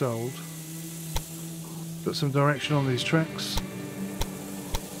 truth be told. Put some direction on these tracks.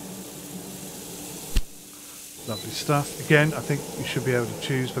 Lovely stuff. Again, I think you should be able to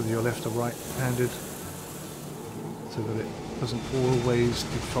choose whether you're left or right-handed. so that it doesn't always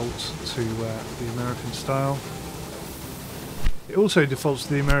default to the American style. It also defaults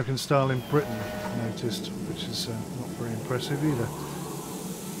to the American style in Britain, I noticed, which is not very impressive either.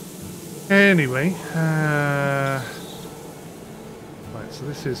 Anyway, right, so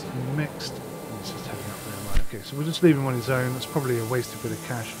this is mixed. Let's just heading up there. Right, okay, so we'll just leave him on his own. That's probably a wasted bit of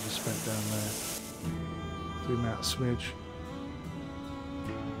cash I just spent down there. Zoom out a smidge.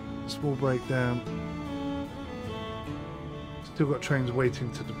 Small breakdown. Still got trains waiting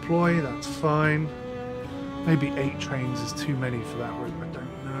to deploy, that's fine. Maybe 8 trains is too many for that route, I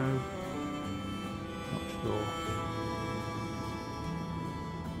don't know. Not sure.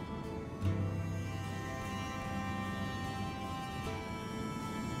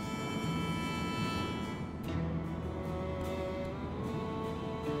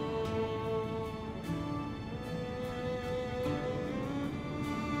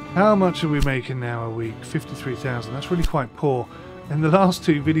 How much are we making now a week? 53,000. That's really quite poor. In the last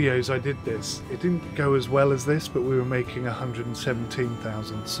 2 videos I did this, it didn't go as well as this, but we were making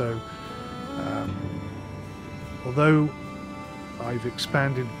 117,000. So, although I've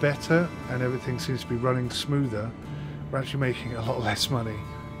expanded better and everything seems to be running smoother, we're actually making a lot less money.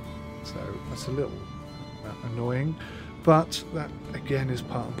 So that's a little annoying. But that, again, is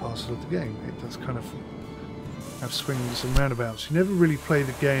part and parcel of the game. It does kind of have swings and roundabouts. You never really play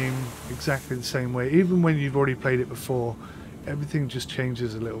the game exactly the same way. Even when you've already played it before, everything just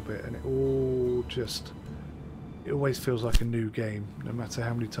changes a little bit, and it always feels like a new game, no matter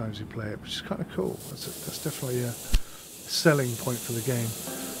how many times you play it, which is kind of cool. That's definitely a selling point for the game.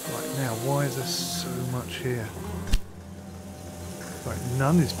 Right, now, why is there so much here? Right,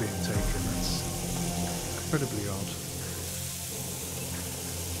 none is being taken. That's incredibly odd.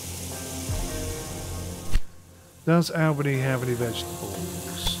 Does Albany have any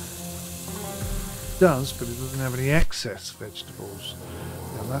vegetables? It does, but it doesn't have any excess vegetables.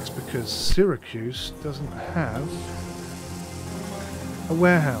 Now that's because Syracuse doesn't have a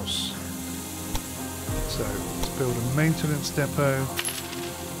warehouse. So let's build a maintenance depot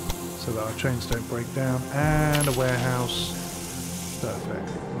so that our trains don't break down, and a warehouse. Perfect.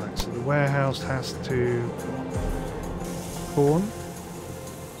 Right, so the warehouse has to corn.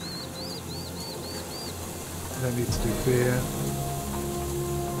 Don't need to do beer.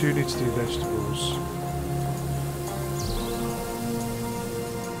 Do need to do vegetables.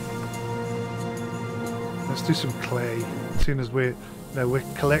 Let's do some clay. Seeing as we're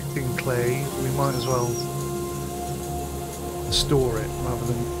collecting clay, we might as well store it rather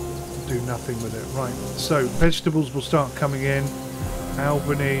than do nothing with it. Right. So vegetables will start coming in.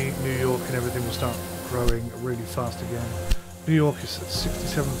 Albany, New York, and everything will start growing really fast again. New York is at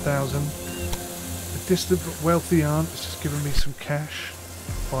 67,000. Distant but wealthy aunt has just given me some cash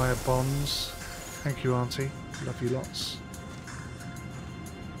via bonds. Thank you, auntie. Love you lots.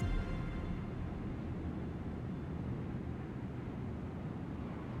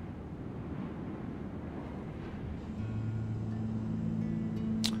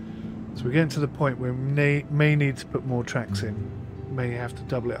 So we're getting to the point where we may need to put more tracks in. May have to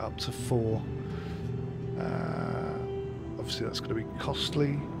double it up to 4. Obviously that's going to be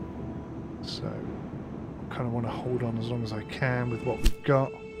costly. So kind of want to hold on as long as I can with what we've got.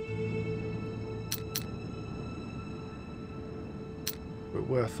 We're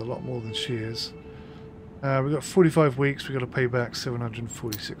worth a lot more than she is. We've got 45 weeks, we've got to pay back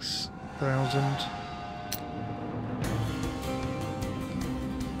 746,000.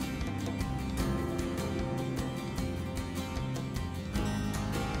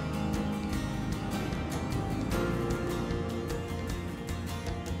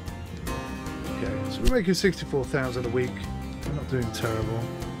 We're making 64,000 a week. We're not doing terrible.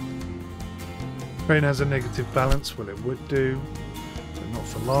 Train has a negative balance. Well, it would do, but not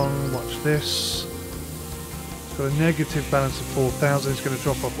for long. Watch this. It's got a negative balance of 4,000. It's going to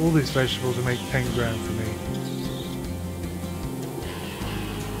drop off all these vegetables and make 10 grand for me.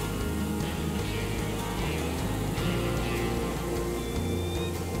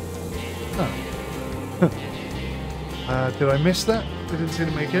 Oh. Did I miss that? They didn't seem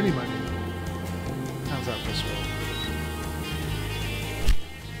to make any money. How's that possible?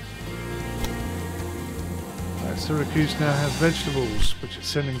 Right, Syracuse now has vegetables, which it's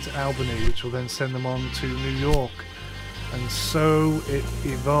sending to Albany, which will then send them on to New York. And so it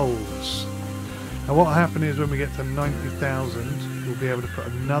evolves. Now what will happen is when we get to 90,000, we'll be able to put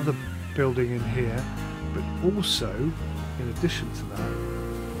another building in here, but also, in addition to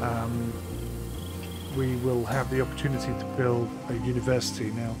that, we will have the opportunity to build a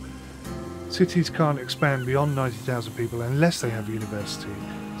university. Now, cities can't expand beyond 90,000 people unless they have a university.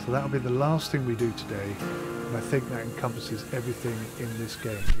 So that'll be the last thing we do today. And I think that encompasses everything in this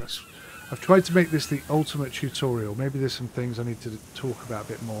game. I've tried to make this the ultimate tutorial. Maybe there's some things I need to talk about a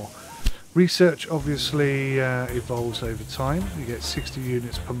bit more. Research obviously evolves over time. You get 60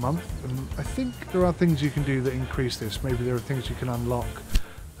 units per month, and I think there are things you can do that increase this. Maybe there are things you can unlock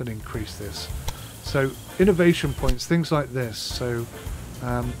that increase this. So innovation points, things like this. So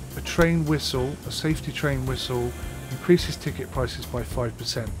a train whistle, a safety train whistle, increases ticket prices by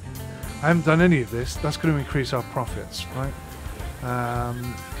 5%. I haven't done any of this. That's going to increase our profits, right?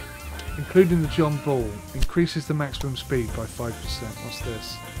 Including the John Bull, increases the maximum speed by 5%. What's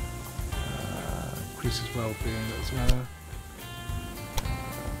this? Increases well-being, that doesn't matter.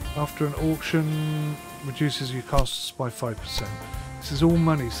 After an auction, reduces your costs by 5%. This is all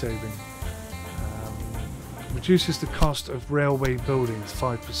money saving. Reduces the cost of railway buildings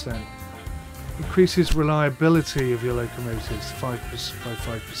 5%. Increases reliability of your locomotives by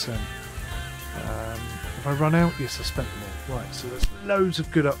 5%. If I run out, yes, I spent more. Right, so there's loads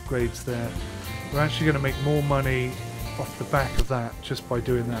of good upgrades there. We're actually going to make more money off the back of that just by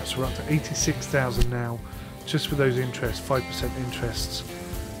doing that. So we're up to 86,000 now, just for those interests, 5% interests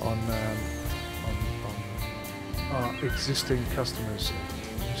on our existing customers,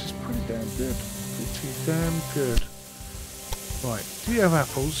 which is pretty damn good. Pretty damn good. Right, do you have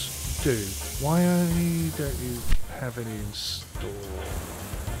apples? You do. Why don't you have any in store?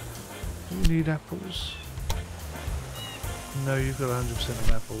 Do you need apples? No, you've got 100%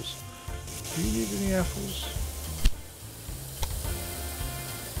 of apples. Do you need any apples?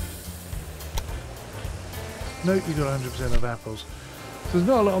 No, you've got 100% of apples. So there's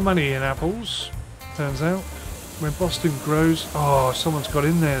not a lot of money in apples, turns out. When Boston grows... Oh, someone's got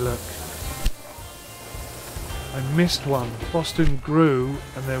in there, look. I missed one. Boston grew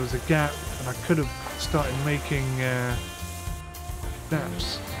and there was a gap and I could have started making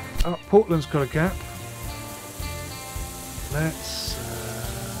gaps. Oh, Portland's got a gap. Let's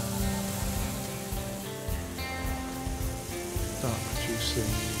start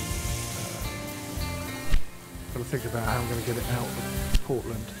producing. Got to think about how I'm going to get it out of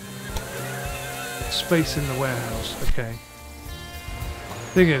Portland. Space in the warehouse. Okay.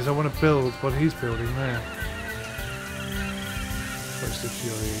 Thing is, I want to build what he's building there. Close to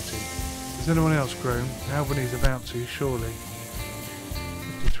infuriating. Has anyone else grown? Albany's about to, surely.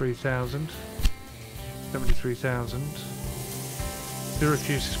 53,000. 73,000.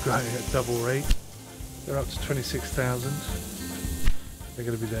 Syracuse is growing at double rate. They're up to 26,000. They're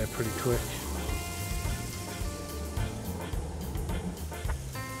going to be there pretty quick.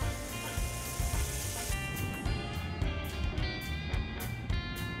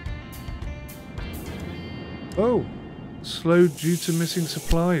 Oh! Slowed due to missing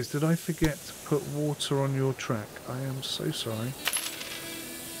supplies. Did I forget to put water on your track? I am so sorry.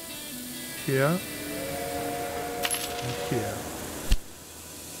 Here. And here.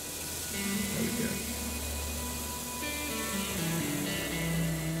 There we go.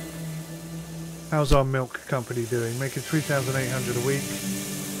 How's our milk company doing? Making 3,800 a week.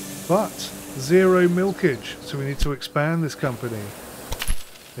 But zero milkage. So we need to expand this company.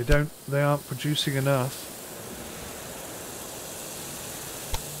 They aren't producing enough.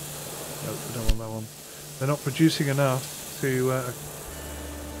 Nope, I don't want that one. They're not producing enough to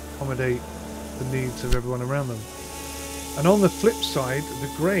accommodate the needs of everyone around them. And on the flip side, the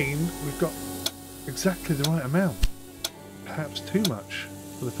grain, we've got exactly the right amount. Perhaps too much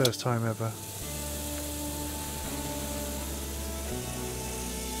for the first time ever.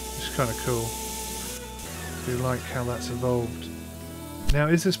 It's kind of cool. I do like how that's evolved. Now,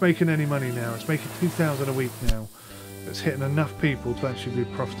 is this making any money now? It's making 2,000 a week now. It's hitting enough people to actually be a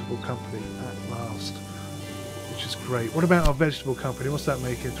profitable company at last, which is great. What about our vegetable company? What's that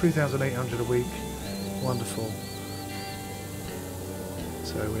making? 3,800 a week. Wonderful.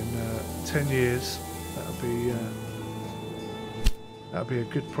 So in 10 years, that'll be a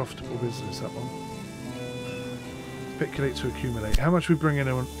good profitable business. That one. Speculate to accumulate. How much we bring in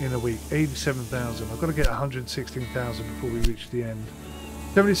a week? 87,000. I've got to get 116,000 before we reach the end.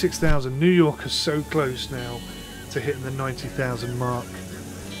 76,000. New York is so close now to hitting the 90,000 mark.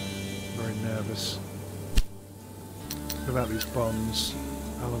 Very nervous. What about these bonds?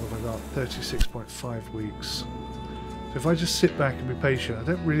 How long have I got? 36.5 weeks. So if I just sit back and be patient, I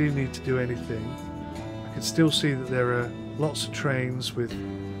don't really need to do anything. I can still see that there are lots of trains with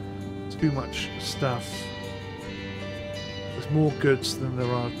too much stuff. There's more goods than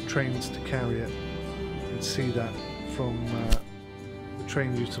there are trains to carry it. You can see that from the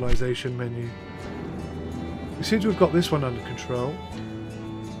train utilization menu. We seem to have got this one under control.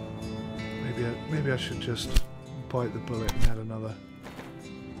 Maybe I should just bite the bullet and add another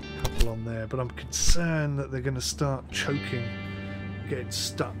couple people on there, but I'm concerned that they're going to start choking, getting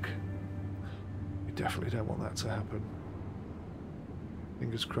stuck. We definitely don't want that to happen.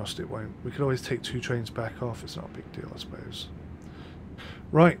 Fingers crossed it won't. We could always take 2 trains back off. It's not a big deal, I suppose.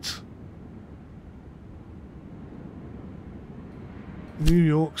 Right. New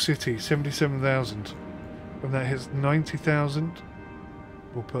York City, 77,000. When that hits 90,000,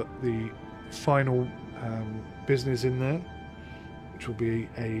 we'll put the final business in there, which will be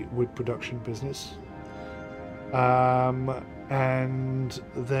a wood production business. And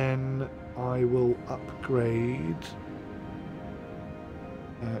then I will upgrade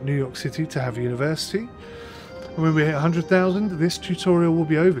New York City to have a university. And when we hit 100,000, this tutorial will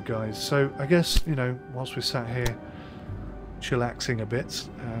be over, guys. So I guess, you know, whilst we're sat here chillaxing a bit,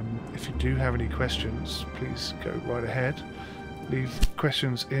 if you do have any questions, please go right ahead. Leave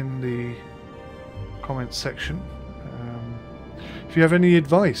questions in the comments section. If you have any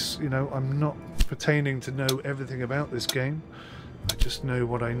advice, you know, I'm not pretending to know everything about this game. I just know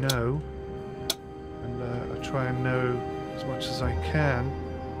what I know, and I try and know as much as I can.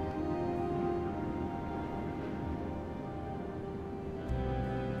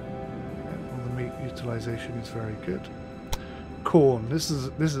 Well, the meat utilization is very good. Corn. This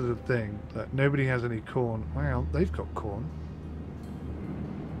is the thing, that nobody has any corn. Well, they've got corn.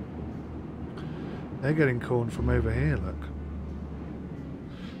 They're getting corn from over here, look.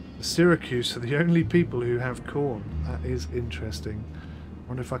 The Syracuse are the only people who have corn. That is interesting. I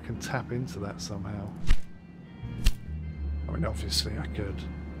wonder if I can tap into that somehow. I mean, obviously I could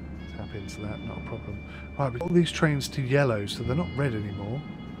tap into that, not a problem. Right, we've got all these trains to yellow, so they're not red anymore.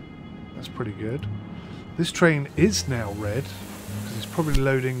 That's pretty good. This train is now red, because it's probably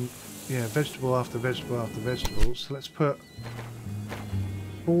loading, yeah, vegetable after vegetable after vegetable. So let's put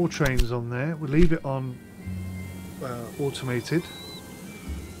 4 trains on there. We'll leave it on automated,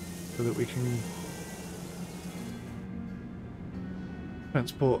 so that we can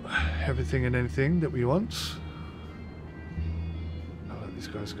transport everything and anything that we want. Oh, look, these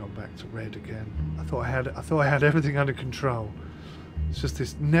guys have gone back to red again. I thought I had everything under control. It's just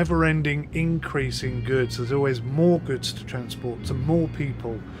this never-ending increase in goods. There's always more goods to transport to more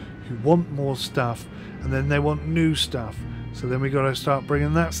people who want more stuff, and then they want new stuff. So then we got to start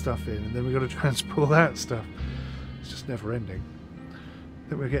bringing that stuff in, and then we got to transport that stuff. It's just never-ending. I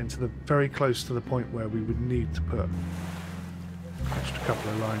think we're getting to the very close to the point where we would need to put an extra couple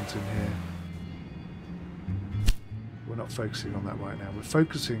of lines in here. We're not focusing on that right now. We're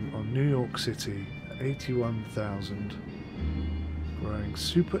focusing on New York City, 81,000. Growing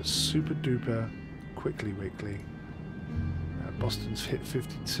super duper quickly. Boston's hit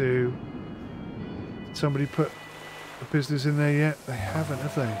 52. Did somebody put a business in there yet? They haven't,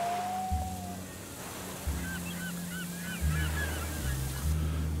 have they?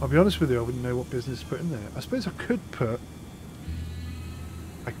 I'll be honest with you, I wouldn't know what business to put in there. I suppose I could put,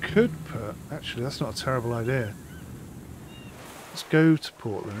 actually that's not a terrible idea. Let's go to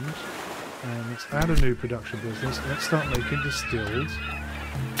Portland. And let's add a new production business. Let's start making distilled,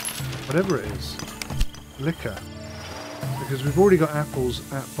 whatever it is, liquor. Because we've already got apples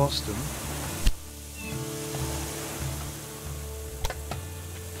at Boston.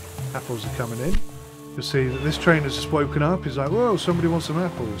 Apples are coming in. You'll see that this train has just woken up. He's like, whoa, somebody wants some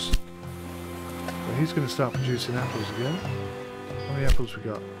apples. So he's going to start producing apples again. How many apples we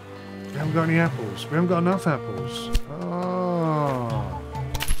got? We haven't got any apples. We haven't got enough apples. Oh.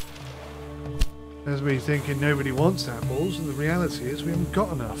 There's me thinking nobody wants apples, and the reality is we haven't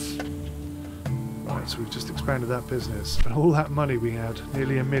got enough. Right, so we've just expanded that business, and all that money we had,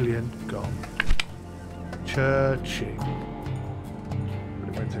 nearly $1 million, gone. Churchy. But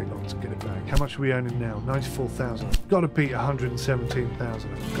it won't take long to get it back. How much are we owning now? 94,000. I've got to beat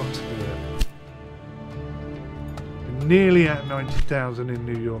 117,000. I've got to do it. We're nearly at 90,000 in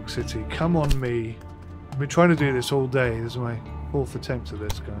New York City. Come on, me. I've been trying to do this all day. This is my 4th attempt at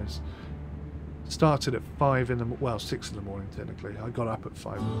this, guys. Started at 6 in the morning technically. I got up at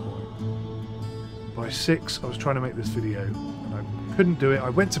 5 in the morning. By 6 I was trying to make this video and I couldn't do it. I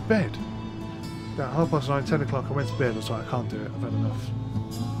went to bed. About 9:30, 10 o'clock I went to bed. I was like, I can't do it, I've had enough.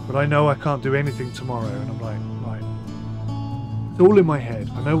 But I know I can't do anything tomorrow, and I'm like, right. It's all in my head.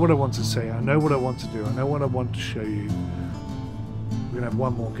 I know what I want to say, I know what I want to do, I know what I want to show you. We're gonna have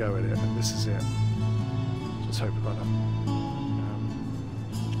one more go at it, and this is it. Let's hope we got enough.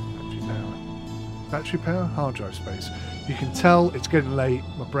 Battery power, hard drive space. You can tell it's getting late.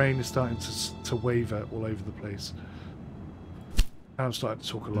 My brain is starting to waver all over the place. And I'm starting to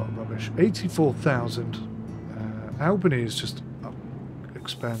talk a lot of rubbish. 84,000. Albany is just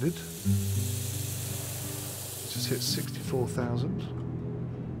expanded. Just hit 64,000.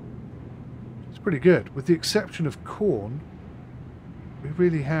 pretty good. With the exception of corn, we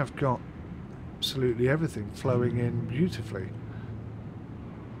really have got absolutely everything flowing in beautifully.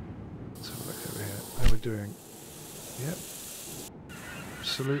 Let's have a look over here. How are we doing? Yep.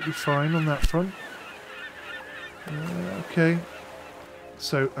 Absolutely fine on that front. Okay.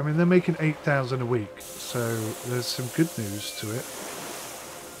 So, I mean, they're making 8,000 a week, so there's some good news to it.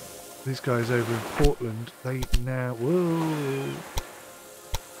 These guys over in Portland, they now... Whoa!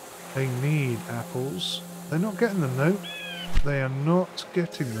 They need apples. They're not getting them, though. They are not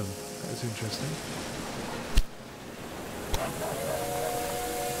getting them. That is interesting.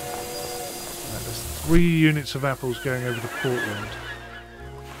 Right, there's 3 units of apples going over to Portland.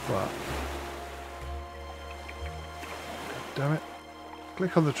 But... God damn it.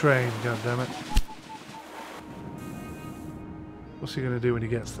 Click on the train, god damn it. What's he going to do when he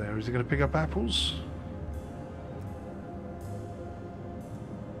gets there? Is he going to pick up apples?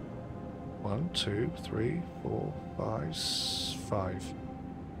 1, 2, 3, 4, 5.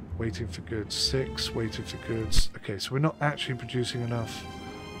 Waiting for goods. 6. Waiting for goods. Okay, so we're not actually producing enough.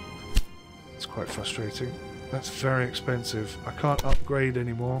 It's quite frustrating. That's very expensive. I can't upgrade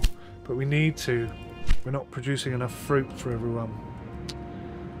anymore, but we need to. We're not producing enough fruit for everyone.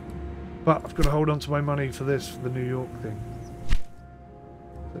 But I've got to hold on to my money for this, for the New York thing.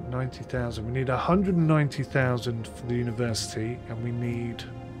 90,000. We need 190,000 for the university, and we need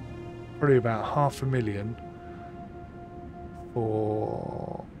probably about 500,000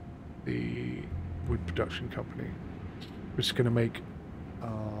 for the wood production company, which is going to make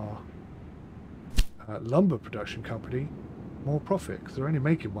our lumber production company more profit, because they're only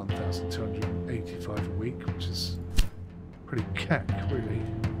making 1,285 a week, which is pretty cack, really.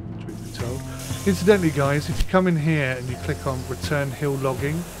 Told. Incidentally, guys, if you come in here and you click on return hill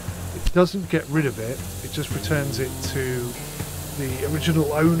logging, it doesn't get rid of it, it just returns it to the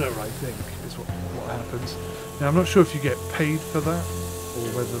original owner, I think, is what happens. Now, I'm not sure if you get paid for that or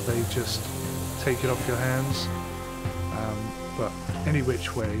whether they just take it off your hands, but any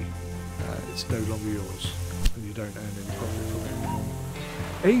which way, it's no longer yours and you don't earn any profit from it anymore.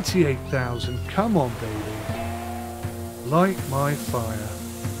 88,000, come on, baby. Light my fire.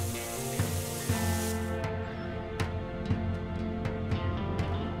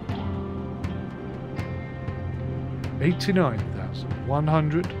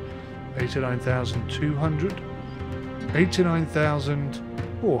 89,100, 89,200,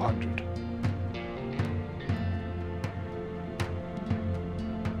 89,400,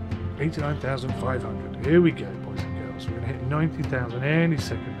 89,500. Here we go, boys and girls. We're going to hit 90,000 any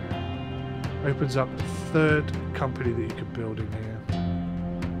second now. Opens up the 3rd company that you could build in here.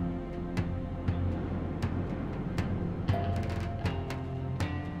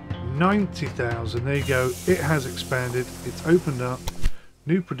 90,000, there you go. It has expanded, it's opened up.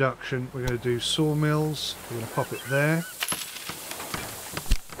 New production, we're going to do sawmills, we're going to pop it there.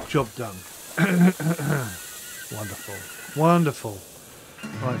 Job done. Wonderful, wonderful.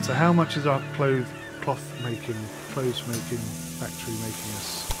 Right, so how much is our clothes making factory making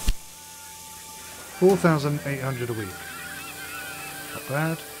us? 4,800 a week. Not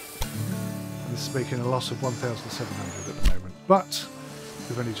bad. And this is making a loss of 1,700 at the moment. But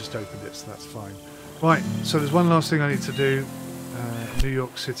we've only just opened it, so that's fine. Right, so there's one last thing I need to do. New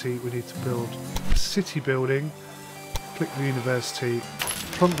York City, we need to build a city building. Click the university,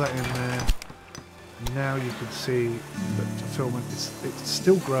 plump that in there. Now you can see that fulfillment it's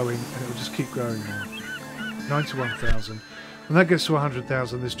still growing, and it will just keep growing now. 91,000. When that gets to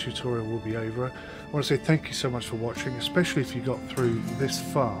 100,000, this tutorial will be over. I want to say thank you so much for watching, especially if you got through this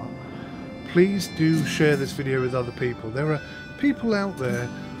far. Please do share this video with other people. There are people out there,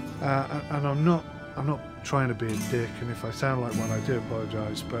 and I'm not trying to be a dick, and if I sound like one, I do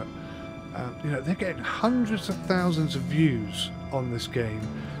apologise, but you know, they're getting hundreds of thousands of views on this game,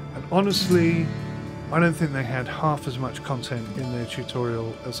 and honestly, I don't think they had half as much content in their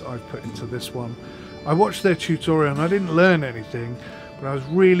tutorial as I've put into this one. I watched their tutorial and I didn't learn anything, but I was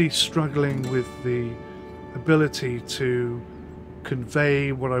really struggling with the ability to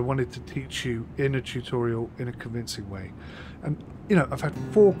convey what I wanted to teach you in a tutorial in a convincing way. And you know, I've had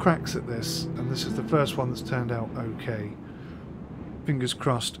 4 cracks at this, and this is the first one that's turned out okay. Fingers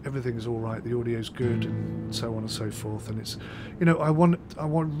crossed, everything is all right, the audio's good, and so on and so forth. And it's, you know, I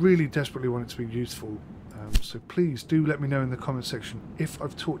really desperately want it to be useful. So please do let me know in the comment section if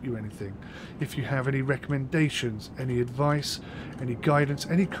I've taught you anything, if you have any recommendations, any advice, any guidance,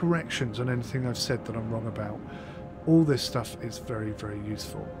 any corrections on anything I've said that I'm wrong about. All this stuff is very, very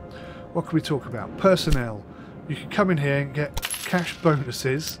useful. What can we talk about? Personnel. You can come in here and get cash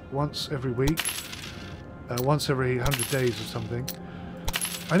bonuses once every week, once every 100 days or something.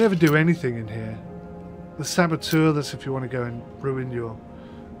 I never do anything in here. The saboteur, that's if you want to go and ruin your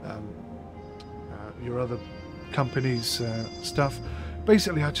other company's stuff.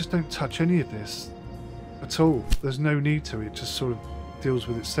 Basically, I just don't touch any of this at all. There's no need to. It just sort of deals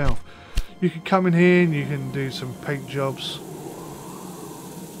with itself. You can come in here and you can do some paint jobs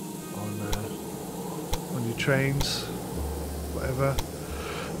on your trains, whatever.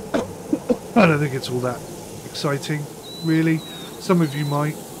 I don't think it's all that exciting, really. Some of you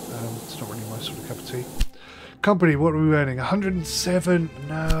might. It's not really my sort of cup of tea. Company, what are we earning? 107?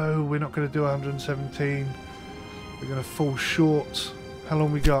 No, we're not going to do 117. We're going to fall short. How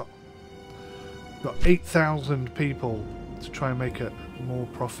long we got? We've got 8,000 people to try and make it more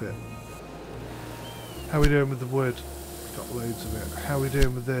profit. How are we doing with the wood? We've got loads of it. How are we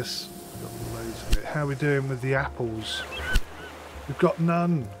doing with this? We've got loads of it. How are we doing with the apples? We've got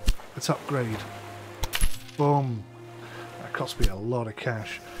none. Let's upgrade. Boom. That cost me a lot of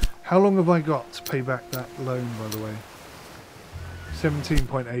cash. How long have I got to pay back that loan, by the way?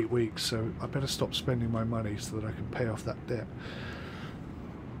 17.8 weeks, so I better stop spending my money so that I can pay off that debt.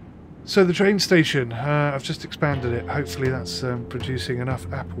 So the train station, I've just expanded it. Hopefully that's producing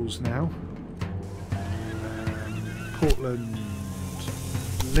enough apples now. Portland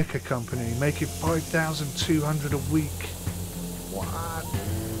Liquor Company, making 5,200 a week. What?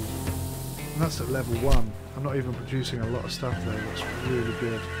 And that's at level 1. I'm not even producing a lot of stuff there. That's really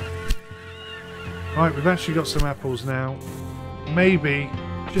good. Right, we've actually got some apples now. Maybe,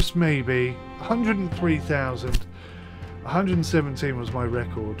 just maybe, 103,000. 117 was my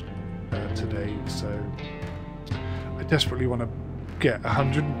record today, so I desperately want to get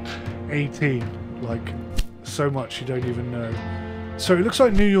 118, like so much you don't even know. So it looks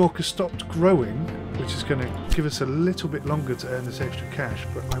like New York has stopped growing, which is going to give us a little bit longer to earn this extra cash,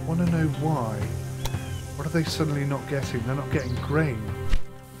 but I want to know why. What are they suddenly not getting? They're not getting grain.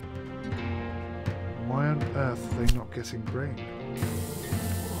 Why on earth are they not getting grain?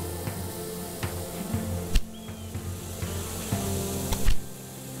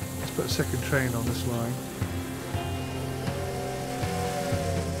 Let's put a second train on this line.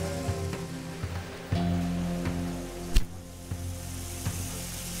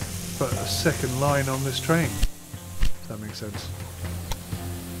 Put a second line on this train. If that makes sense.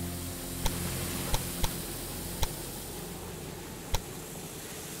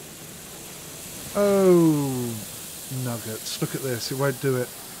 Oh, nuggets. Look at this. It won't do it.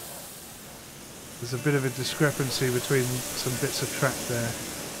 There's a bit of a discrepancy between some bits of track there.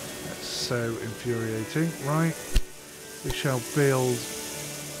 That's so infuriating. Right. We shall build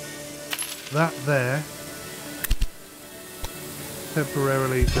that there.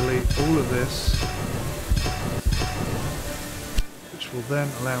 Temporarily delete all of this, which will then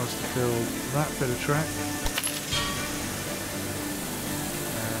allow us to build that bit of track.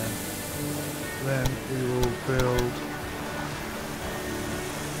 Then we will build...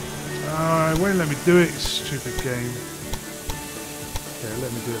 it won't let me do it, stupid game. Okay,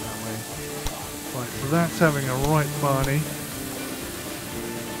 let me do it that way. Right, so that's having a right Barney.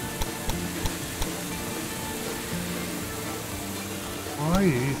 Why are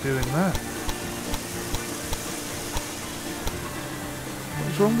you doing that?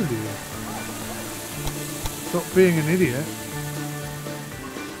 What's wrong with you? Stop being an idiot.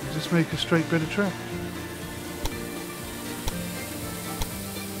 Just make a straight bit of track.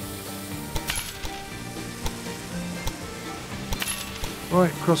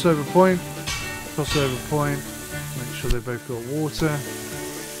 Right, crossover point. Crossover point. Make sure they've both got water.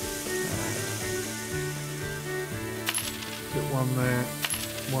 Get one there,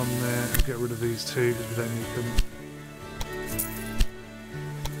 and get rid of these two because we don't need them.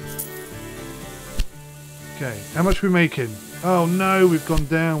 Okay, how much are we making? Oh no, we've gone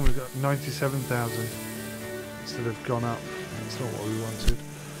down. We've got 97,000 instead of gone up. That's not what we wanted.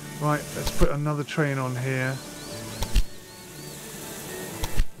 Right, let's put another train on here.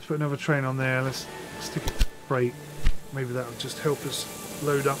 Let's put another train on there. Let's stick it to freight. Maybe that will just help us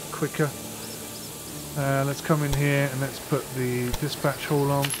load up quicker. Let's come in here and let's put the dispatch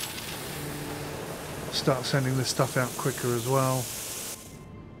hall on. Start sending this stuff out quicker as well.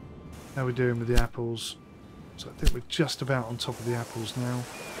 How are we doing with the apples? So I think we're just about on top of the apples now.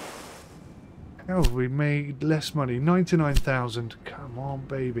 How have we made less money? 99,000. Come on,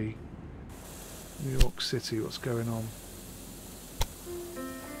 baby. New York City, what's going on?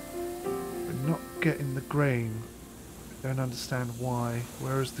 We're not getting the grain. I don't understand why.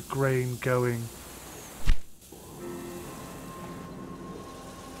 Where is the grain going?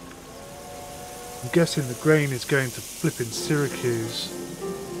 I'm guessing the grain is going to flipping Syracuse,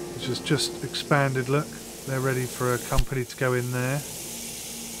 which has just expanded, look. They're ready for a company to go in there.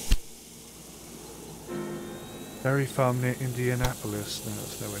 Berry farm near Indianapolis. No,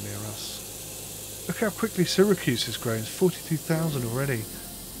 that's nowhere near us. Look how quickly Syracuse is growing. It's 42,000 already.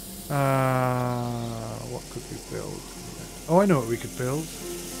 What could we build? Oh, I know what we could build.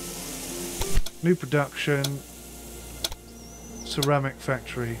 New production. Ceramic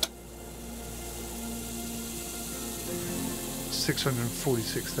factory.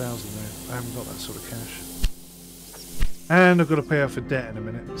 646,000 though. I haven't got that sort of cash. And I've got to pay off a debt in a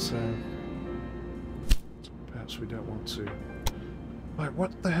minute, so perhaps we don't want to. Right,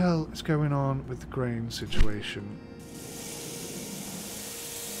 what the hell is going on with the grain situation?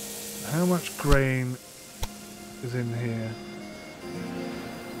 How much grain is in here?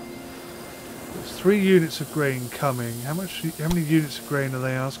 There's 3 units of grain coming. How many units of grain are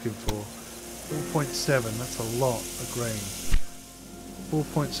they asking for? 4.7. That's a lot of grain.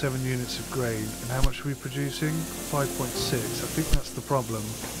 4.7 units of grain. And how much are we producing? 5.6. I think that's the problem.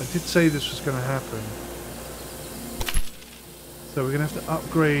 I did say this was going to happen. So we're going to have to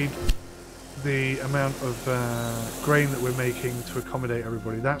upgrade the amount of grain that we're making to accommodate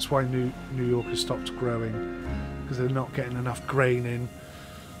everybody. That's why New York has stopped growing, because they're not getting enough grain in.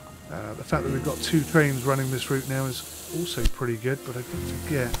 The fact that we've got 2 trains running this route now is also pretty good, but I did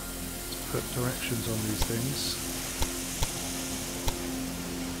forget to put directions on these things.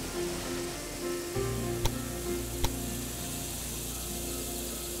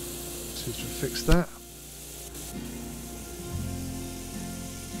 See if we fix that.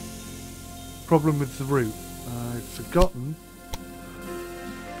 Problem with the route. I've forgotten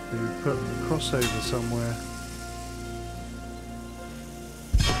to put a crossover somewhere.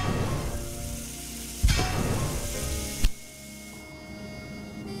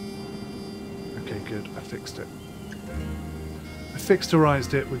 Okay, good. I fixed it. I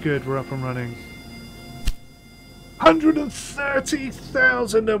fixturized it. We're good. We're up and running.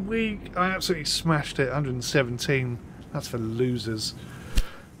 130,000 a week. I absolutely smashed it. 117. That's for losers.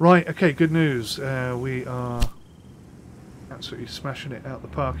 Right, okay, good news. We are absolutely smashing it out the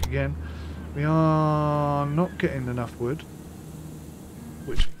park again. We are not getting enough wood,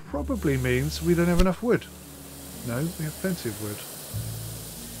 which probably means we don't have enough wood. No, we have plenty of wood.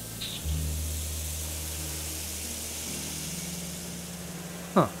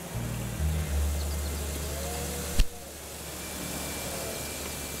 Huh.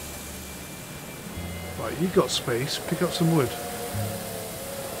 Right, you've got space. Pick up some wood.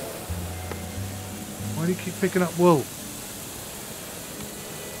 Why do you keep picking up wool?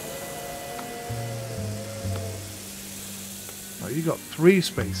 Right, you got 3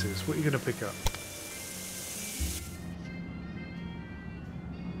 spaces. What are you going to pick up?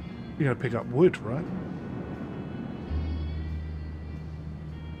 You're going to pick up wood, right?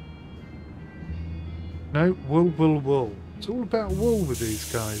 No, wool, wool, wool. It's all about wool with these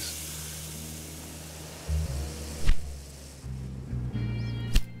guys.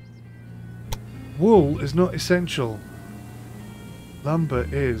 Wool is not essential. Lumber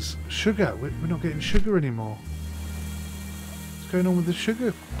is. Sugar. We're not getting sugar anymore. What's going on with the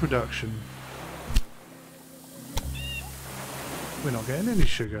sugar production? We're not getting any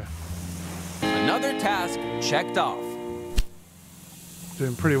sugar. Another task checked off.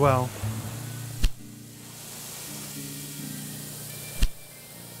 Doing pretty well.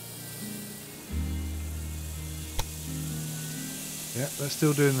 Yeah, they're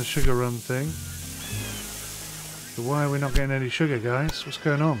still doing the sugar run thing. So why are we not getting any sugar, guys? What's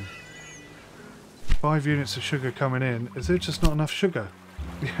going on? 5 units of sugar coming in. Is there just not enough sugar?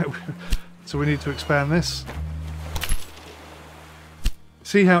 Yeah, so we need to expand this.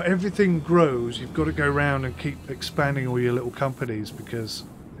 See how everything grows? You've got to go around and keep expanding all your little companies because,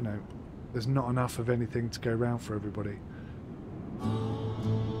 you know, there's not enough of anything to go around for everybody.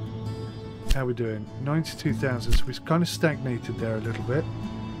 How are we doing? 92,000. So we've kind of stagnated there a little bit.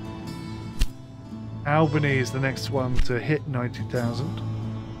 Albany is the next one to hit 90,000.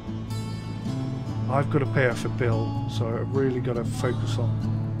 I've got to pay off a bill, so I've really got to focus on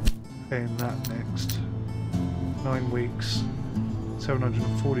paying that next. 9 weeks,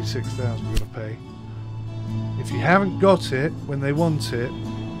 746,000 we've got to pay. If you haven't got it when they want it,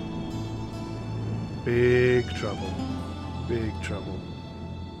 big trouble. Big trouble.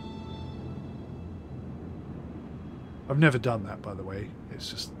 I've never done that, by the way. It's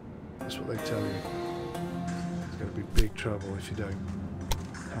just, that's what they tell you. It's going to be big trouble if you don't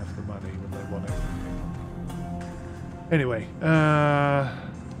have the money when they want it. Anyway,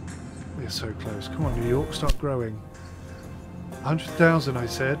 we're so close. Come on, New York, start growing. 100,000, I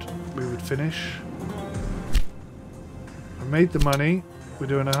said we would finish. I made the money. We're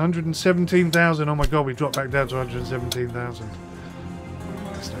doing 117,000. Oh my god, we dropped back down to 117,000.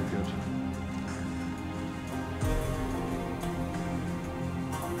 That's no good.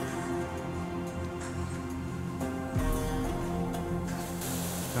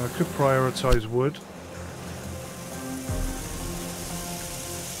 Now I could prioritise wood.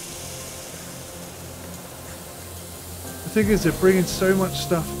 The thing is, they're bringing so much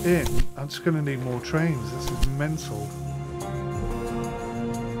stuff in, I'm just going to need more trains. This is mental.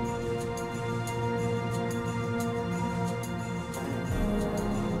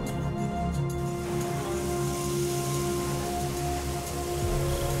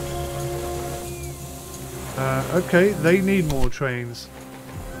 Okay, they need more trains.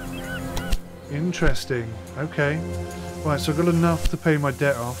 Interesting. Okay. Right, so I've got enough to pay my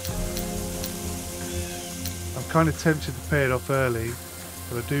debt off. I'm kind of tempted to pay it off early,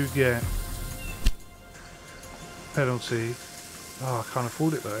 but I do get penalty. Oh, I can't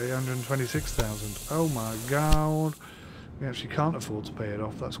afford it though. 126,000. Oh my god. We actually can't afford to pay it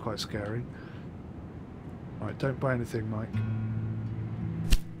off. That's quite scary. Right, don't buy anything, Mike.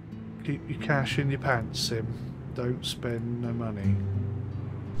 Keep your cash in your pants, Sim. Don't spend no money.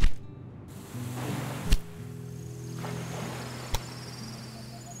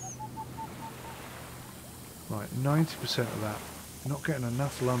 Right, 90% of that. Not getting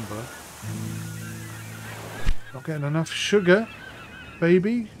enough lumber. Not getting enough sugar,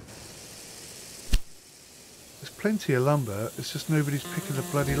 baby. There's plenty of lumber, it's just nobody's picking the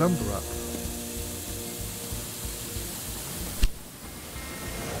bloody lumber up.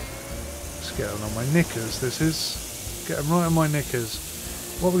 Get on my knickers. This is get them right on my knickers.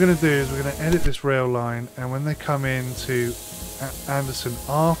 What we're going to do is we're going to edit this rail line, and when they come into Anderson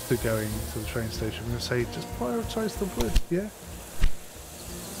after going to the train station, we're going to say just prioritise the wood, yeah.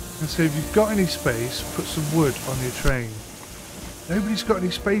 And so if you've got any space, put some wood on your train. Nobody's got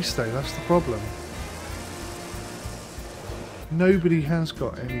any space though. That's the problem. Nobody has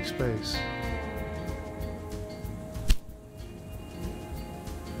got any space.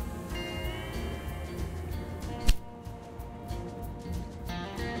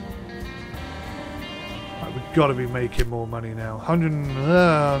 Got to be making more money now. 100.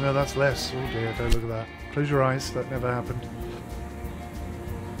 Oh no, that's less. Oh dear, don't look at that. Close your eyes. That never happened.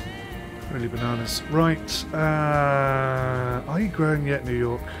 Really bananas. Right. Are you growing yet, New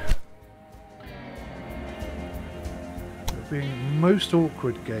York? Being most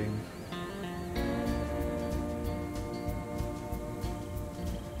awkward game.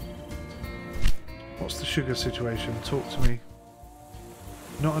 What's the sugar situation? Talk to me.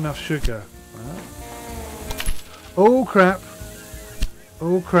 Not enough sugar. Oh crap.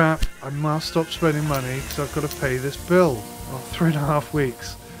 Oh crap. I must stop spending money because I've got to pay this bill of 3.5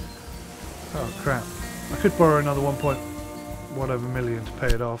 weeks. Oh crap. I could borrow another 1.whatever million to pay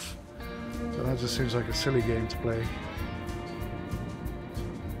it off. But that just seems like a silly game to play.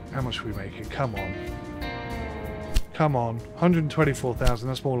 How much are we making? Come on. Come on. 124,000.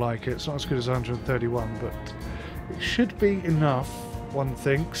 That's more like it. It's not as good as 131, but it should be enough, one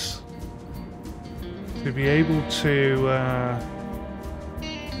thinks, to be able to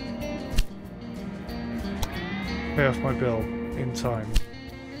pay off my bill in time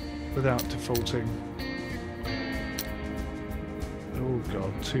without defaulting. Oh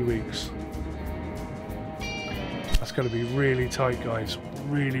god, 2 weeks. That's going to be really tight, guys.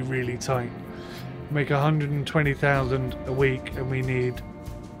 Really, really tight. Make 120,000 a week and we need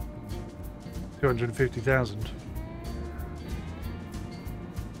 250,000.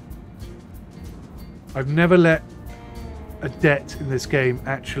 I've never let a debt in this game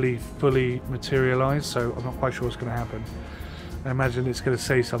actually fully materialise, so I'm not quite sure what's going to happen. I imagine it's going to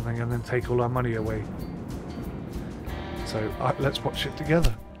say something and then take all our money away. So let's watch it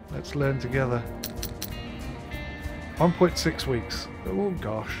together. Let's learn together. 1.6 weeks. Oh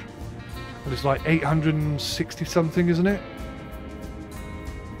gosh. And it's like 860 something, isn't it?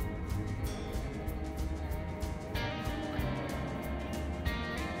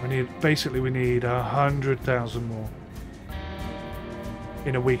 We need 100,000 more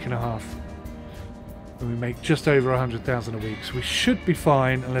in a week and a half, and we make just over 100,000 a week, so we should be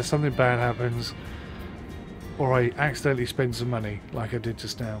fine unless something bad happens or I accidentally spend some money like I did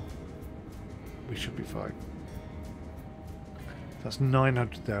just now. We should be fine. That's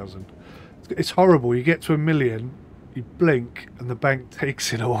 900,000. It's horrible. You get to 1 million, you blink and the bank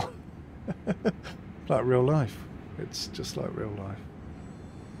takes it all. Like real life. It's just like real life.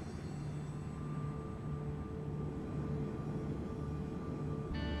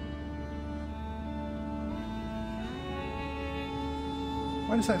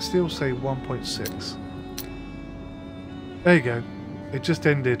 Why does that still say 1.6? There you go. It just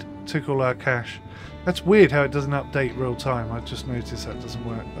ended. Took all our cash. That's weird how it doesn't update real time. I just noticed that doesn't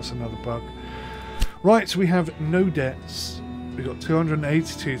work. That's another bug. Right, so we have no debts. We've got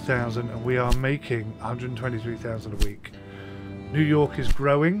 282,000 and we are making 123,000 a week. New York is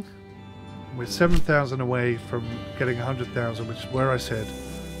growing. We're 7,000 away from getting 100,000, which is where I said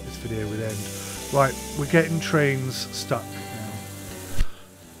this video would end. Right, we're getting trains stuck now.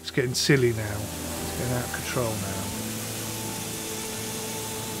 It's getting silly now. It's getting out of control now.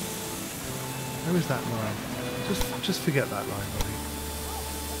 Where is that line? Just forget that line, buddy.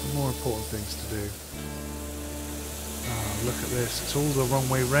 More important things to do. Oh, look at this. It's all the wrong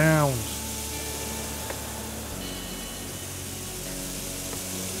way round.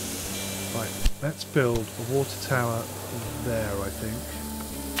 Right, let's build a water tower there, I think.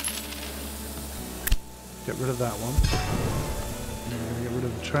 Get rid of that one. And we're going to get rid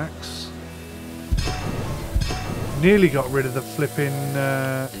of the tracks. Nearly got rid of the flipping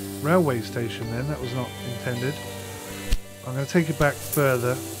railway station then. That was not intended. I'm going to take it back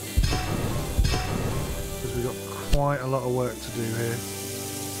further because we've got quite a lot of work to do here.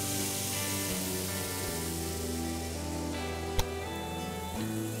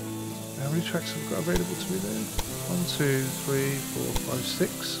 How many tracks have we got available to me there? 1, 2, 3, 4, 5,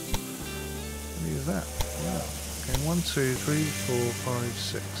 6. Let me use that. Wow. Okay, 1, 2, 3, 4, 5,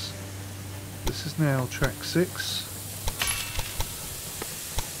 6. This is now track 6.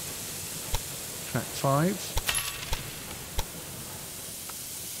 Track 5.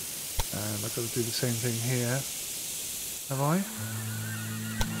 And I've got to do the same thing here. Have I?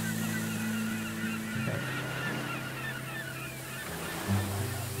 Okay.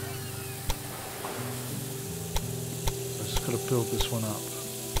 I've just got to build this one up.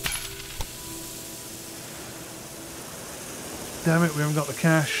 Damn it, we haven't got the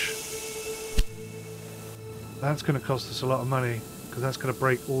cash. That's going to cost us a lot of money, because that's going to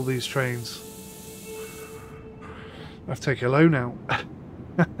break all these trains. I have to take a loan out.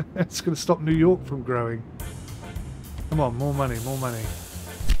 It's going to stop New York from growing. Come on, more money, more money.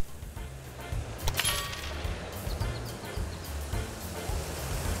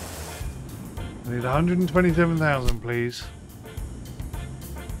 I need 127,000, please.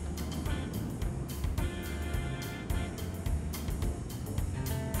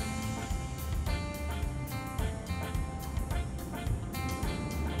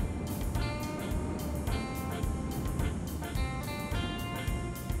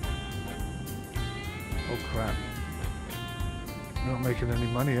 Oh crap. We're not making any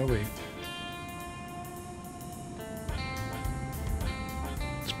money, are we?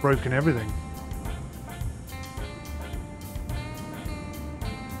 It's broken everything.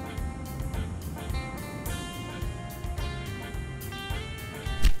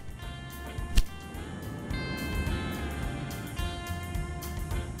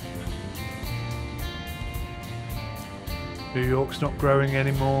 New York's not growing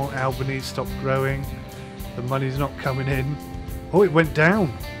anymore. Albany stopped growing. The money's not coming in. Oh, it went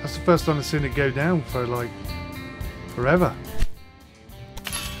down. That's the first time I've seen it go down for like forever.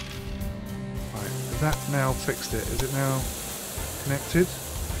 Right, has that now fixed it? Is it now connected?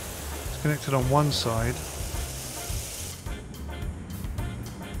 It's connected on one side.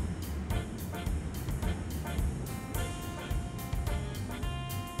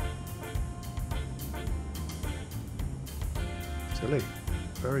 Silly.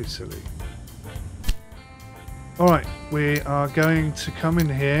 Very silly. Alright, we are going to come in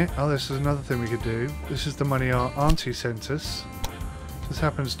here. Oh, this is another thing we could do. This is the money our auntie sent us. This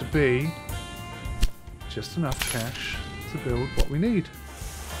happens to be just enough cash to build what we need.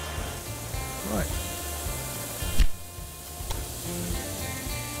 Right.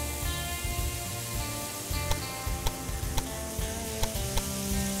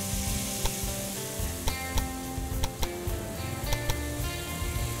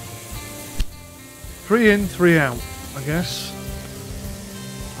 Three in, 3 out, I guess.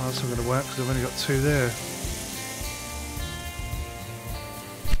 Oh, that's not going to work because I've only got 2 there.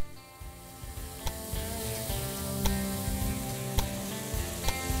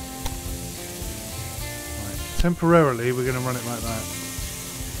 Right. Temporarily, we're going to run it like that.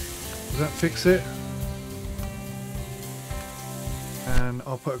 Does that fix it? And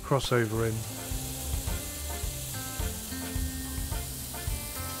I'll put a crossover in.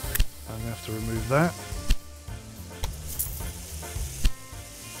 I'm going to have to remove that.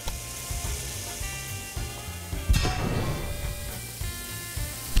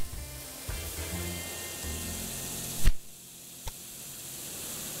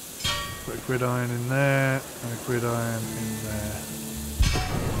 Put a gridiron in there and a gridiron in there.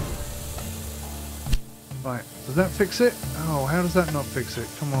 Right, does that fix it? Oh, how does that not fix it?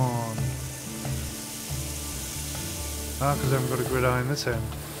 Come on. Ah, because I haven't got a gridiron this end.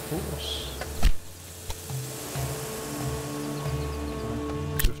 Course.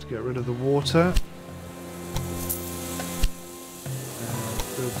 So we have to get rid of the water.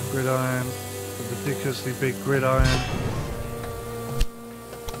 Build the gridiron, the ridiculously big gridiron.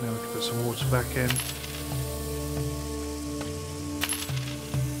 Now we can put some water back in.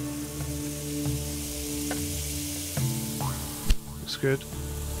 Looks good.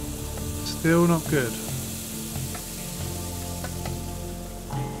 Still not good.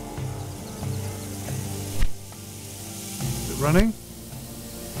 Is it running?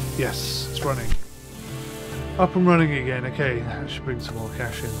 Yes, it's running. Up and running again. Okay, that should bring some more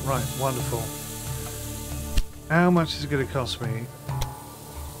cash in. Right, wonderful. How much is it going to cost me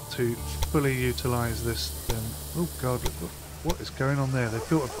to fully utilise this then? Oh god, what is going on there? They've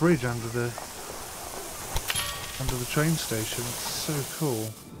built a bridge under the train station. It's so cool.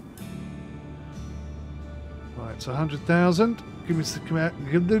 Right, it's 100,000. Give me some,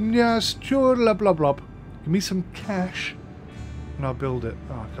 give them, yes, sure, blah blah blah. Give me some cash, and I'll build it.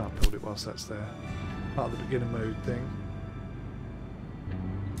 Oh, I can't build it whilst that's there. Part of the beginner mode thing.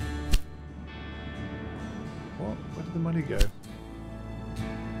 What? Where did the money go?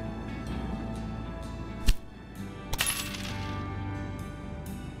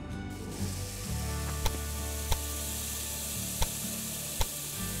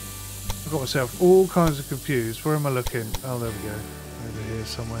 I've got myself all kinds of confused. Where am I looking? Oh, there we go. Over here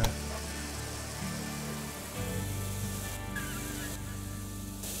somewhere.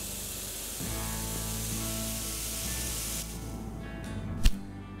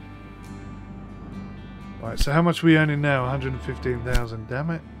 Right, so how much are we earning now? 115,000.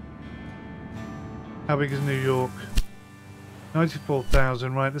 Damn it. How big is New York?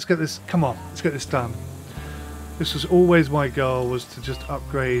 94,000. Right, let's get this. Come on, let's get this done. This was always my goal, was to just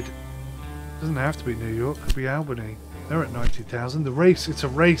upgrade. Doesn't have to be New York, could be Albany. They're at 90,000. The race, it's a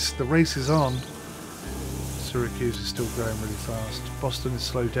race. The race is on. Syracuse is still growing really fast. Boston is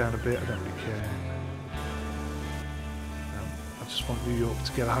slowed down a bit. I don't really care. I just want New York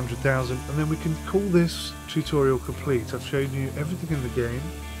to get 100,000, and then we can call this tutorial complete. I've shown you everything in the game,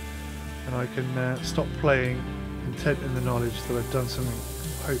 and I can stop playing, content in the knowledge that I've done something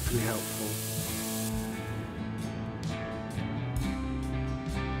hopefully helpful.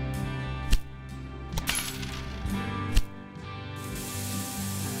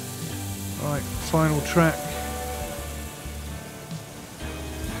 Right, final track.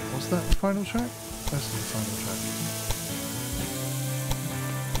 Was that the final track? That's the final track.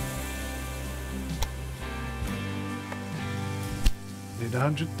 Need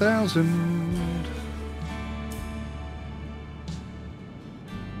 100,000.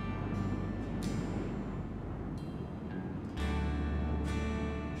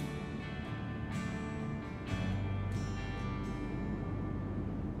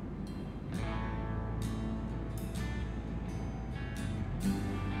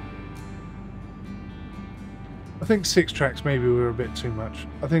 I think 6 tracks maybe were a bit too much.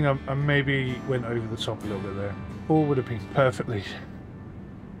 I think I maybe went over the top a little bit there. 4 would have been perfectly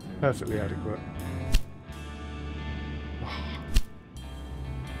adequate. Oh.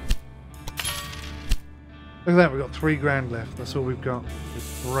 Look at that, we've got 3 grand left. That's all we've got.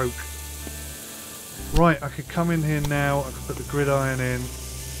 It's broke. Right, I could come in here now. I could put the gridiron in.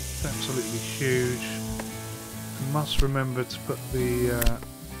 It's absolutely huge. I must remember to put the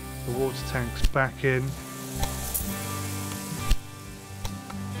water tanks back in.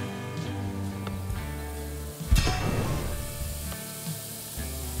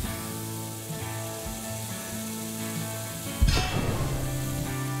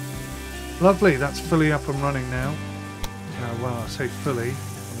 Lovely, that's fully up and running now. Well, I say fully,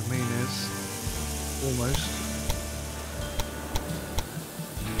 what I mean is almost.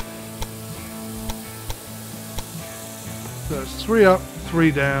 So it's 3 up,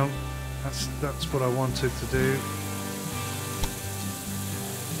 3 down. That's what I wanted to do.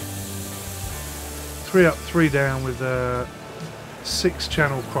 3 up, 3 down with a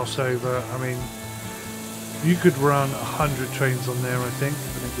 6-channel crossover. I mean, you could run 100 trains on there, I think,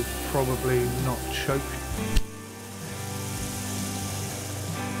 and it would probably not choke.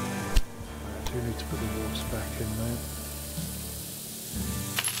 I do need to put the water back in there.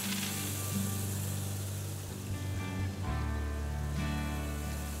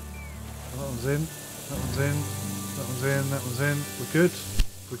 That one's in, that one's in, that one's in, that one's in. We're good.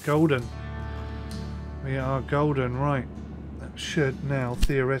 We're golden. We are golden, right. That should now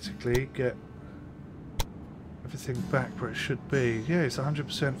theoretically get everything back where it should be. Yeah, it's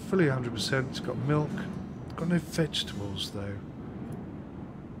 100%, fully 100%. It's got milk. It's got no vegetables though.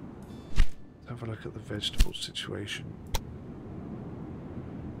 Let's have a look at the vegetable situation.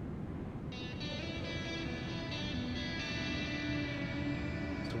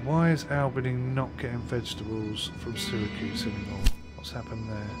 So why is Albany not getting vegetables from Syracuse anymore? What's happened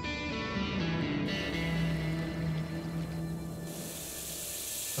there?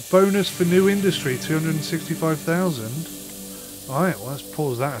 A bonus for new industry, 265,000. Alright, well let's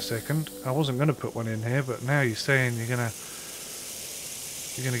pause that a second. I wasn't going to put one in here, but now you're saying you're gonna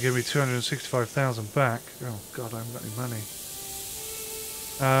give me 265,000 back. Oh god, I haven't got any money.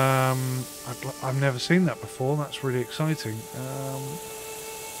 I've never seen that before. That's really exciting.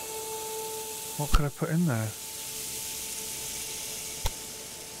 What can I put in there?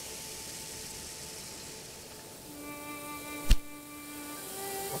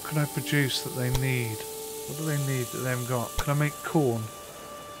 What can I produce that they need? What do they need that they haven't got? Can I make corn?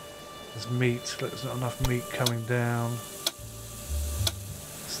 There's meat. There's not enough meat coming down.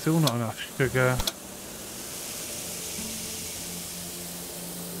 Still not enough sugar.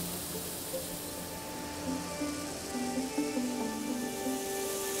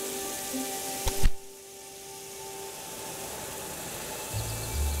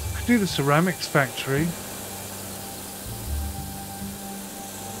 Could do the ceramics factory.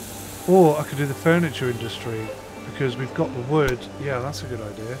 Or I could do the furniture industry, because we've got the wood. Yeah, that's a good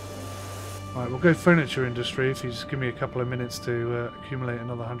idea. Right, we'll go furniture industry if you just give me a couple of minutes to accumulate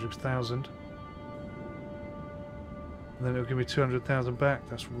another 100,000. And then it'll give me 200,000 back.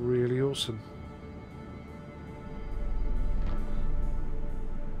 That's really awesome.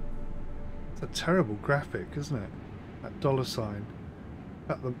 It's a terrible graphic, isn't it? That dollar sign. In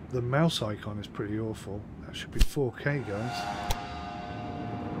fact, the mouse icon is pretty awful. That should be 4K, guys.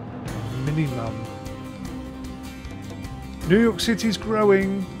 Minimum. New York City's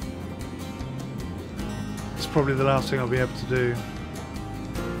growing. It's probably the last thing I'll be able to do.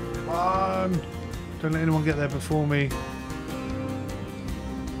 Come on! Don't let anyone get there before me.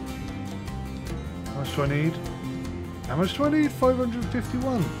 How much do I need? How much do I need?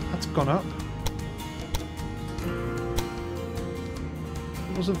 551. That's gone up.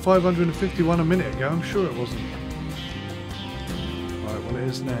 It wasn't 551 a minute ago. I'm sure it wasn't. Right, well it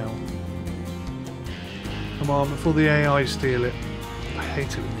is now. Come on, before the AI steal it. I hate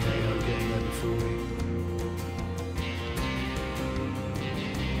it when the AI get in there before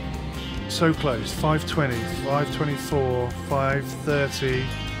me. So close. 520, 524, 530.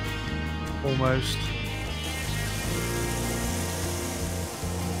 Almost.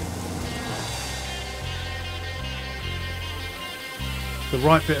 The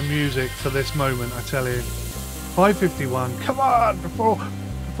right bit of music for this moment, I tell you. 551. Come on!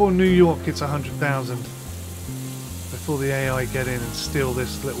 Before New York gets 100,000. Before the AI get in and steal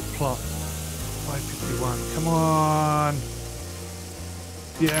this little plot. 551. Come on!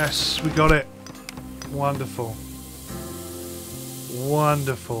 Yes, we got it. Wonderful.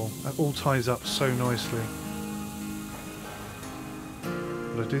 Wonderful. That all ties up so nicely.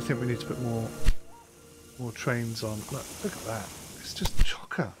 But I do think we need to put more trains on. Look at that. It's just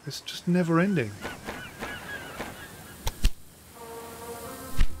chocker. It's just never ending.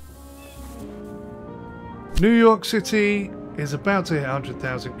 New York City is about to hit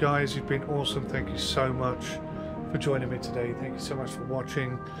 100,000. Guys, you've been awesome. Thank you so much for joining me today. Thank you so much for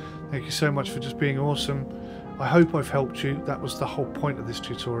watching. Thank you so much for just being awesome. I hope I've helped you. That was the whole point of this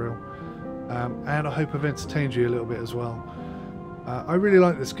tutorial. And I hope I've entertained you a little bit as well. I really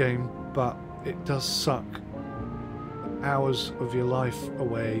like this game, but it does suck hours of your life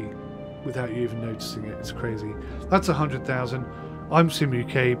away without you even noticing it. It's crazy. That's 100,000. I'm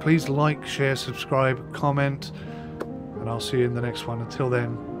𝗬𝘂𝐿. Please like, share, subscribe, comment, and I'll see you in the next one. Until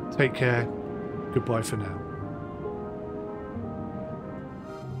then, take care. Goodbye for now.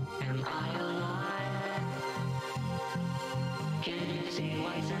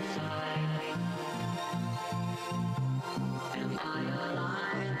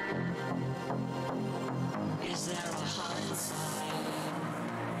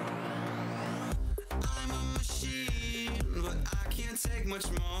 Take much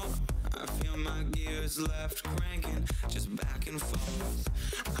more. I feel my gears left cranking, just back and forth.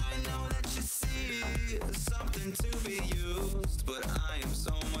 I know that you see something to be used, but I am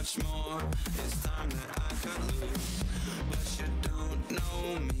so much more. It's time that I cut loose, but you don't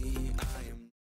know me. I